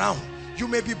playing around. You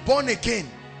may be born again,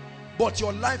 but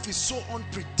your life is so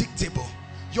unpredictable.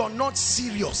 You're not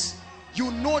serious.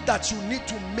 You know that you need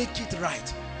to make it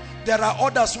right. There are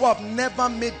others who have never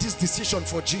made this decision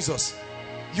for Jesus.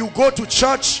 You go to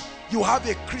church, you have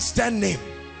a Christian name.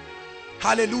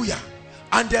 Hallelujah.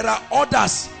 And there are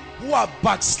others who are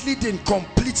backsliding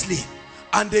completely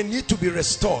and they need to be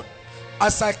restored.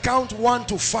 As I count 1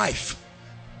 to 5,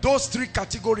 those 3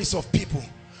 categories of people,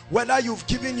 whether you've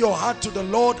given your heart to the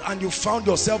Lord and you found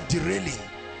yourself derailing,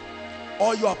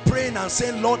 or you are praying and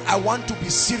saying, Lord, I want to be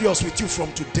serious with you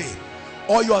from today,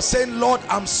 or you are saying, Lord,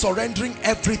 I'm surrendering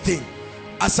everything.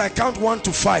 As I count 1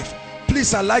 to 5,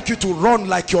 please, I'd like you to run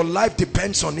like your life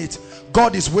depends on it.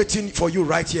 God is waiting for you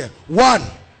right here. 1,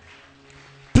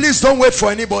 please don't wait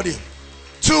for anybody.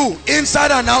 2,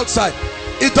 inside and outside,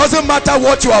 it doesn't matter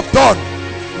what you have done.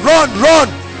 Run, run,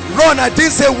 run. I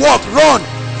didn't say walk. Run,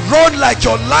 run like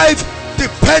your life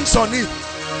depends on it.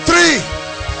 3,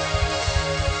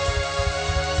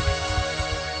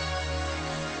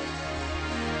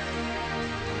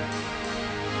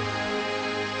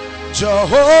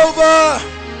 Jehovah,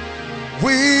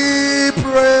 we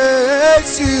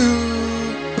praise you.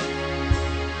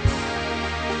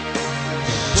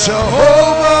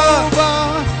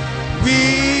 Jehovah, we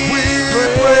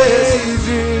praise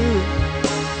you.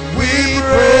 We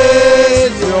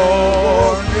praise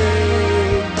your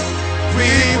name. We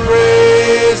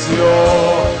praise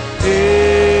your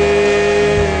name.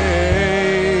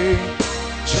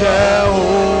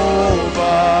 Jehovah,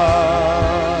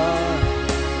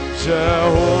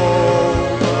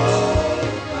 Jehovah.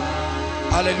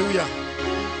 Hallelujah.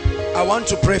 I want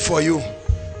to pray for you.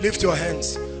 Lift your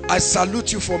hands. I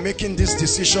salute you for making this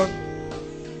decision.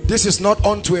 This is not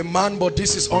unto a man, but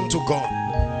this is unto God.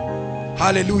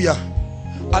 Hallelujah.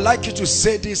 I'd like you to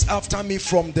say this after me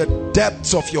from the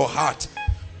depths of your heart.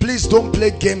 Please don't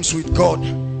play games with God.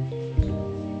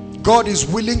 God is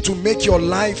willing to make your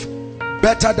life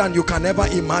better than you can ever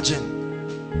imagine.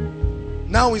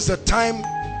 Now is the time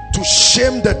to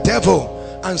shame the devil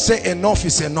and say, enough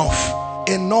is enough.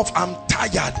 Enough, I'm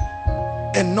tired.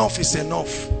 Enough is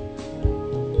enough.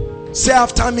 Say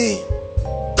after me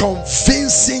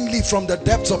convincingly from the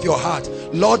depths of your heart,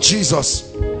 Lord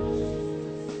Jesus,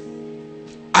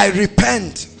 I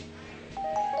repent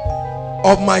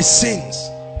of my sins.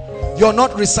 You're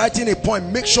not reciting a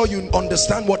poem. Make sure you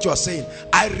understand what you are saying.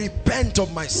 I repent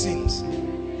of my sins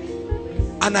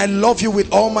and I love you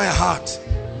with all my heart.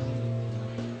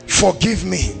 Forgive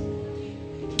me.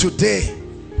 Today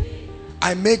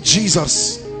I make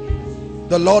Jesus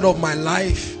the Lord of my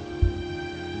life.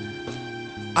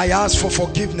 I ask for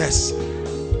forgiveness.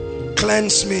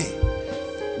 Cleanse me,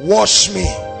 wash me.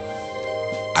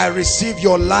 I receive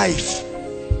your life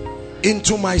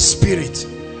into my spirit.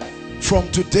 From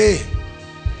today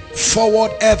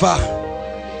forward ever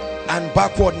and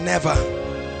backward never.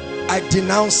 I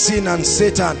denounce sin and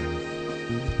Satan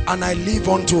and I live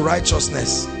unto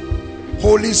righteousness.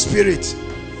 Holy Spirit,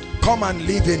 come and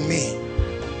live in me.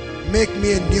 Make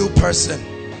me a new person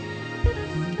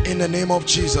in the name of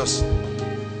Jesus.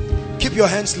 Keep your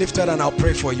hands lifted and I'll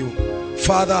pray for you.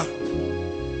 Father,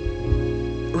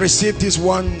 receive these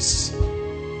ones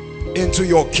into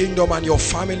your kingdom and your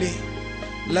family.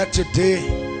 Let today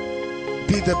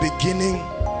be the beginning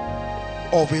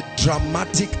of a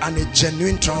dramatic and a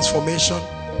genuine transformation.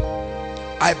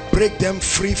 I break them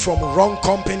free from wrong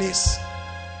companies,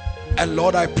 and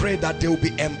Lord, I pray that they will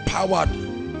be empowered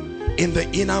in the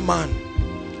inner man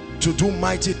to do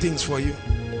mighty things for you.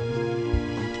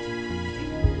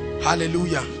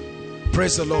 Hallelujah.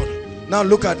 Praise the Lord. Now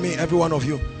look at me, every one of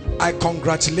you. I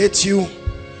congratulate you.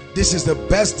 This is the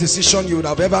best decision you would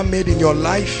have ever made in your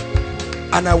life,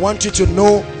 and I want you to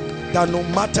know that no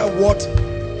matter what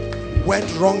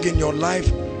went wrong in your life,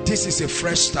 this is a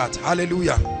fresh start.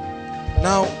 Hallelujah.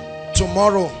 Now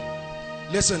tomorrow,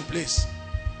 listen please,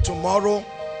 tomorrow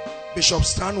Bishop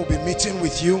Stan will be meeting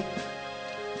with you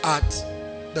at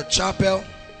the chapel,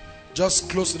 just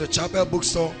close to the chapel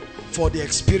bookstore, for the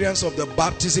experience of the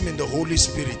baptism in the Holy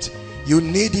Spirit. You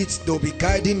need it. They'll be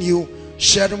guiding you,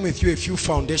 sharing with you a few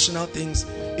foundational things.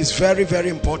 It's very, very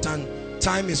important.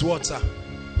 Time is what, sir?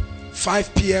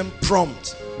 5 p.m.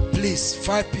 prompt. Please,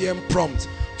 5 p.m. prompt.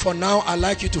 For now, I'd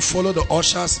like you to follow the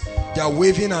ushers. They are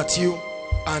waving at you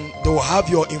and they will have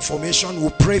your information.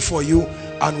 We'll pray for you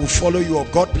and we'll follow you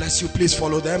up. God bless you. Please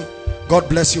follow them. God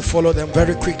bless you. Follow them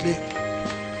very quickly.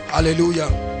 Hallelujah.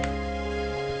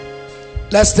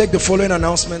 Let's take the following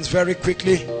announcements very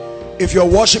quickly. If you're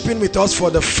worshiping with us for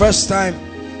the first time,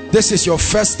 this is your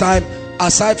first time,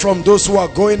 aside from those who are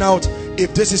going out,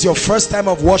 if this is your first time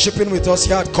of worshiping with us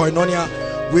here at Koinonia,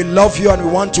 we love you and we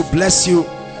want to bless you.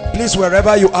 Please,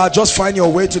 wherever you are, just find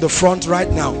your way to the front right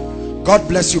now. God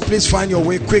bless you. Please find your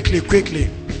way quickly.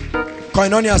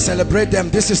 Koinonia, celebrate them.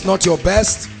 This is not your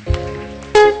best.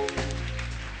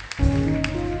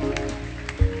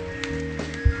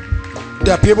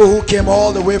 There are people who came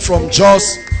all the way from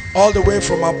Jos, all the way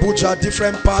from Abuja,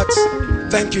 different parts.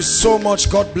 Thank you so much.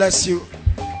 God bless you.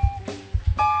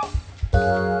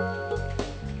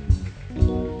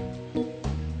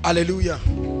 Hallelujah.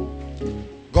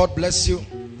 God bless you.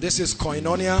 This is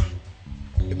Koinonia,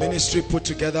 a ministry put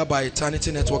together by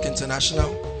Eternity Network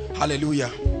International. Hallelujah.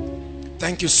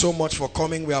 Thank you so much for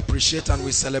coming. We appreciate and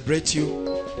we celebrate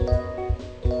you.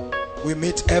 We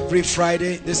meet every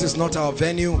Friday. This is not our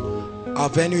venue. Our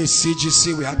venue is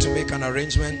CGC. We had to make an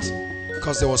arrangement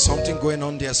because there was something going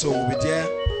on there. So we'll be there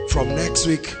from next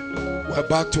week. We're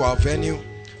back to our venue.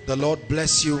 The Lord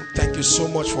bless you. Thank you so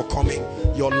much for coming.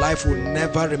 Your life will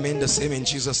never remain the same in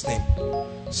Jesus' name.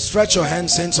 Stretch your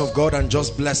hands, saints of God, and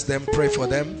just bless them. Pray for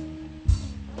them.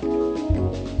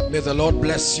 May the Lord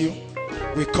bless you.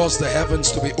 We cause the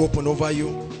heavens to be open over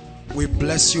you. We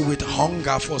bless you with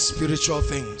hunger for spiritual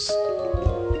things.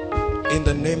 In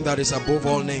the name that is above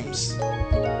all names.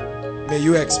 May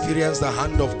you experience the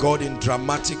hand of God in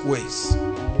dramatic ways.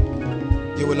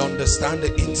 You will understand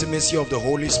the intimacy of the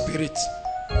Holy Spirit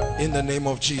in the name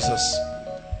of Jesus.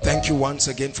 Thank you once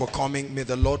again for coming. May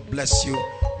the Lord bless you.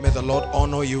 May the Lord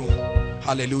honor you.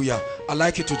 Hallelujah. I'd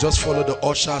like you to just follow the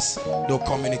ushers. They'll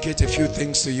communicate a few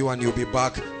things to you and you'll be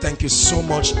back. Thank you so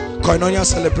much. Koinonia,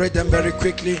 celebrate them very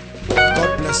quickly.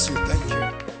 God bless you. Thank you.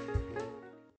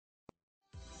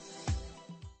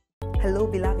 Hello,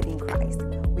 beloved in Christ.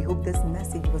 We hope this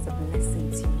message was a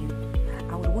blessing to you.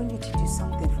 I would want you to do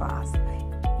something for us.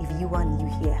 If you are new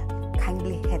here,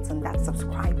 kindly hit on that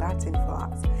subscribe button for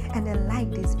us and then like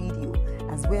this video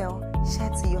as well. Share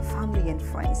to your family and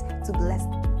friends to bless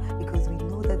them, because we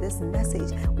know that this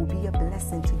message will be a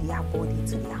blessing to their body,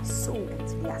 to their soul, and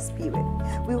to their spirit.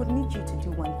 We would need you to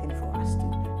do one thing for us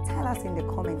too. Tell us in the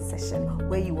comment section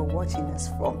where you were watching us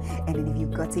from, and then if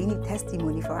you've got any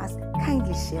testimony for us,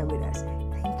 kindly share with us.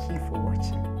 Thank you for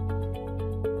watching.